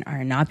children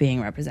are not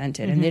being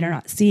represented, and they're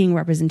not seeing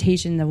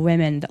representation of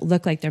women that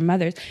look like their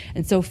mothers.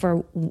 And so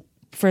for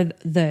for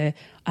the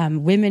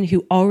women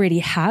who already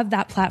have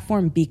that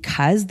platform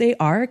because they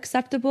are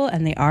acceptable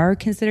and they are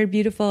considered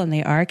beautiful and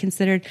they are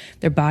considered,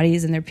 their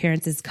bodies and their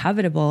appearances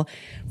covetable,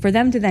 for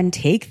them to then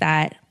take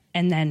that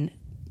and then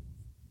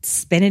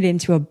spin it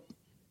into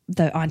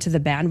onto the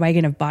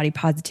bandwagon of body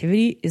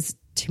positivity is,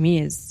 to me,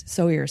 is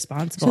so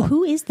irresponsible. So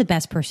who is the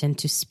best person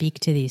to speak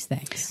to these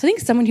things? I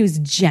think someone who's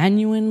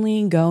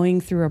genuinely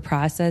going through a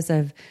process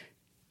of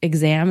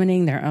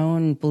examining their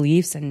own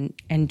beliefs and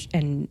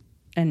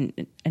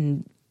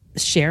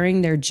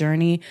sharing their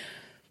journey.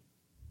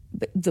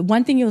 But the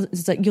one thing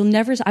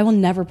I will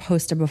never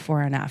post a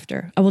before and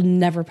after. I will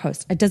never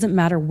post. It doesn't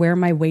matter where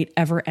my weight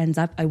ever ends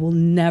up. I will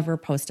never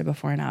post a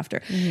before and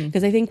after.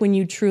 Because I think when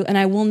you and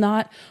I will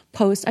not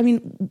post, I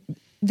mean,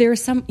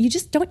 there's some, you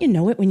just don't, you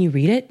know it when you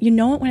read it. You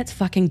know it when it's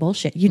fucking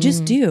bullshit. You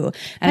just do.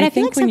 And but I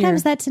feel like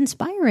sometimes that's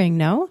inspiring,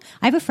 no?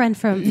 I have a friend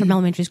from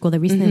elementary school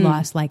that recently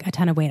lost like a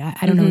ton of weight.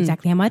 I don't know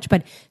exactly how much,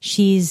 but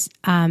she's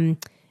I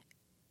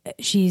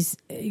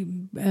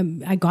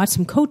got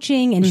some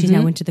coaching and she's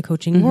now into the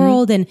coaching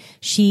world, and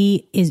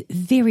she is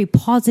very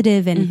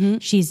positive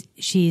and she's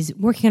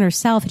working on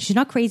herself, and she's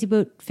not crazy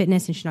about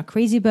fitness and she's not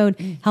crazy about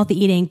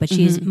healthy eating, but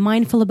she's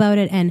mindful about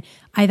it. And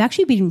I've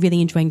actually been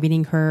really enjoying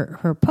reading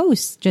her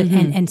posts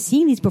and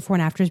seeing these before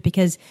and afters,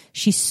 because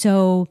she's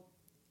so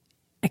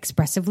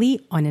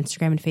expressively on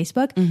Instagram and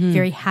Facebook,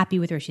 very happy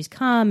with where she's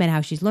come and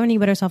how she's learning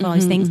about herself and all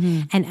these things.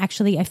 And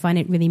actually I find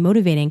it really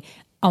motivating.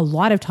 A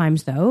lot of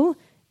times though,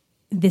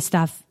 this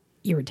stuff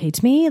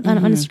irritates me on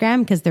Instagram,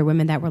 because there are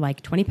women that were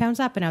like 20 pounds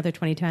up and now they're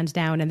 20 pounds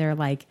down, and they're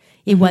like,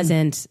 it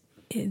wasn't,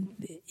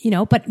 you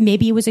know, but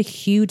maybe it was a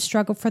huge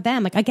struggle for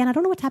them. Like, again, I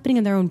don't know what's happening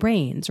in their own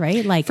brains,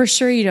 right? Like, for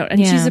sure you don't.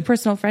 And she's a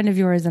personal friend of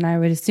yours, and I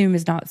would assume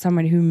is not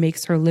someone who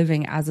makes her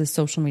living as a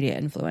social media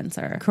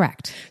influencer.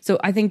 Correct. So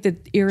I think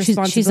that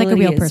irresponsibility she's like a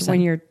real person.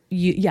 When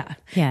yeah.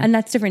 And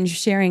that's different. You're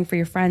sharing for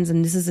your friends,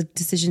 and this is a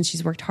decision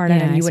she's worked hard on,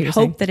 and you would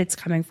hope that it's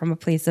coming from a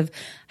place of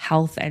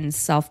health and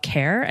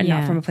self-care, and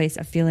not from a place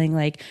of feeling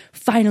like,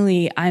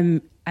 finally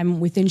I'm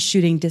within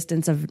shooting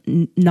distance of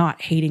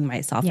not hating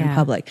myself in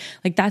public.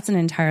 Like, that's an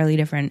entirely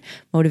different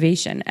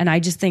motivation. And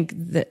I just think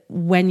that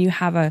when you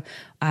have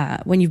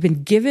when you've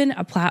been given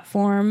a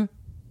platform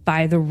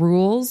by the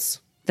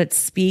rules that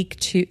speak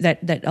to,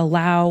 that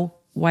allow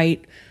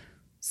white,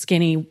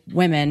 skinny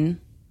women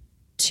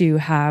to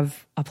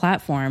have a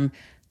platform,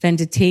 then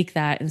to take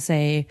that and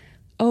say,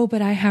 oh,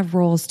 but I have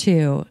roles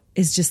too,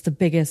 is just the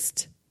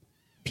biggest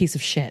piece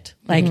of shit.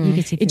 Like,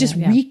 it just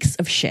reeks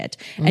of shit.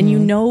 And you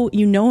know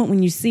it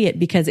when you see it,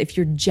 because if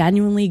you're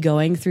genuinely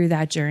going through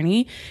that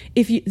journey,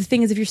 the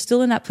thing is, if you're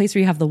still in that place where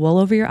you have the wool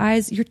over your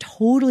eyes, you're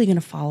totally going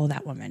to follow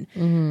that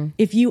woman.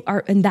 If you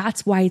are, and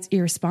that's why it's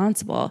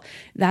irresponsible.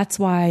 That's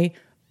why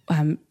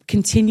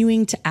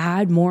continuing to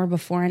add more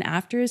before and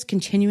afters,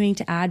 continuing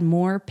to add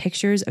more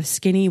pictures of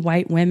skinny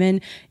white women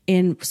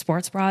in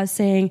sports bras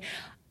saying,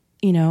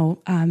 you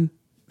know,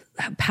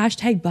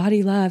 hashtag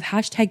body love,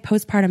 hashtag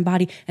postpartum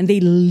body, and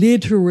they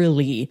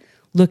literally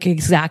look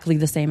exactly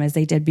the same as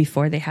they did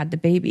before they had the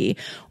baby,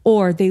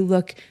 or they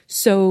look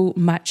so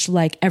much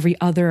like every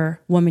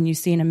other woman you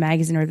see in a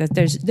magazine, or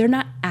that they're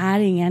not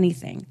adding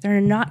anything.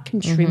 They're not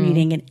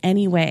contributing in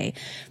any way.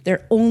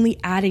 They're only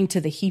adding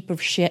to the heap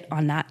of shit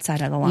on that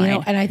side of the line. You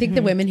know, and I think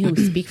the women who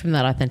speak from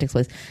that authentic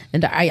place,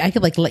 and I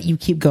could like let you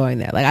keep going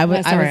there. Like I will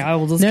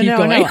just keep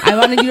going. No, I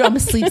wanted you to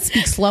almost speak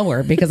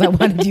slower, because I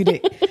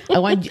wanted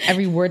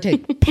every word to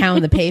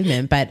pound the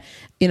pavement. But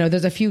you know,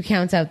 there's a few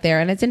accounts out there,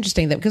 and it's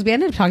interesting that, because we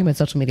ended up talking about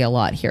social media a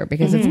lot here,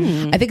 because I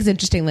think it's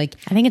interesting. Like,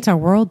 I think it's our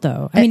world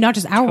though. I mean, not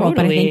just our world,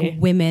 but I think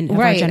women of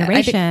our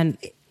generation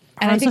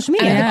are on social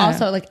media. And I think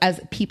also, like, as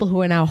people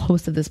who are now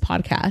hosts of this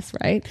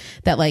podcast, right,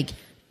 that like,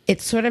 it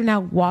sort of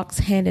now walks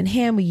hand in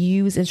hand. We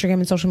use Instagram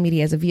and social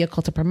media as a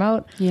vehicle to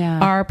promote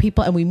our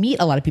people, and we meet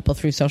a lot of people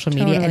through social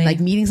media. And like,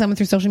 meeting someone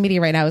through social media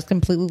right now is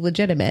completely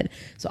legitimate.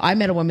 So I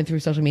met a woman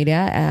through social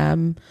media,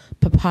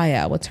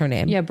 Papaya, what's her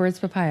name? Yeah, Bird's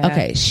Papaya.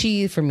 Okay,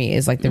 she for me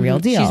is like the real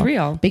deal. She's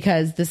real,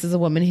 because this is a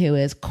woman who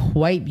is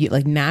quite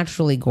like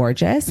naturally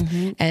gorgeous,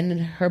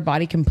 and her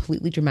body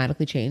completely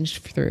dramatically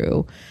changed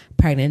through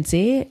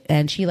pregnancy,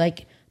 and she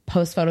like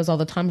posts photos all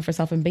the time of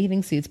herself in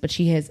bathing suits, but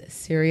she has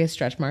serious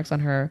stretch marks on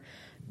her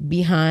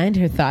behind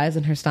her thighs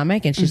and her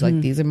stomach, and she's like,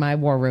 these are my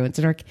war wounds.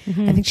 And her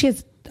I think she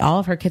has, all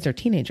of her kids are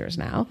teenagers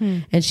now,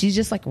 and she's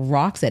just like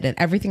rocks it. And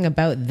everything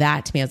about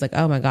that to me, I was like,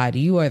 oh my God,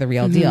 you are the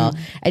real deal.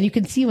 And you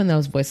can see when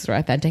those voices are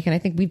authentic. And I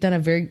think we've done a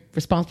very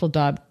responsible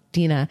job,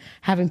 Dina,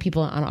 having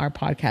people on our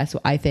podcast who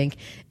I think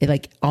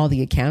like all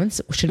the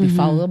accounts should be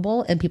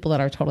followable, and people that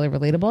are totally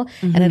relatable.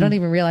 And I don't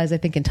even realize, I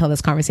think, until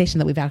this conversation,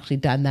 that we've actually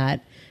done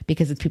that,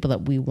 because it's people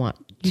that we want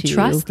to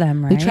trust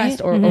them, right? We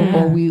trust, or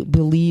we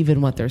believe in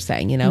what they're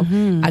saying, you know?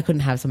 I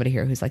couldn't have somebody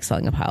here who's like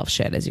selling a pile of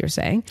shit, as you're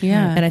saying.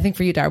 Yeah. And I think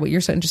for you, Dara, what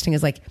you're so interesting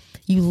is like,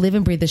 you live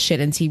and breathe this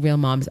shit and see real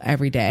moms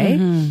every day.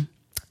 And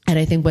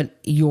I think what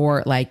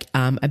your like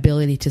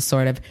ability to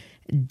sort of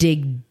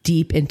dig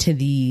deep into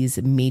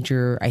these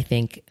major, I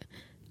think,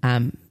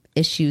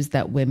 issues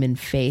that women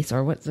face,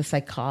 or what's the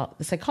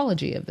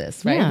psychology of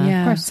this, right?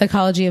 Yeah. Of course.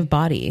 Psychology of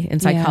body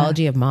and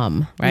psychology of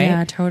mom, right?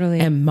 Yeah, totally.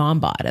 And mom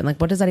bod. And like,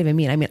 what does that even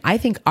mean? I mean, I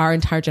think our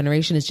entire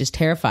generation is just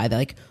terrified that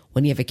like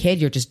when you have a kid,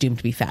 you're just doomed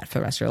to be fat for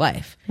the rest of your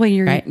life. Well,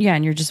 you're, right?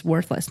 and you're just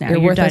worthless now. You're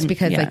worthless done.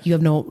 because like you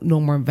have no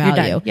more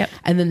value. Yep.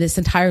 And then this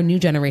entire new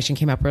generation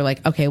came up. We're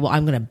like, okay, well,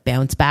 I'm going to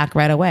bounce back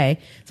right away.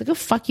 It's like, oh,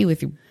 fuck you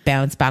with your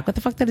bounce back. What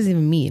the fuck does that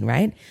even mean?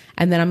 Right.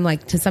 And then I'm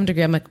like, to some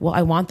degree, I'm like, well,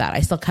 I want that. I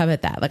still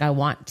covet that. Like, I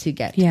want to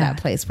get to that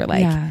place where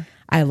like,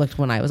 I looked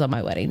when I was on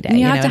my wedding day. And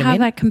you have to what have I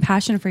mean? that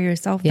compassion for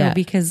yourself, though,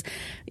 because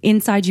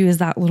inside you is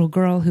that little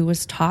girl who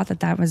was taught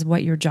that was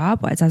what your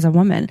job was as a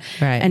woman,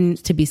 right?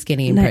 And to be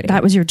skinny and pretty.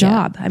 That was your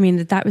job. I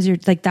mean, that was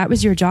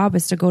your job,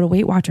 was to go to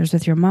Weight Watchers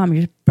with your mom.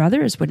 Your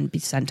brothers wouldn't be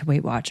sent to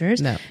Weight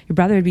Watchers. No. Your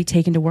brother would be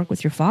taken to work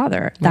with your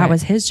father. That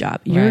was his job.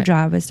 Your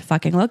job was to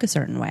fucking look a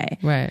certain way,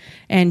 right?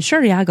 And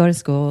sure, go to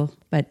school,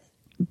 but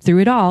through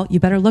it all, you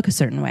better look a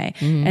certain way.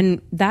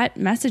 And that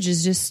message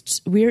is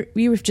just,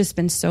 we've just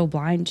been so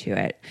blind to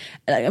it.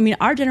 I mean,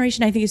 our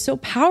generation, I think, is so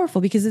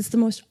powerful because it's the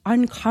most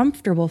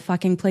uncomfortable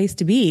fucking place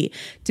to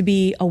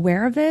be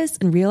aware of this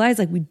and realize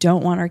like we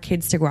don't want our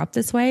kids to grow up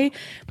this way,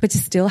 but to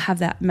still have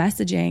that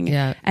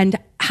messaging and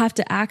have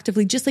to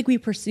actively, just like we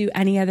pursue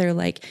any other,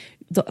 like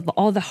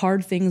all the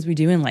hard things we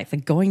do in life,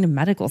 like going to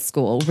medical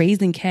school,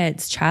 raising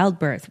kids,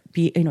 childbirth,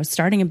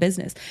 starting a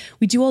business.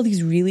 We do all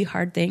these really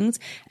hard things.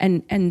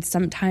 And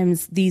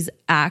sometimes these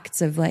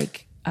acts of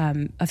like,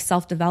 of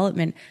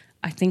self-development,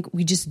 I think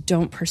we just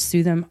don't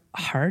pursue them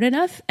hard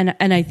enough. And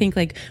I think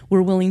like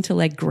we're willing to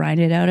like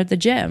grind it out at the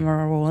gym,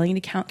 or we're willing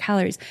to count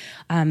calories.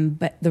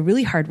 But the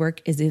really hard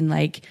work is in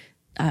like,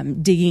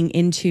 digging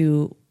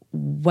into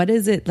what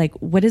is it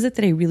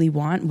that I really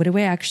want? What do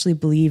I actually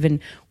believe? And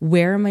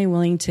where am I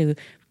willing to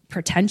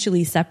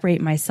potentially separate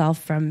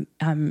myself from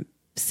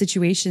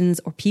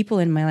situations or people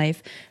in my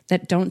life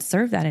that don't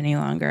serve that any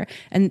longer?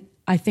 And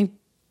I think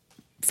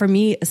for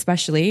me,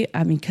 especially,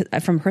 I mean,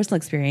 from personal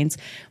experience,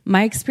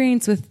 my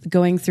experience with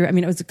going through, I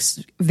mean, it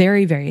was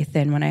very, very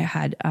thin when I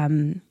had,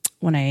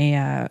 when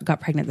I got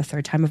pregnant the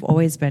third time. I've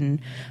always been,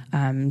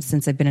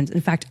 since I've been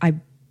in fact, I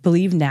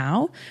believe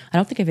now, I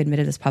don't think I've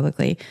admitted this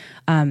publicly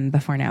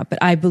before now, but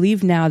I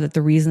believe now that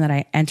the reason that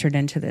I entered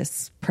into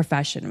this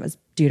profession was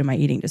due to my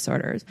eating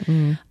disorders.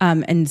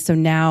 And so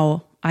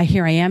now I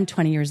am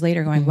 20 years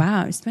later going,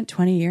 wow, I spent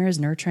 20 years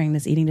nurturing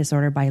this eating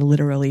disorder by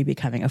literally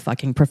becoming a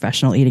fucking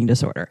professional eating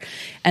disorder.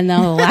 And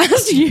now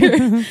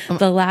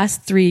the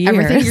last 3 years.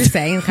 Everything you're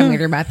saying coming out of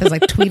your mouth is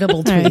like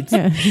tweetable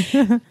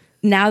tweets.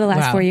 Now the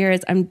last 4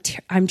 years,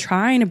 I'm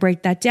trying to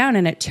break that down,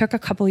 and it took a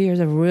couple of years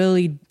of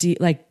really deep,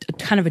 like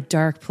kind of a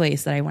dark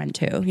place that I went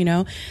to,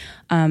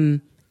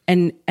 and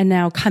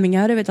now coming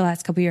out of it the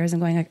last couple of years, I'm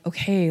going like,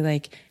 okay,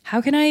 like how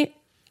can I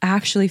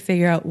actually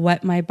figure out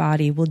what my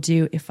body will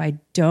do if I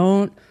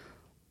don't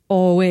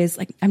always,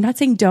 like, I'm not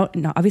saying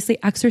obviously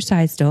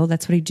exercise still,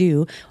 that's what I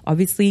do.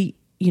 Obviously,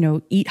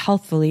 eat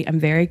healthfully.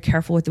 I'm very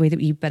careful with the way that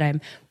we eat, but I'm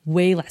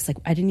way less, like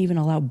I didn't even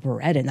allow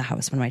bread in the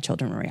house when my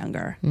children were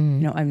younger.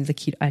 I'm the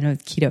keto, I know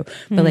it's keto,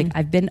 but like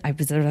I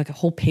was there like a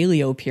whole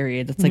paleo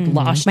period. That's like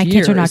lost My years,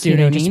 kids are not keto,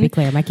 just just to be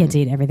clear. My kids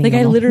eat everything. Like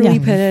normal. I literally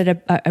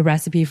put a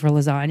recipe for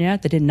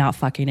lasagna that did not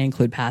fucking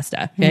include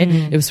pasta.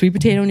 Okay. It was sweet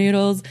potato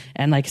noodles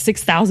and like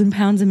 6,000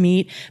 pounds of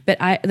meat. But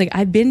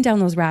I've been down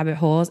those rabbit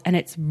holes, and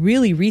it's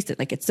really recent.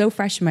 Like it's so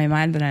fresh in my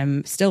mind that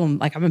I'm still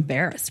like, I'm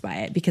embarrassed by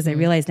it because I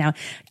realize now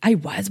I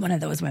was one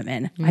of those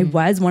women. I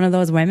was one of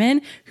those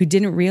women who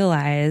didn't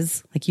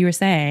realize, like you were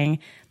saying,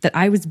 that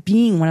I was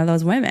being one of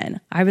those women.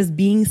 I was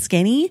being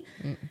skinny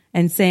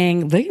and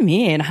saying, look at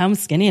me and how I'm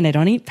skinny and I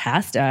don't eat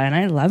pasta and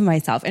I love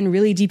myself. And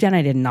really deep down,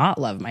 I did not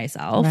love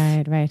myself.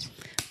 Right.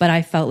 But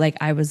I felt like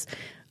I was,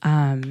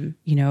 at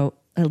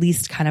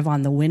least kind of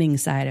on the winning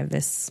side of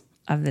this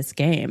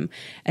game.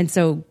 And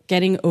so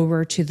getting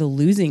over to the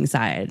losing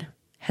side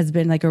has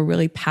been like a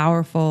really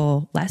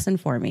powerful lesson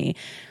for me.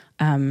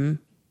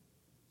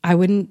 I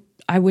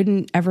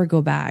wouldn't ever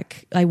go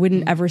back. I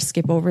wouldn't ever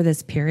skip over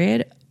this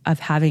period of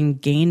having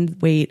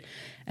gained weight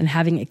and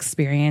having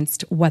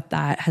experienced what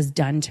that has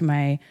done to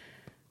my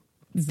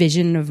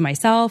vision of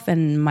myself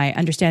and my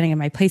understanding of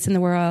my place in the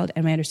world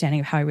and my understanding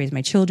of how I raise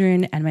my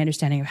children and my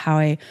understanding of how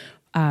I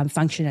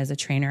function as a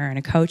trainer and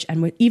a coach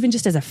and even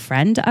just as a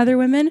friend to other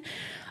women.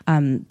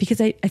 Because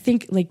I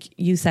think, like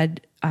you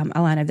said,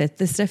 Alana, that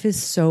this stuff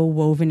is so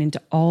woven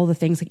into all the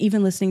things, like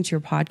even listening to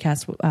your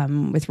podcast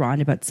with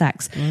Ron about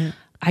sex,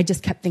 I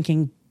just kept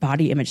thinking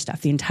body image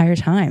stuff the entire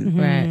time.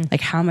 Right. Like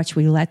how much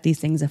we let these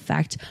things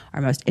affect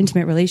our most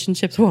intimate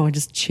relationships. Whoa,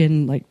 just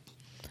chin like,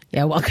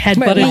 yeah, well,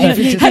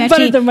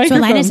 headbutted the microphone.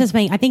 So Alana says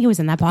something, I think it was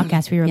in that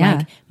podcast where you were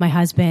like, my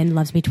husband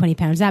loves me 20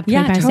 pounds up,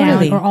 20 pounds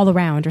down, or all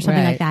around, or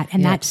something like that.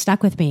 And that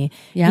stuck with me.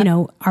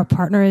 Yeah. Our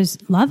partners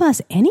love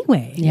us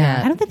anyway.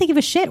 Yeah. I don't think they give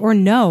a shit or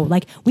know.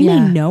 Like, we may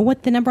know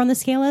what the number on the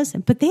scale is,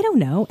 but they don't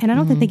know. And I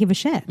don't think they give a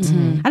shit. I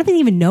don't think they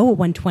even know what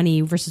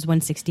 120 versus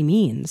 160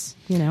 means,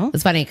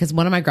 It's funny because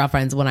one of my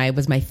girlfriends, when I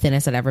was my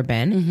thinnest I'd ever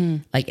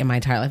been, like in my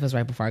entire life, was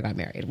right before I got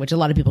married, which a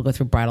lot of people go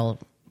through bridal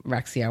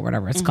anorexia,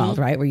 whatever it's called,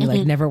 right? Where you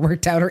like never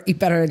worked out or eat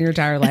better in your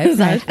entire life.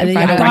 And then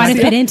I want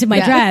to fit into my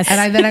dress.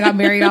 And then I got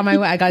married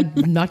I got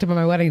knocked up on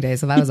my wedding day.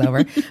 So that was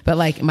over. But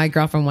like my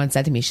girlfriend once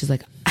said to me, she's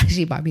like,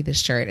 she bought me this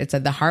shirt. It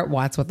said the heart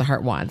wants what the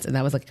heart wants. And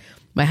that was like,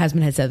 my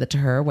husband had said that to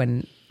her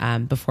when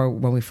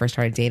we first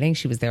started dating.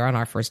 She was there on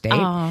our first date.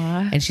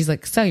 Aww. And she's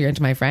like, so you're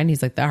into my friend?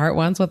 He's like, the heart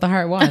wants what the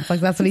heart wants.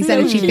 Like that's what he said.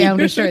 And she found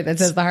a shirt that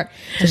says the heart.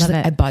 So she's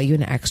like, I bought you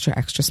an extra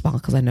small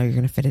because I know you're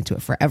going to fit into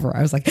it forever.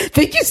 I was like,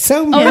 thank you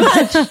so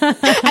much.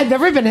 I've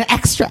never been an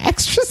extra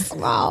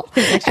small.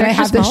 And I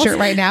have this shirt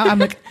right now. I'm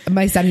like,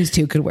 my son who's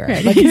 2 could wear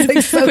it. Like he's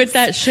like, so put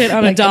that shit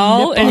on a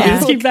doll and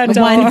just keep that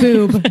doll. One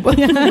boob.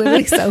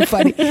 Literally so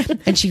funny.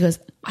 And she goes,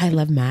 I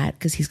love Matt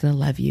because he's going to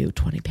love you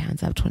 20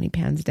 pounds up, 20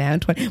 pounds down.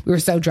 We were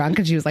so drunk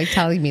and she was like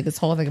telling me this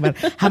whole thing about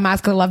how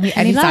Matt's going to love me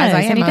any size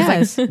I am. I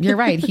was like, you're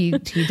right. He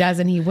does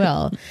and he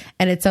will.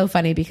 And it's so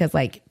funny because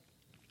like,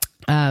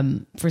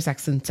 for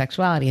sex and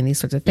sexuality and these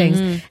sorts of things.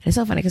 And it's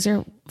so funny because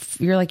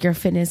you're like, you're a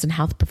fitness and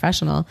health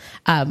professional.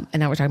 And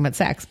now we're talking about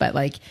sex, but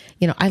like,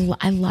 you know,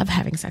 I love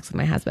having sex with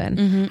my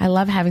husband. I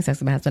love having sex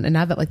with my husband. And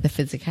now that like the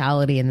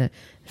physicality and the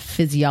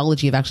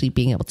physiology of actually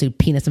being able to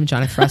penis and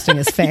vagina thrusting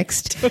is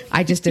fixed,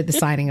 I just did the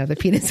signing of the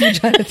penis and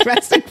vagina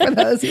thrusting for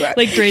those who are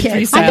like grade 3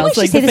 I styles. think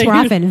we should say this more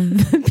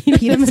often.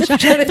 penis and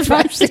vagina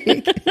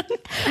thrusting.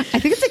 I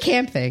think it's a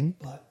camp thing.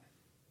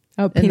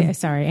 Oh, penis.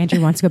 Sorry,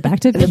 Andrew wants to go back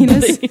to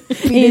penis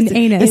in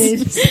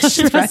anus.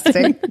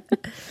 Interesting.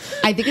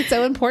 I think it's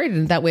so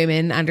important that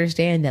women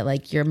understand that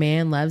like your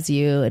man loves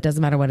you. It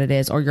doesn't matter what it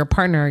is, or your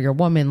partner, your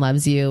woman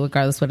loves you,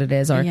 regardless what it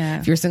is. Or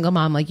if you're a single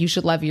mom, like you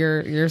should love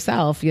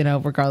yourself, you know,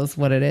 regardless of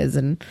what it is.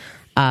 And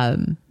I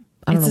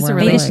don't know where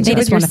they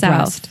just want to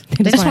thrust.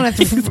 They just want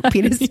to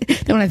penis.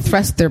 They want to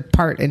thrust their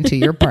part into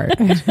your part.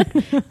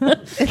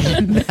 That's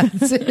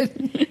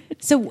it.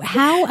 So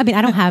how, I mean,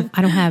 I don't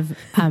have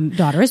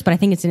daughters, but I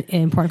think it's an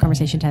important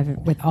conversation to have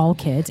with all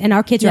kids. And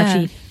our kids are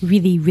actually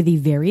really, really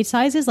varied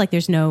sizes. Like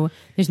there's no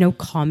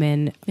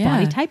common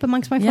body type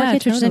amongst my 4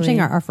 kids, which is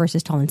interesting. Our first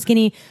is tall and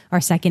skinny. Our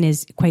second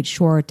is quite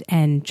short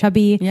and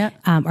chubby. Yeah.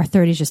 Our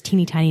third is just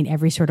teeny tiny in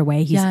every sort of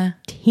way. He's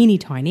teeny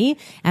tiny.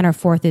 And our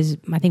fourth is,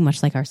 I think,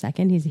 much like our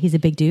second. He's a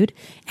big dude.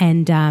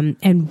 And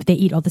they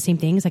eat all the same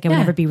things. Like I would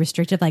never be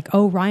restricted. Like,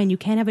 oh, Ryan, you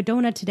can't have a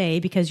donut today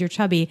because you're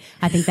chubby.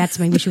 I think that's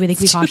something we should really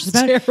be cautious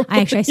about. Terrible.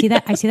 I see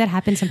that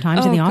happen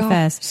sometimes in the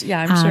office.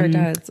 Yeah, I'm sure it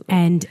does.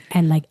 And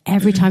like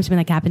every time something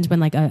like happens when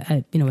like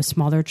a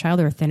smaller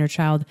child or a thinner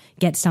child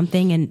gets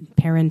something and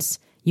parents,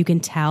 you can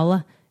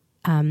tell,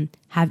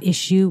 have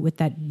issue with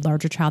that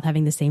larger child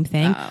having the same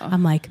thing.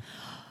 I'm like,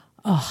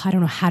 oh, I don't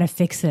know how to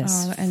fix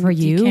this for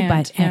you,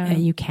 but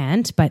you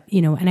can't. But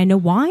and I know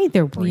why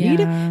they're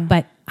worried,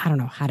 but I don't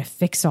know how to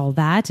fix all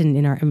that. And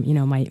in our,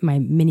 my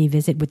mini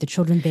visit with the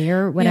children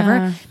there,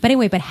 whatever. But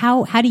anyway,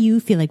 how do you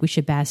feel like we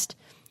should best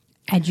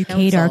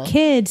educate our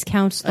kids,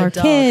 counsel our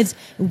kids,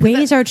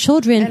 raise our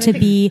children to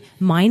be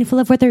mindful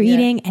of what they're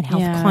eating and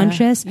health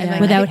conscious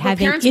without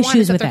having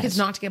issues with it. Kids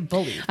not to get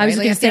bullied. Right? I was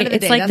going to say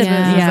it's like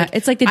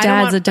it's like the I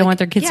dads that don't want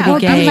their kids to be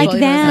gay. Be like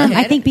them.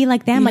 I think be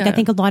like them. Like I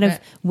think a lot of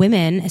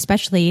women,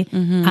 especially,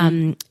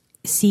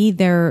 see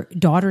their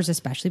daughters,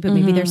 especially, but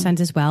maybe their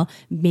sons as well,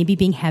 maybe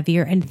being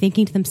heavier and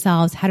thinking to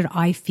themselves, how did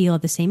I feel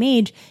at the same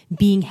age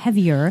being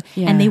heavier?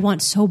 And they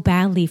want so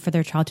badly for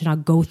their child to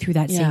not go through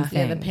that same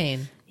thing. Yeah, the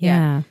pain.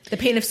 Yeah. The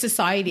pain of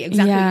society.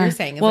 Exactly what you're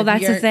saying. It's well,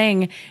 like that's the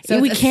thing. So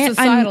we can't.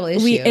 Societal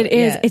issue. It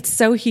is. It's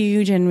so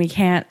huge, and we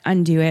can't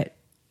undo it.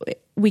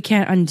 We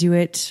can't undo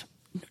it.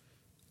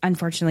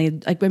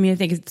 Unfortunately, like I mean, I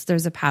think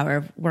there's a power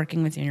of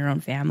working within your own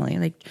family,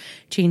 like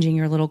changing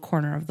your little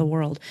corner of the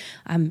world.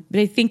 But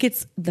I think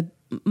it's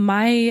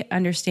my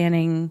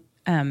understanding.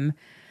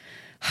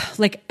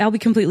 Like I'll be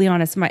completely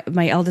honest,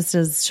 my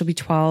eldest she'll be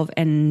 12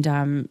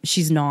 and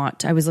she's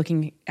not. I was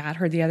looking at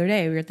her the other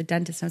day. We were at the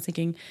dentist and I was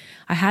thinking,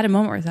 I had a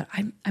moment where I thought,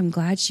 I'm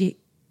glad she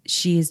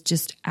is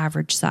just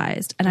average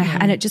sized. And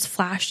and it just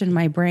flashed in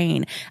my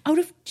brain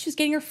she was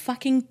getting her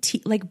fucking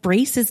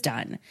braces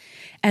done.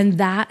 And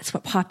that's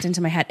what popped into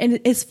my head. And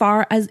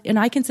and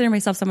I consider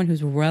myself someone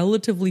who's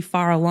relatively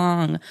far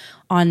along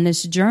on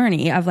this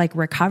journey of like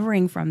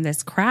recovering from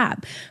this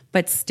crap,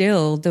 but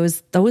still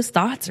those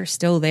thoughts are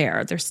still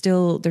there. They're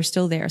still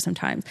there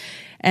sometimes.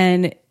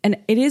 And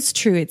it is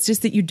true. It's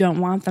just that you don't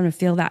want them to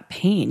feel that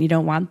pain. You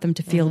don't want them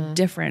to feel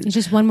different. It's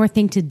just one more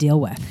thing to deal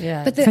with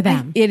for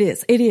them. It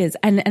is.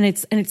 And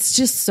it's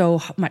just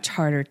so much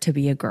harder to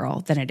be a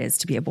girl than it is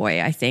to be a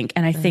boy, I think.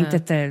 And I think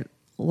that the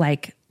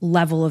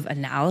level of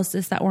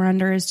analysis that we're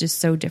under is just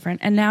so different.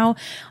 And now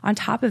on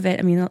top of it,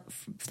 I mean,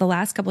 for the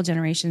last couple of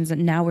generations,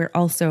 and now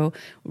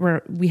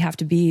we have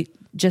to be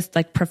just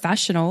like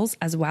professionals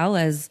as well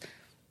as,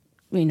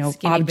 skinny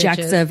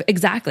objects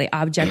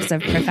bitches.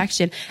 of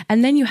perfection.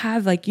 And then you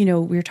have we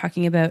were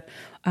talking about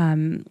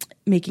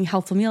making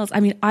healthful meals. I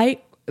mean, I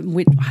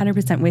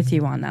 100% with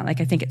you on that. Like,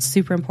 I think it's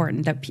super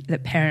important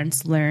that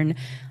parents learn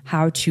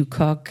how to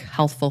cook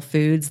healthful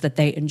foods that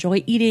they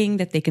enjoy eating,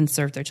 that they can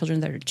serve their children,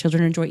 that their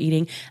children enjoy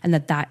eating, and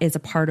that is a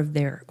part of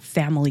their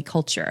family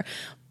culture.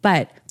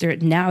 But there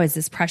now is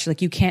this pressure,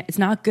 like it's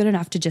not good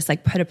enough to just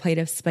like put a plate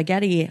of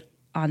spaghetti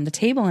on the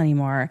table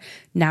anymore.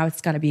 Now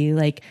it's got to be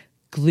like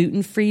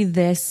gluten-free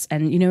this,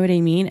 and you know what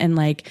I mean? And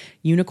like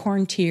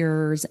unicorn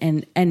tears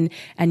and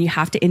you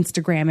have to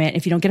Instagram it.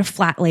 If you don't get a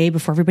flat lay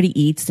before everybody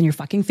eats, then you're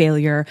fucking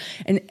failure.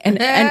 And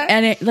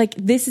it, like,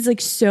 this is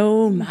like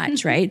so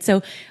much, right?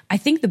 So I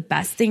think the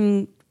best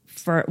thing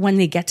for when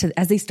they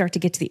as they start to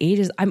get to the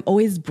ages, I'm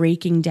always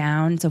breaking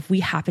down. So if we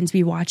happen to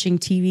be watching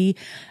TV,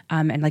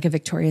 and like a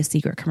Victoria's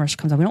Secret commercial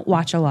comes on, we don't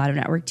watch a lot of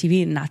network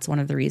TV, and that's one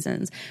of the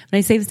reasons. And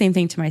I say the same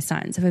thing to my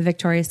sons. If a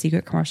Victoria's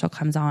Secret commercial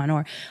comes on,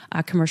 or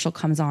a commercial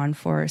comes on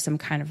for some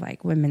kind of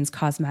like women's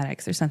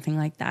cosmetics or something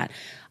like that,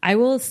 I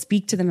will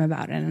speak to them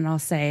about it, and I'll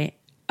say,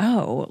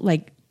 oh,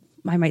 like,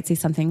 I might say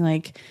something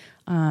like,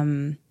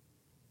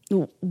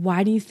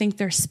 why do you think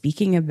they're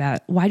speaking about,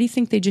 why do you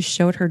think they just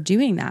showed her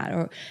doing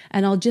that?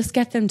 And I'll just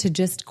get them to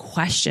just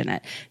question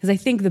it. Because I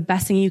think the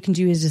best thing you can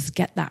do is just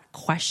get that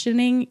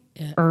questioning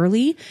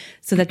early,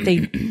 so that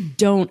they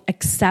don't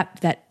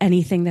accept that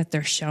anything that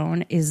they're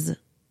shown is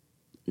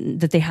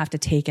that they have to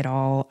take it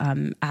all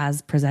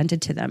as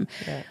presented to them.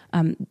 Yeah.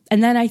 And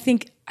then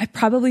I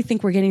probably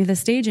think we're getting to the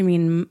stage. I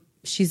mean,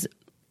 she's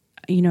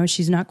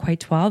not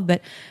quite 12,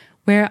 but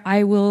where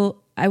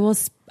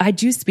I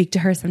do speak to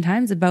her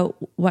sometimes about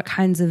what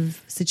kinds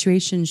of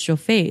situations she'll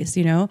face,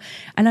 you know?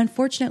 And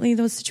unfortunately,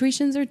 those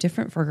situations are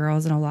different for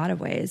girls in a lot of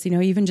ways. You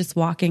know, even just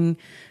walking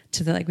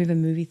to we have a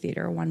movie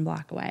theater 1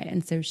 block away.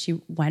 And so she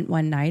went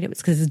one night. It was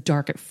because it's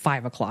dark at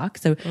 5 o'clock.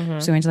 So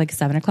she went to like a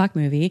 7 o'clock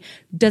movie.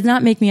 Does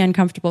not make me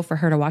uncomfortable for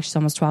her to walk. She's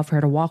almost 12, for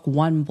her to walk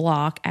 1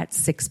 block at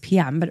 6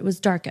 p.m., but it was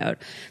dark out.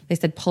 They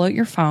said, pull out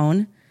your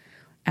phone.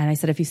 And I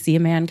said, if you see a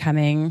man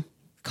coming,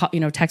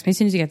 text me as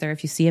soon as you get there.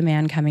 If you see a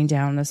man coming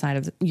down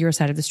your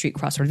side of the street,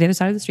 cross over to the other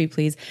side of the street,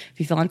 please. If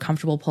you feel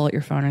uncomfortable, pull out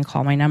your phone and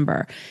call my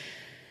number.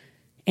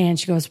 And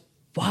she goes,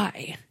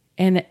 why?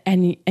 And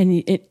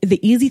the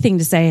easy thing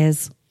to say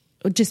is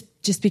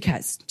just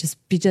because I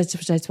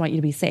just want you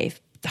to be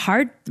safe. The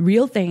hard,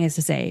 real thing is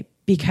to say,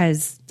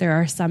 because there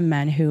are some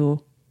men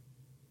who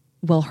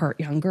will hurt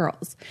young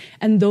girls.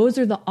 And those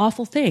are the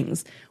awful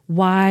things.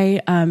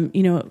 Why,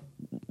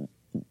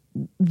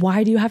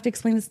 why do you have to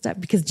explain this stuff?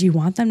 Because do you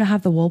want them to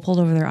have the wool pulled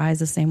over their eyes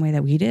the same way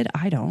that we did?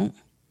 I don't.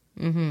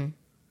 Mm-hmm.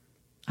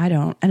 I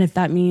don't. And if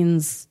that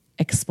means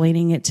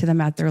explaining it to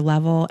them at their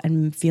level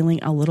and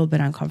feeling a little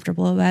bit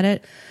uncomfortable about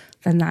it,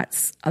 then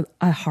that's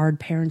a hard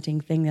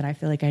parenting thing that I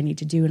feel like I need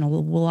to do in a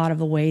lot of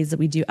the ways that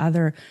we do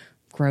other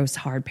gross,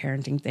 hard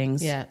parenting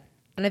things. Yeah.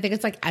 And I think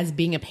it's like, as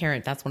being a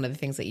parent, that's one of the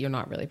things that you're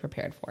not really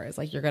prepared for, is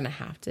like, you're going to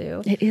have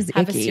to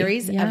have a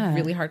series of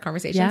really hard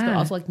conversations, but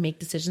also like make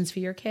decisions for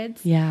your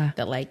kids. Yeah.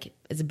 That like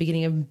is the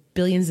beginning of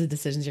billions of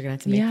decisions you're going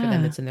to have to make for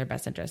them. It's in their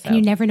best interest. So. And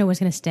you never know what's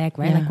going to stick,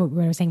 right? Yeah. Like what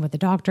we were saying about the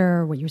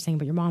doctor, what you were saying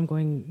about your mom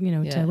going,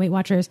 to Weight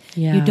Watchers.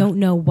 Yeah. You don't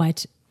know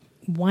what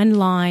one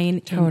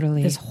line in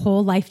this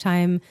whole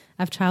lifetime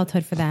of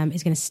childhood for them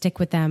is going to stick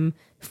with them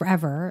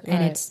forever. Right.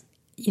 And it's,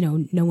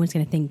 no one's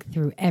going to think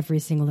through every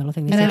single little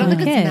thing. And I don't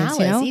think it's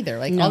malice either.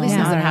 Like all these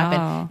things that happen.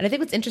 And I think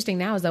what's interesting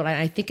now is that when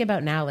I think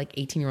about now, like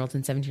 18-year-olds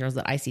and 17-year-olds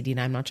that I see,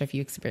 Dina, I'm not sure if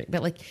you experience,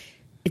 but like,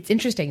 it's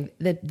interesting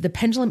that the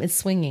pendulum is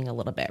swinging a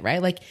little bit,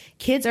 right? Like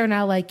kids are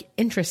now like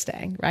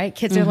interesting, right?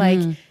 Kids are like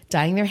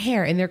dyeing their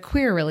hair, and they're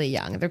queer really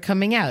young. They're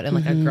coming out, and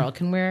like a girl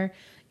can wear,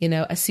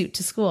 a suit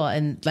to school.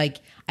 And like,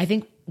 I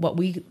think what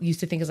we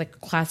used to think is like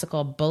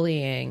classical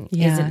bullying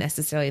isn't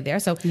necessarily there.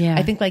 So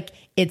I think like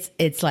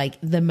it's like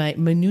the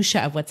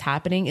minutia of what's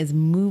happening is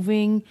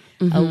moving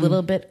a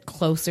little bit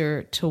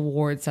closer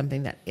towards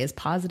something that is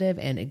positive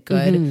and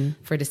good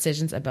for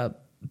decisions about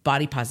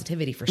body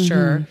positivity for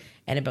sure.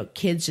 And about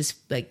kids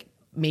just like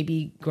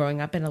maybe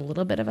growing up in a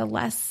little bit of a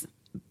less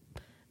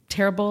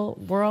terrible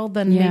world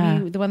than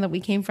maybe the one that we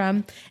came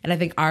from. And I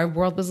think our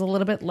world was a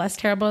little bit less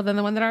terrible than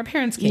the one that our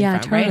parents came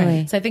from,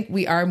 right? So I think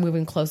we are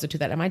moving closer to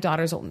that. And my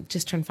daughter's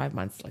just turned 5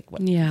 months,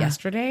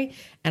 yesterday.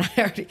 And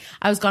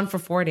I was gone for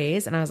 4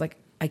 days, and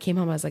I came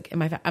home, I was like,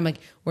 am I fat? I'm like,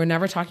 we're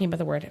never talking about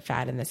the word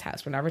fat in this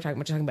house. We're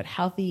talking about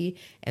healthy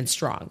and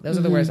strong. Those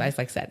are the words I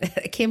said.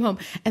 I came home,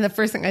 and the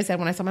first thing I said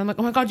when I saw him, I'm like,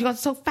 oh my God, you got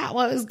so fat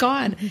while I was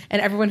gone.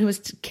 And everyone who was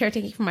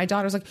caretaking for my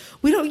daughter was like,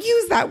 we don't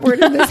use that word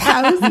in this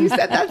house. You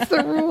said that's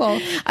the rule.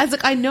 I was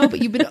like, I know,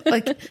 but you've been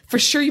like, for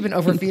sure you've been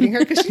overfeeding her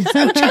because she's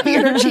so chubby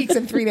in her cheeks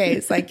in 3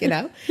 days. Like,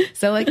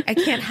 so like, I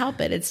can't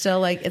help it. It's still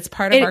like, it's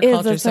part of our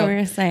culture. So,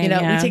 we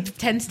take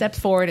 10 steps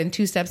forward and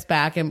 2 steps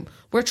back, and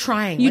we're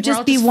trying. You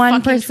just be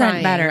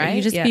 1% better, right?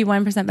 You just be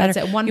 1% better. That's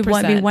it, 1%. You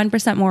want to be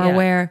 1% more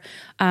aware.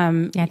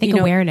 I think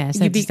awareness.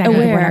 You be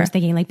aware. What I was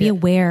thinking, like be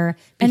aware,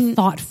 be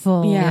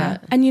thoughtful. Yeah.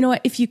 And you know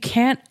what? If you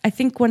can't, I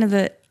think one of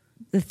the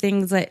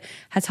things that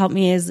has helped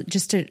me is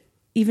just to,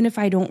 even if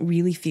I don't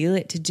really feel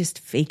it, to just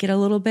fake it a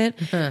little bit.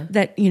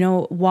 That,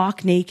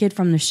 walk naked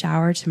from the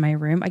shower to my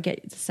room.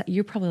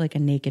 You're probably like a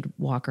naked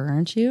walker,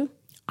 aren't you?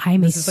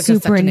 I'm a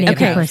super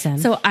naked person.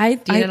 So Dina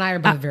and I are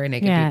both very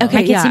naked people. Okay,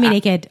 my kids see me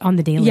naked on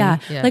the daily. Yeah.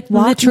 Like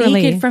walk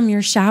naked from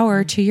your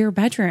shower to your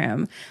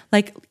bedroom.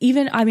 Like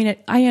even,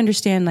 I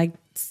understand like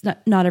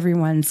not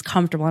everyone's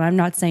comfortable. And I'm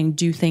not saying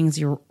do things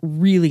you're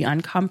really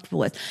uncomfortable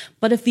with.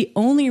 But if the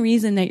only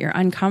reason that you're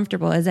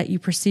uncomfortable is that you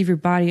perceive your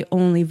body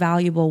only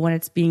valuable when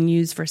it's being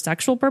used for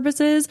sexual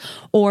purposes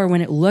or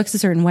when it looks a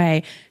certain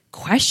way,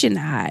 question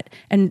that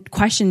and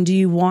question, do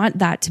you want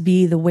that to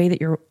be the way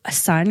that your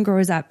son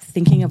grows up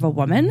thinking of a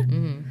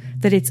woman?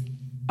 That it's,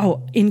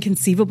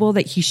 inconceivable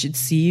that he should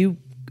see you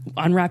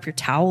unwrap your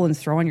towel and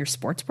throw on your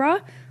sports bra?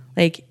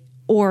 Like,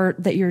 or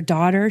that your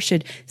daughter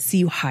should see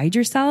you hide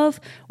yourself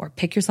or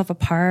pick yourself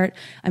apart.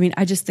 I mean,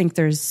 I just think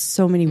there's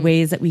so many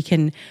ways that we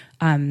can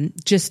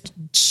just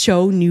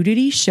show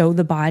nudity, show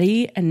the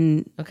body,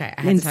 and okay,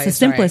 it's the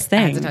simplest thing.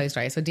 I have to tell you a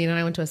story. So Dina and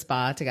I went to a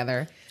spa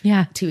together.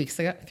 3 weeks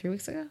ago,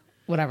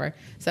 whatever.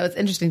 So it's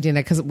interesting,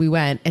 Dina, because we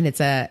went and it's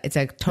a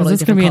totally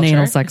different be culture. An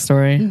anal sex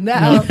story?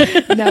 No,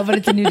 but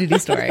it's a nudity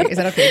story. Is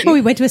that okay? Oh,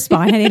 we went to a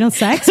spa and had anal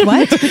sex?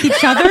 What? With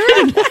each other?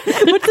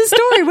 What's the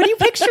story? What are you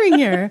picturing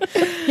here?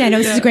 Yeah, no,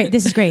 this is great.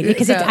 This is great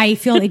because I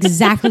feel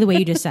exactly the way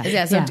you just said.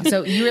 Yeah,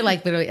 so you were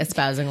like literally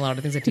espousing a lot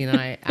of things that Dina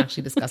and I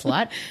actually discuss a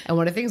lot. And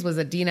one of the things was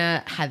that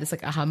Dina had this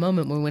like aha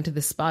moment when we went to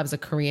this spa. It was a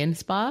Korean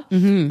spa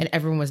and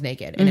everyone was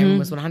naked and everyone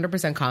was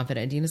 100%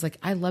 confident. And Dina's like,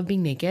 I love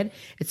being naked.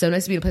 It's so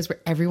nice to be in a place where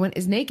everyone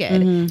is naked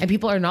and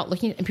people are not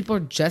looking and people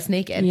are just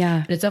naked. Yeah.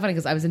 And it's so funny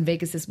because I was in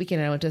Vegas this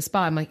weekend and I went to a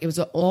spa. I'm like, it was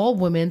an all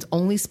women's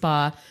only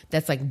spa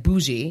that's like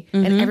bougie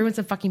and everyone's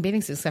in fucking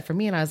bathing suits except for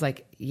me. And I was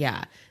like,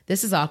 yeah,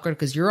 this is awkward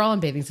because you're all in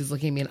bathing suits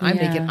looking at me and I'm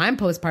naked. I'm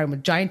postpartum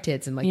with giant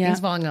tits and like things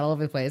falling out all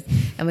over the place.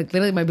 And like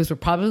literally my boobs were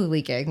probably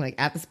leaking like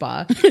at the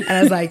spa. And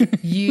I was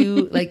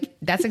like,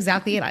 that's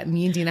exactly it.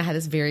 Me and Dina had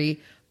this very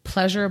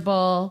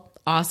pleasurable,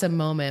 awesome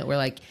moment where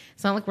like,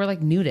 it's not like we're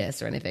like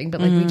nudists or anything,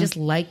 but like we just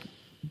like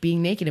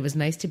being naked. It was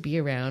nice to be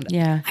around.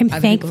 Yeah. I'm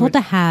thankful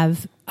to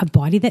have a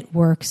body that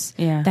works,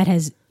 that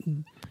has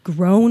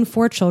grown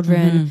 4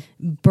 children,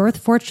 birthed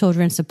 4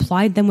 children,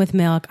 supplied them with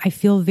milk. I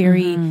feel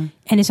very, and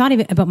it's not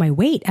even about my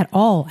weight at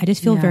all. I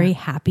just feel very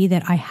happy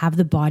that I have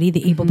the body,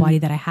 the able body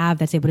that I have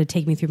that's able to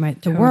take me through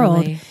the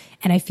world.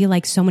 And I feel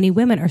like so many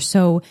women are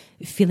so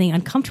feeling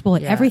uncomfortable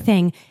at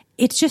everything.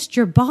 It's just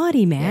your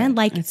body, man.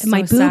 Like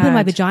my boob and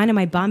my vagina,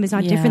 my bum is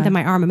not different than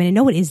my arm. I mean, I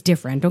know it is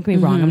different. Don't get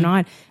me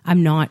wrong.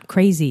 I'm not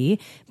crazy,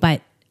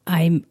 but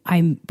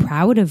I'm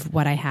proud of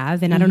what I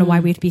have, and I don't know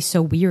why we have to be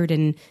so weird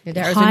and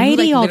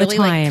hidey all the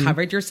time. Like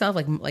covered yourself,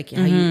 like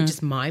how you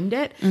just mimed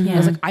it. I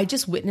was like, I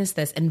just witnessed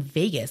this in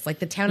Vegas, like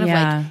the town of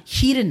like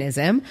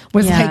hedonism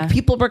was like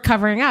people were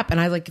covering up, and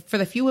I was like, for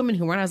the few women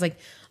who weren't, I was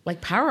like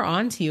power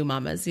on to you,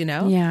 mamas, you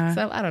know? Yeah.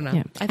 So I don't know.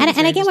 Yeah.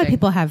 And I get why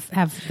people have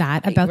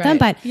that about them,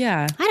 but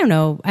I don't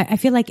know. I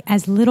feel like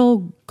as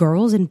little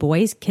girls and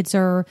boys, kids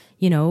are,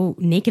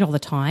 naked all the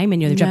time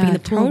and they're jumping in the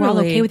pool. We're all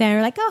okay with that.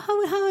 We're like,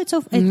 oh, it's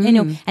so,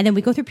 and then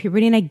we go through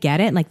puberty and I get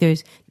it. Like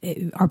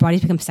our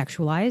bodies become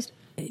sexualized.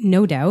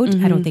 No doubt.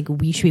 I don't think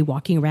we should be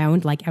walking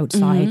around like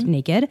outside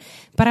naked.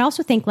 But I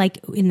also think like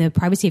in the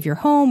privacy of your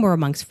home or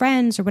amongst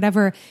friends or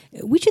whatever,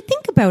 we should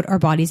think about our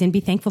bodies and be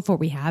thankful for what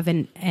we have.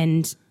 And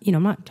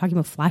I'm not talking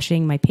about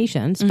flashing my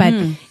patients, but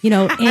in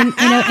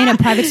a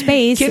private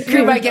space. Kid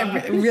Crew might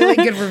get really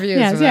good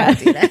reviews.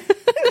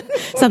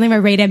 Something my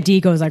Rate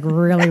MD goes like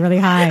really, really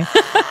high.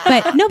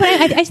 But no, but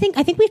I think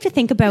we have to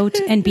think about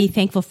and be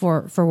thankful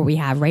for what we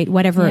have, right?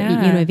 Whatever,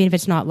 even if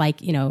it's not like,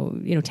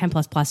 10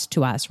 plus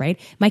to us, right?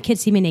 My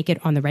kids see me naked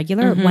on the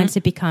regular. Once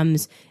it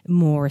becomes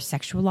more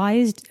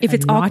sexualized, if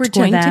it's not awkward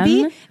going to them, to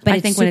be, but I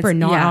it's think super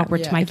not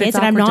awkward to my kids.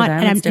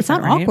 And it's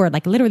not awkward.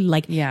 Like literally,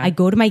 like I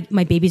go to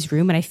my baby's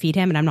room and I feed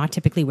him and I'm not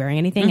typically wearing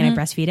anything and I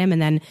breastfeed him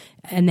and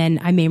then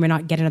I may or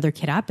not get another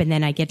kid up and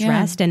then I get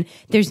dressed and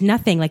there's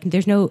nothing like,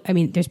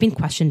 there's been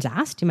questions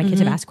asked. My kids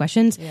have asked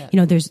questions.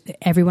 There's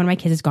every one of my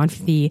kids has gone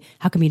for the,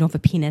 how come you don't have a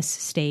penis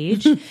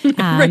stage?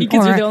 Right,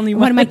 because you're the only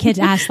one. One of my kids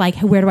asked like,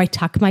 where do I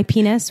tuck my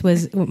penis?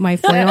 Was my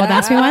 4-year-old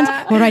asked me once,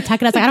 where do I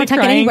tuck it? I was like, I don't tuck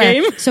it anywhere.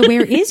 Game. So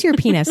where is your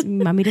penis?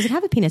 Mommy doesn't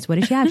have a penis. What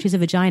does she have? She's a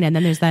vagina. And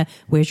then there's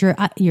where's your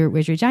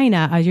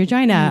vagina? How's your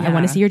vagina? I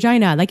want to see your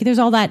vagina. Like there's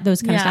all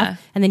those kind of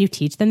stuff. And then you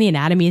teach them the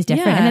anatomy is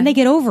different and then they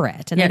get over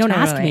it and they don't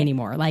ask me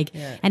anymore. Like,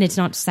 and it's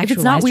not sexualized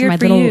it's not weird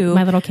for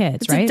my little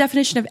kids, it's right? It's a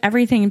definition of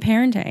everything in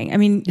parenting. I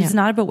mean, it's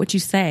not about what you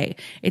say.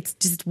 It's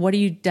just what do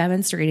you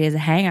demonstrate as a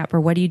hang up or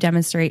what do you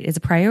demonstrate as a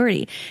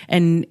priority?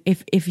 And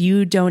if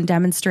you don't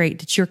demonstrate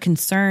that you're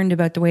concerned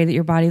about the way that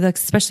your body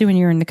looks, especially when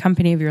you're in the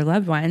company of your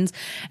loved ones,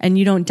 and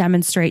you don't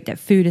demonstrate that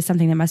food is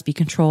something that must be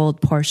controlled,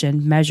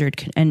 portioned,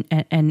 measured,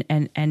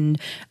 and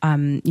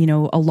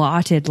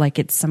allotted like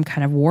it's some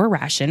kind of war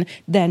ration,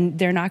 then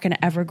they're not going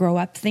to ever grow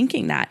up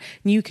thinking that.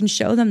 And you can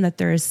show them that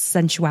there is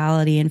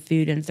sensuality in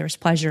food and there's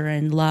pleasure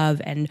and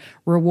love and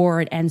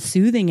reward and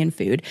soothing in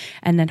food,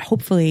 and then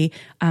hopefully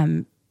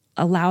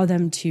allow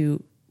them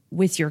to,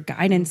 with your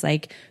guidance,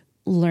 like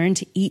learn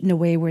to eat in a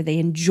way where they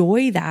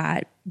enjoy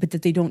that, but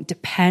that they don't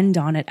depend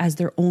on it as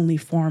their only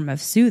form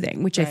of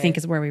soothing, which I think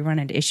is where we run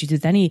into issues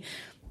with any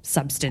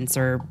substance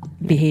or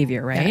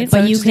behavior, right?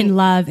 But you can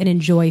love and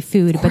enjoy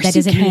food, but that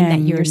doesn't mean that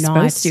you're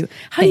not supposed to.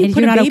 How do you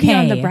put a baby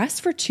on the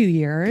breast for 2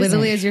 years?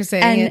 Literally, as you're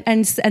saying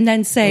and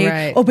then say,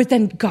 right. oh, but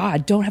then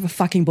God, don't have a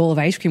fucking bowl of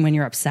ice cream when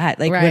you're upset.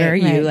 Like, Right, what are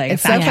you right. like?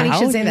 It's so funny you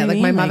should say You know that. what Like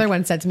I my mean? mother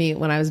once said to me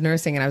when I was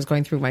nursing and I was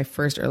going through my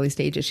first early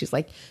stages, she's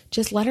like,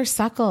 just let her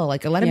suckle.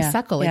 Like, let him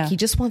suckle. Like, he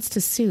just wants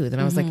to soothe.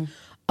 And I was like,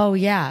 oh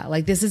yeah.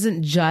 Like, this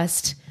isn't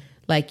just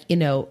like, you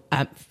know,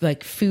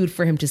 like food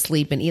for him to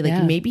sleep and eat.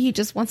 Like maybe he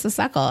just wants to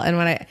suckle.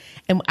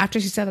 And after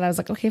she said that, I was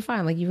like, okay,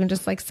 fine. Like you can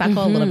just like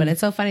suckle a little bit.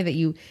 It's so funny that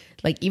you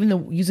like, even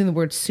though using the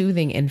word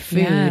soothing in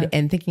food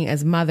and thinking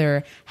as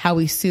mother, how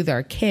we soothe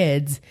our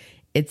kids,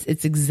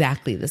 it's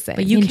exactly the same.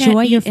 But you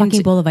enjoy your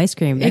fucking bowl of ice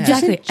cream.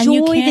 Exactly. Just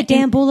enjoy the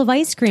damn bowl of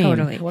ice cream.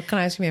 Totally. What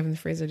kind of ice cream you have in the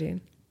freezer,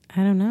 Dean?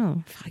 I don't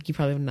know. Fuck, you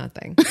probably have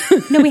nothing.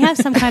 No, we have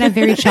some kind of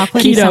very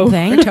chocolatey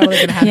something. We're totally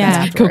gonna have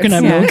that afterwards.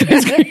 Coconut milk.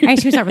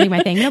 Ice cream's not really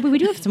my thing. No, but we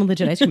do have some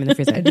legit ice cream in the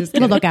freezer.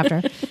 We'll look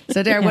after.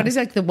 So, Dara, what is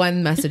like the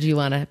one message you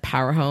want to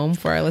power home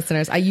for our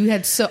listeners? You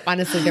had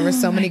honestly, there were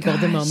so many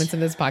golden moments in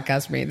this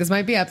podcast for me. This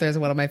might be up there as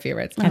one of my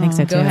favorites. I think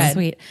so too. Go ahead.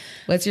 Sweet.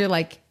 What's your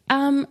like?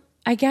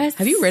 I guess.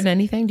 Have you written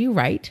anything? Do you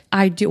write?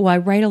 I do. Well, I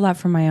write a lot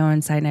for my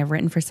own site, and I've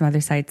written for some other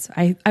sites.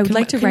 I would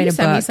like to write a book.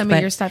 Send me some of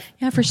your stuff.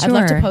 Yeah, for sure. I'd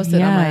love to post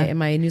it on in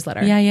my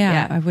newsletter.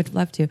 Yeah, I would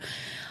love to.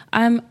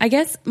 I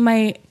guess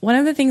one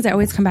of the things I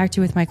always come back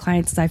to with my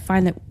clients is I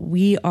find that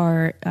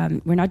we're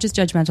not just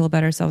judgmental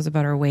about ourselves,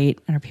 about our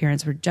weight and our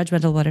appearance. We're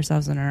judgmental about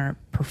ourselves and our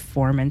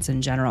performance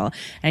in general.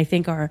 And I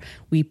think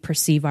we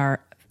perceive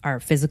our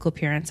physical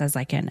appearance as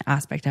like an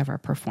aspect of our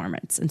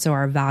performance. And so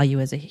our value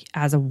as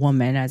a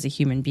woman, as a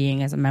human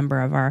being, as a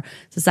member of our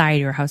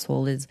society or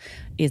household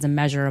is a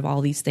measure of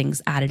all these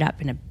things added up.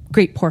 And a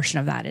great portion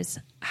of that is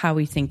how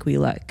we think we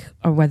look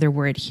or whether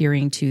we're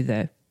adhering to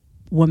the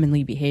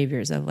womanly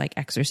behaviors of like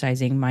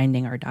exercising,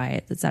 minding our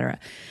diet, etc.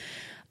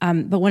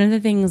 But one of the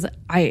things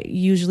I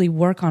usually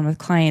work on with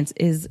clients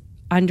is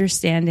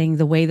understanding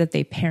the way that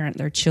they parent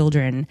their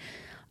children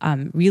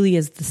really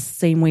is the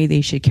same way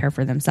they should care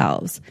for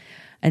themselves.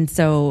 And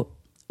so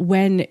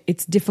when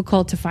it's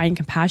difficult to find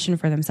compassion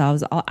for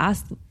themselves, I'll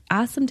ask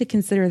them to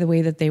consider the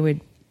way that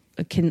they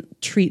can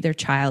treat their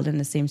child in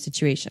the same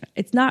situation.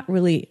 It's not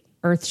really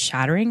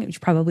earth-shattering. You've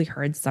probably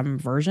heard some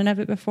version of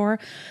it before,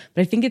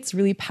 but I think it's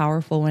really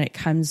powerful when it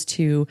comes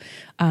to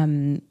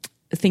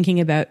thinking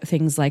about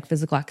things like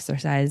physical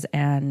exercise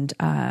and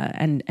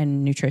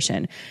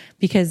nutrition,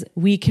 because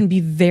we can be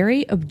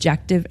very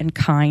objective and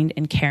kind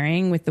and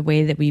caring with the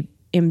way that we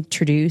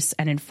introduce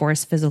and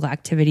enforce physical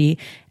activity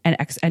and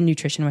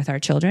nutrition with our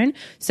children.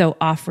 So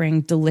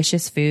offering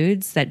delicious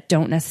foods that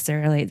don't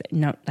necessarily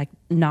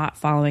not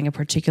following a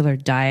particular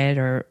diet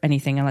or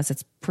anything unless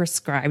it's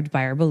prescribed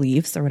by our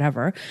beliefs or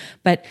whatever.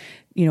 But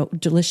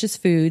delicious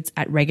foods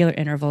at regular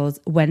intervals.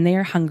 When they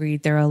are hungry,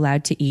 they're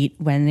allowed to eat.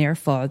 When they are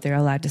full, they're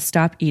allowed to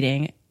stop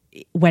eating.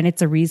 When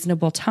it's a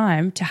reasonable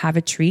time to have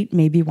a treat,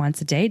 maybe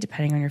once a day,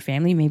 depending on your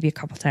family, maybe a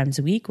couple times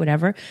a week,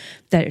 whatever,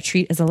 that a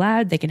treat is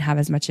allowed. They can have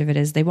as much of it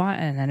as they want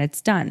and then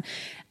it's done.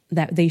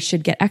 That they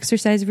should get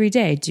exercise every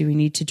day. Do we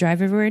need to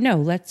drive everywhere? No,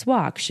 let's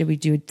walk. Should we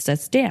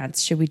let's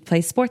dance? Should we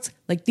play sports?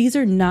 Like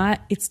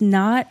it's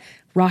not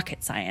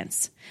rocket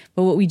science.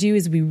 But what we do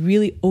is we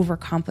really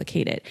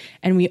overcomplicate it.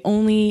 And we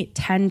only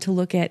tend to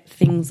look at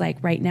things like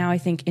right now, I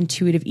think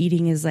intuitive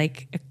eating is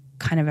like a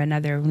kind of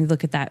another, when we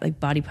look at that like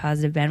body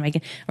positive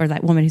bandwagon, or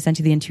that woman who sent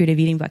you the intuitive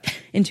eating book.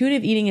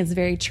 Intuitive eating is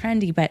very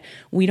trendy, but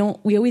we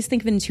always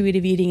think of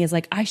intuitive eating as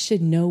like, I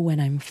should know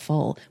when I'm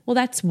full. Well,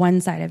 that's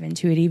one side of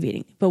intuitive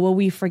eating. But what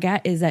we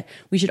forget is that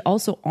we should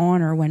also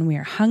honor when we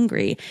are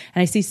hungry.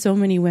 And I see so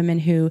many women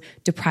who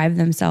deprive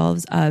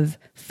themselves of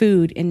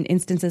food in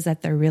instances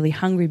that they're really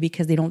hungry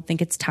because they don't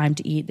think it's time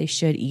to eat. They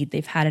should eat.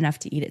 They've had enough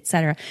to eat,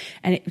 etc.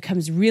 And it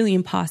becomes really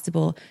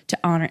impossible to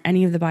honor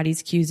any of the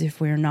body's cues if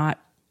we're not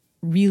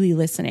really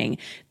listening.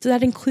 So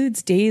that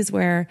includes days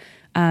where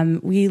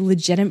we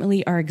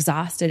legitimately are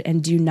exhausted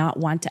and do not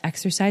want to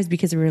exercise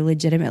because we're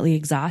legitimately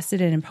exhausted.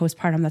 And in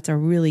postpartum, that's a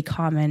really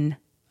common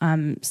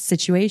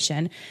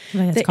situation.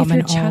 It's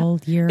common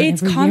all year.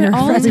 It's common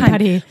all the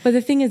time. But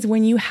the thing is,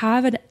 when you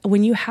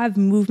have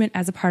movement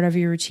as a part of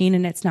your routine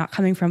and it's not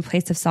coming from a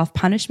place of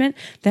self-punishment,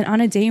 then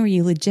on a day where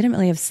you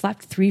legitimately have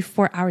slept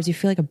 3-4 hours, you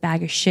feel like a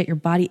bag of shit, your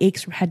body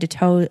aches from head to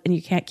toe and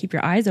you can't keep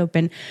your eyes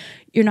open,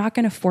 you're not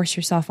going to force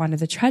yourself onto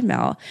the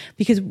treadmill.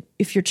 Because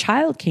if your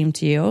child came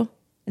to you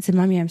and said,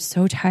 Mommy, I'm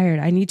so tired,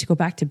 I need to go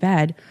back to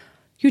bed,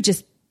 you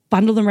just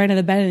bundle them right in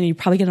the bed and you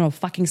probably get them a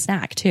fucking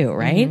snack too,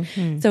 right?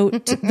 Mm-hmm. So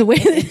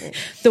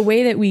the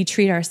way that we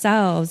treat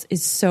ourselves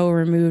is so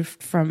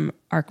removed from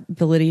our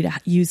ability to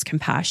use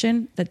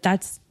compassion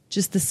that's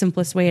just the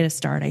simplest way to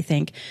start, I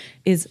think,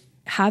 is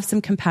have some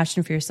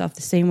compassion for yourself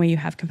the same way you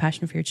have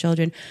compassion for your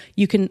children.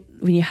 You can,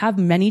 when you have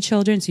many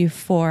children, so you have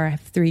 4, I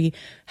have 3,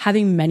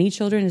 having many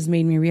children has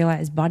made me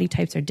realize body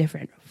types are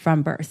different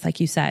from birth, like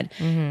you said,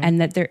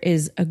 and that there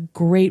is a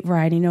great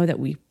variety. I know that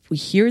we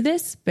hear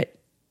this, but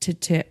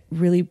to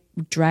really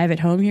drive it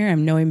home here. I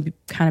know I'm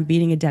kind of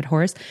beating a dead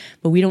horse,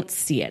 but we don't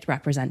see it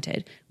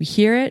represented. We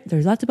hear it.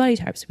 There's lots of body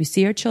types. We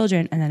see our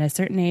children, and then at a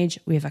certain age,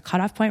 we have a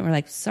cutoff point. We're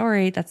like,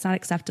 sorry, that's not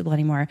acceptable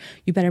anymore.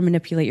 You better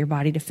manipulate your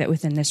body to fit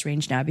within this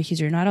range now,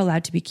 because you're not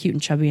allowed to be cute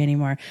and chubby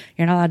anymore.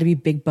 You're not allowed to be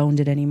big boned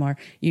anymore.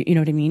 You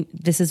know what I mean?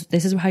 This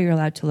is how you're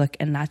allowed to look,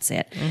 and that's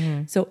it.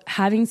 So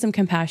having some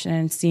compassion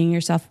and seeing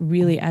yourself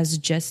really as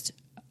just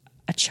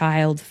a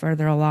child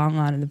further along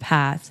on in the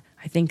path,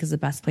 I think, is the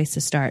best place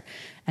to start.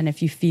 And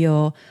if you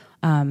feel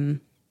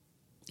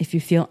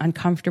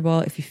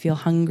uncomfortable, if you feel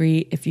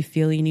hungry, if you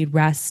feel you need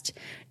rest,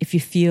 if you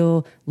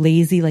feel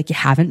lazy, like you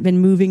haven't been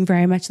moving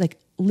very much, like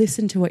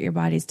listen to what your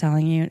body's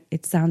telling you.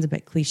 It sounds a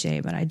bit cliche,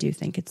 but I do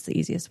think it's the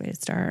easiest way to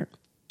start.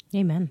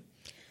 Amen.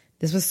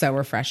 This was so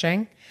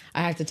refreshing,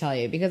 I have to tell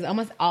you, because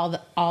almost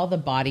all the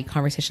body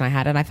conversation I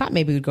had, and I thought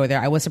maybe we'd go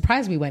there. I was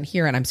surprised we went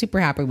here, and I'm super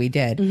happy we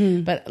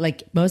did. But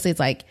like mostly it's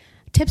like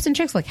tips and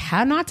tricks, like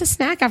how not to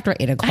snack after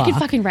 8 o'clock. I can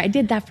fucking write. I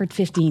did that for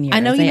 15 years.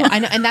 I know you know,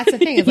 and that's the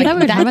thing. It's like, thought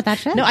we were talking about that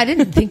shit? No, I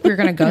didn't think we were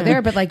going to go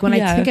there, but like when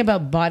I think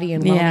about body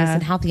and wellness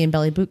and healthy and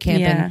belly boot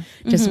camp and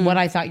just what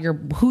I thought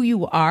who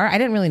you are, I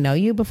didn't really know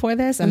you before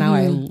this, and now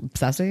I'm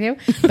obsessed with you.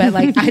 But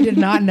like I did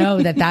not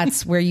know that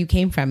that's where you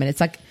came from, and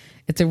it's like,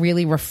 it's a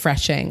really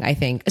refreshing, I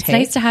think. It's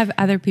nice to have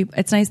other people.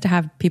 It's nice to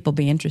have people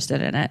be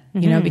interested in it.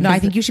 You know, because no, I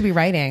think you should be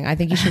writing. I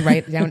think you should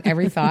write down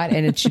every thought,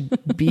 and it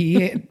should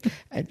be.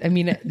 I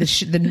mean,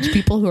 the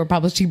people who are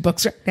publishing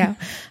books right now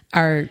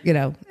are, you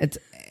know,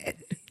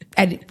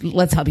 and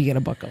let's help you get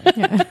a book.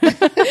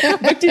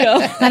 Book deal.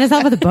 Let us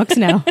help with the books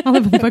now. I'll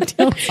help with the book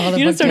deal.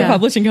 You just start a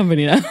publishing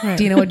company now. Right.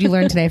 Do you know what you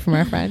learned today from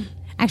our friend?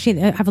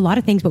 Actually, I have a lot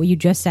of things, but what you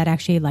just said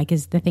actually like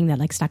is the thing that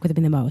like stuck with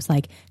me the most.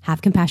 Like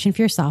have compassion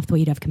for yourself the way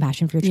you'd have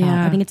compassion for your child.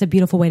 Yeah. I think it's a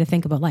beautiful way to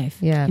think about life.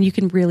 Yeah. And you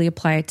can really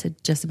apply it to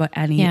just about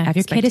any If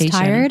your kid expectation. is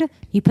tired,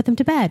 you put them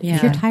to bed. Yeah.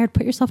 If you're tired,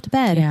 put yourself to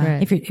bed. Yeah.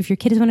 Right. If your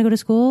kids want to go to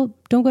school,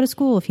 don't go to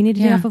school. If you need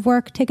a day off of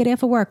work, take a day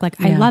off of work. Like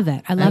I love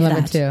it. I love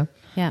that it too.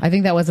 Yeah. I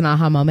think that was an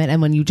aha moment.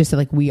 And when you just said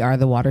like, we are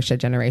the watershed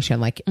generation,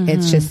 like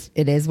it's just,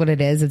 it is what it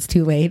is. It's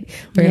too late.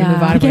 We're going to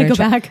move on. We can't go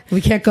back. We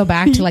can't go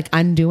back to like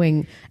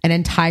undoing an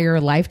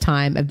entire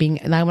lifetime of being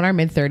now in our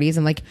mid 30s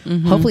and like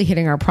hopefully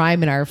hitting our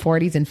prime in our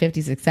 40s and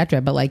 50s, etc.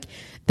 But like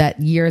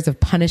that years of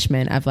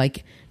punishment of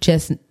like,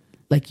 just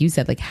like you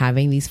said, like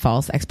having these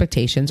false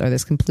expectations or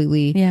this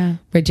completely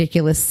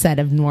ridiculous set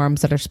of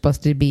norms that are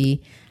supposed to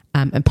be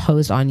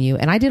imposed on you.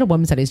 And I did a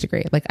women's studies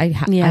degree. Like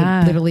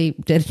I literally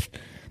did.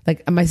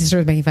 Like my sister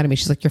was making fun of me.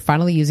 She's like, you're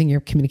finally using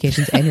your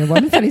communications and your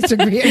women's studies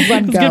degree in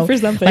one go. Good for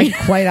something. Like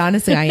quite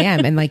honestly, I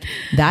am. And like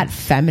that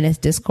feminist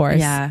discourse.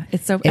 Yeah.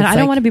 It's so, and I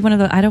don't want to be one of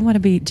the, I don't want to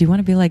be, do you want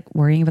to be like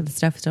worrying about the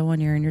stuff still when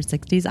you're in your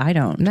 60s? I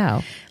don't.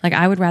 No. Like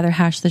I would rather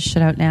hash this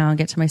shit out now and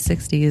get to my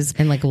 60s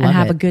and like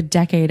have a good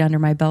decade under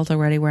my belt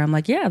already where I'm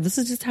like, yeah, this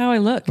is just how I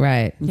look.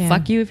 Right. Yeah.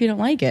 Fuck you if you don't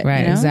like it.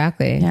 Right. You know?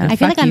 Exactly. Yeah. I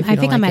feel like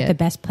I'm at the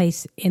best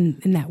place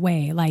in that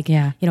way. Like,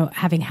 you know,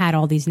 having had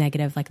all these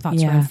negative like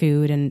thoughts around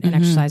food and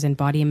exercise and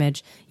body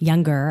image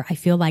younger, I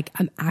feel like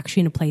I'm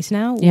actually in a place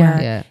now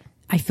where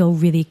I feel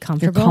really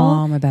comfortable. You're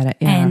calm about it.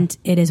 Yeah. And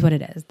it is what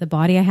it is. The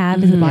body I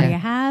have is the body I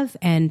have.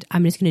 And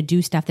I'm just going to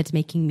do stuff that's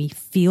making me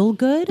feel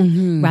good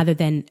rather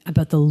than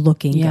about the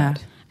looking good.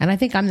 And I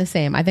think I'm the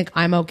same. I think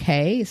I'm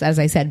okay. So as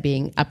I said,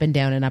 being up and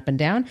down and up and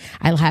down.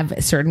 I'll have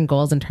certain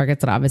goals and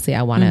targets that obviously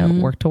I want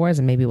to work towards,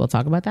 and maybe we'll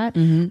talk about that.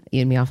 You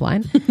and me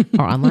offline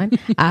or online.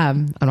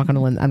 I'm not going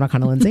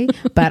to Lindsay,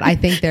 but I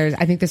think there's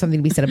something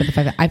to be said about the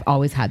fact that I've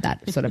always had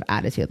that sort of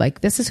attitude.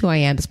 Like, this is who I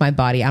am. This is my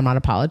body. I'm not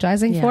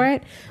apologizing for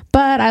it,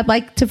 but I'd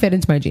like to fit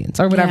into my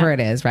jeans or whatever it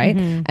is. Right.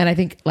 And I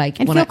think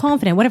like and feel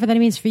confident, whatever that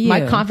means for you.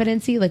 My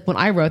competency, like when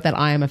I wrote that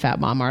I am a fat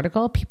mom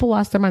article, people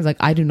lost their minds. Like,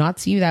 I do not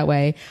see you that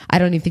way. I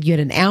don't even think you had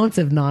an ounce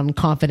of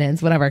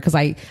non-confidence, whatever, because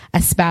I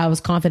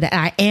espouse confident.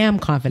 I am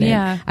confident.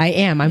 Yeah. I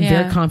am. I'm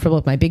very comfortable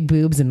with my big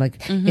boobs and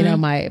like, you know,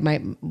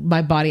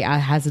 my body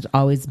has it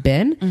always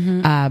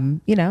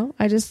been. You know,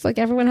 I just like,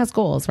 everyone has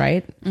goals,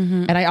 right?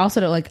 And I also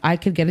don't like, I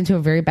could get into a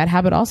very bad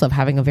habit also of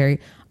having a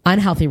very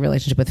unhealthy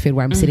relationship with food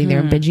where I'm sitting there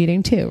and binge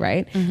eating too,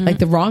 right? Like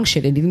the wrong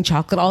shit and eating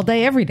chocolate all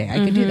day, every day.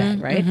 I could do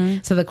that,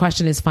 right? So the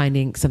question is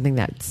finding something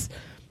that's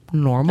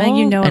normal. And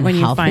you know it when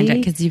healthy. you find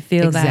it because you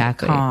feel that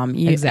calm.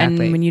 And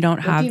when you don't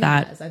have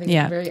that, I think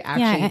very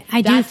actually,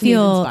 I do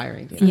feel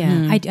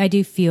inspiring. I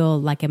do feel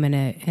like I'm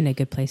in a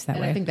good place that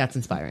way. I think that's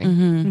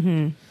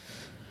inspiring.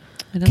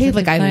 Kate,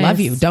 like, I love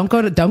you. Don't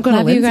go to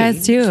love Lindsay. You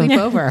guys too. Sleep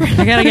over.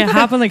 I gotta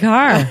hop in the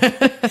car.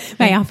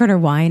 I offered her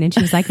wine and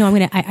she was like, no,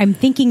 I'm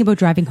thinking about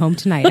driving home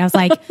tonight. And I was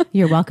like,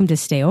 you're welcome to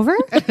stay over.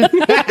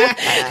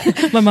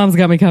 My mom's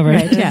got me covered.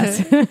 Right,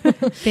 yes.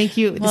 Thank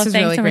you. This is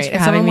really so great.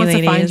 If someone wants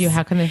to find you,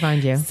 how can they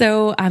find you?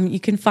 So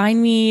you can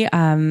find me.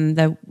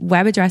 The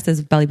web address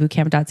is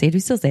bellybootcamp.ca. Do we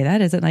still say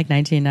that? Is it like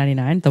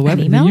 $19.99? The web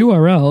email? The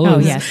URL. Oh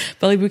yes.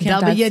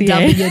 Bellybootcamp.ca.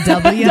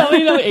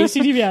 www.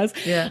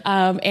 HTTPS.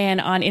 Yeah. And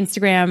on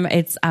Instagram,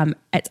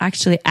 It's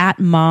actually at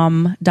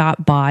mom.bod.love.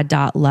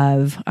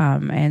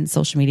 And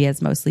social media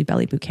is mostly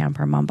Belly Bootcamp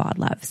or Mom Bod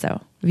Love.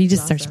 So if you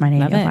just search my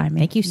name, you'll find me.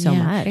 Thank you so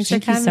much. Thanks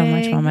Thank for you so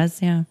much, coming.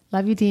 mamas. Yeah.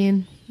 Love you,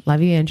 Dean.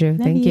 Love you, Andrew.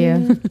 Thank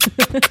you.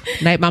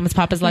 Night, mamas,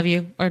 papas, love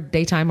you. Or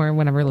daytime or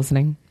whenever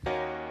listening.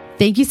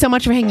 Thank you so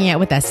much for hanging out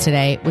with us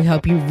today. We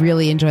hope you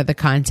really enjoyed the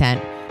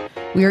content.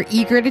 We are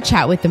eager to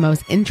chat with the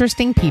most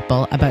interesting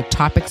people about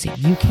topics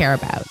you care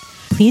about.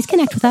 Please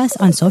connect with us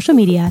on social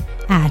media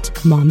at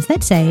Moms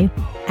That Say,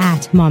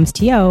 at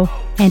MomsTO,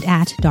 and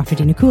at Dr.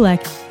 Dina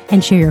Kulik,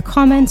 and share your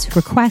comments,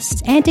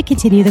 requests, and to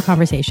continue the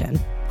conversation.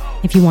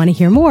 If you want to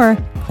hear more,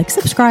 click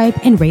subscribe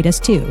and rate us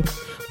too.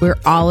 We're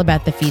all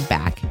about the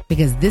feedback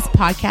because this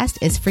podcast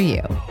is for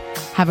you.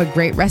 Have a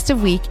great rest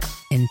of week.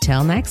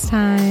 Until next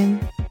time.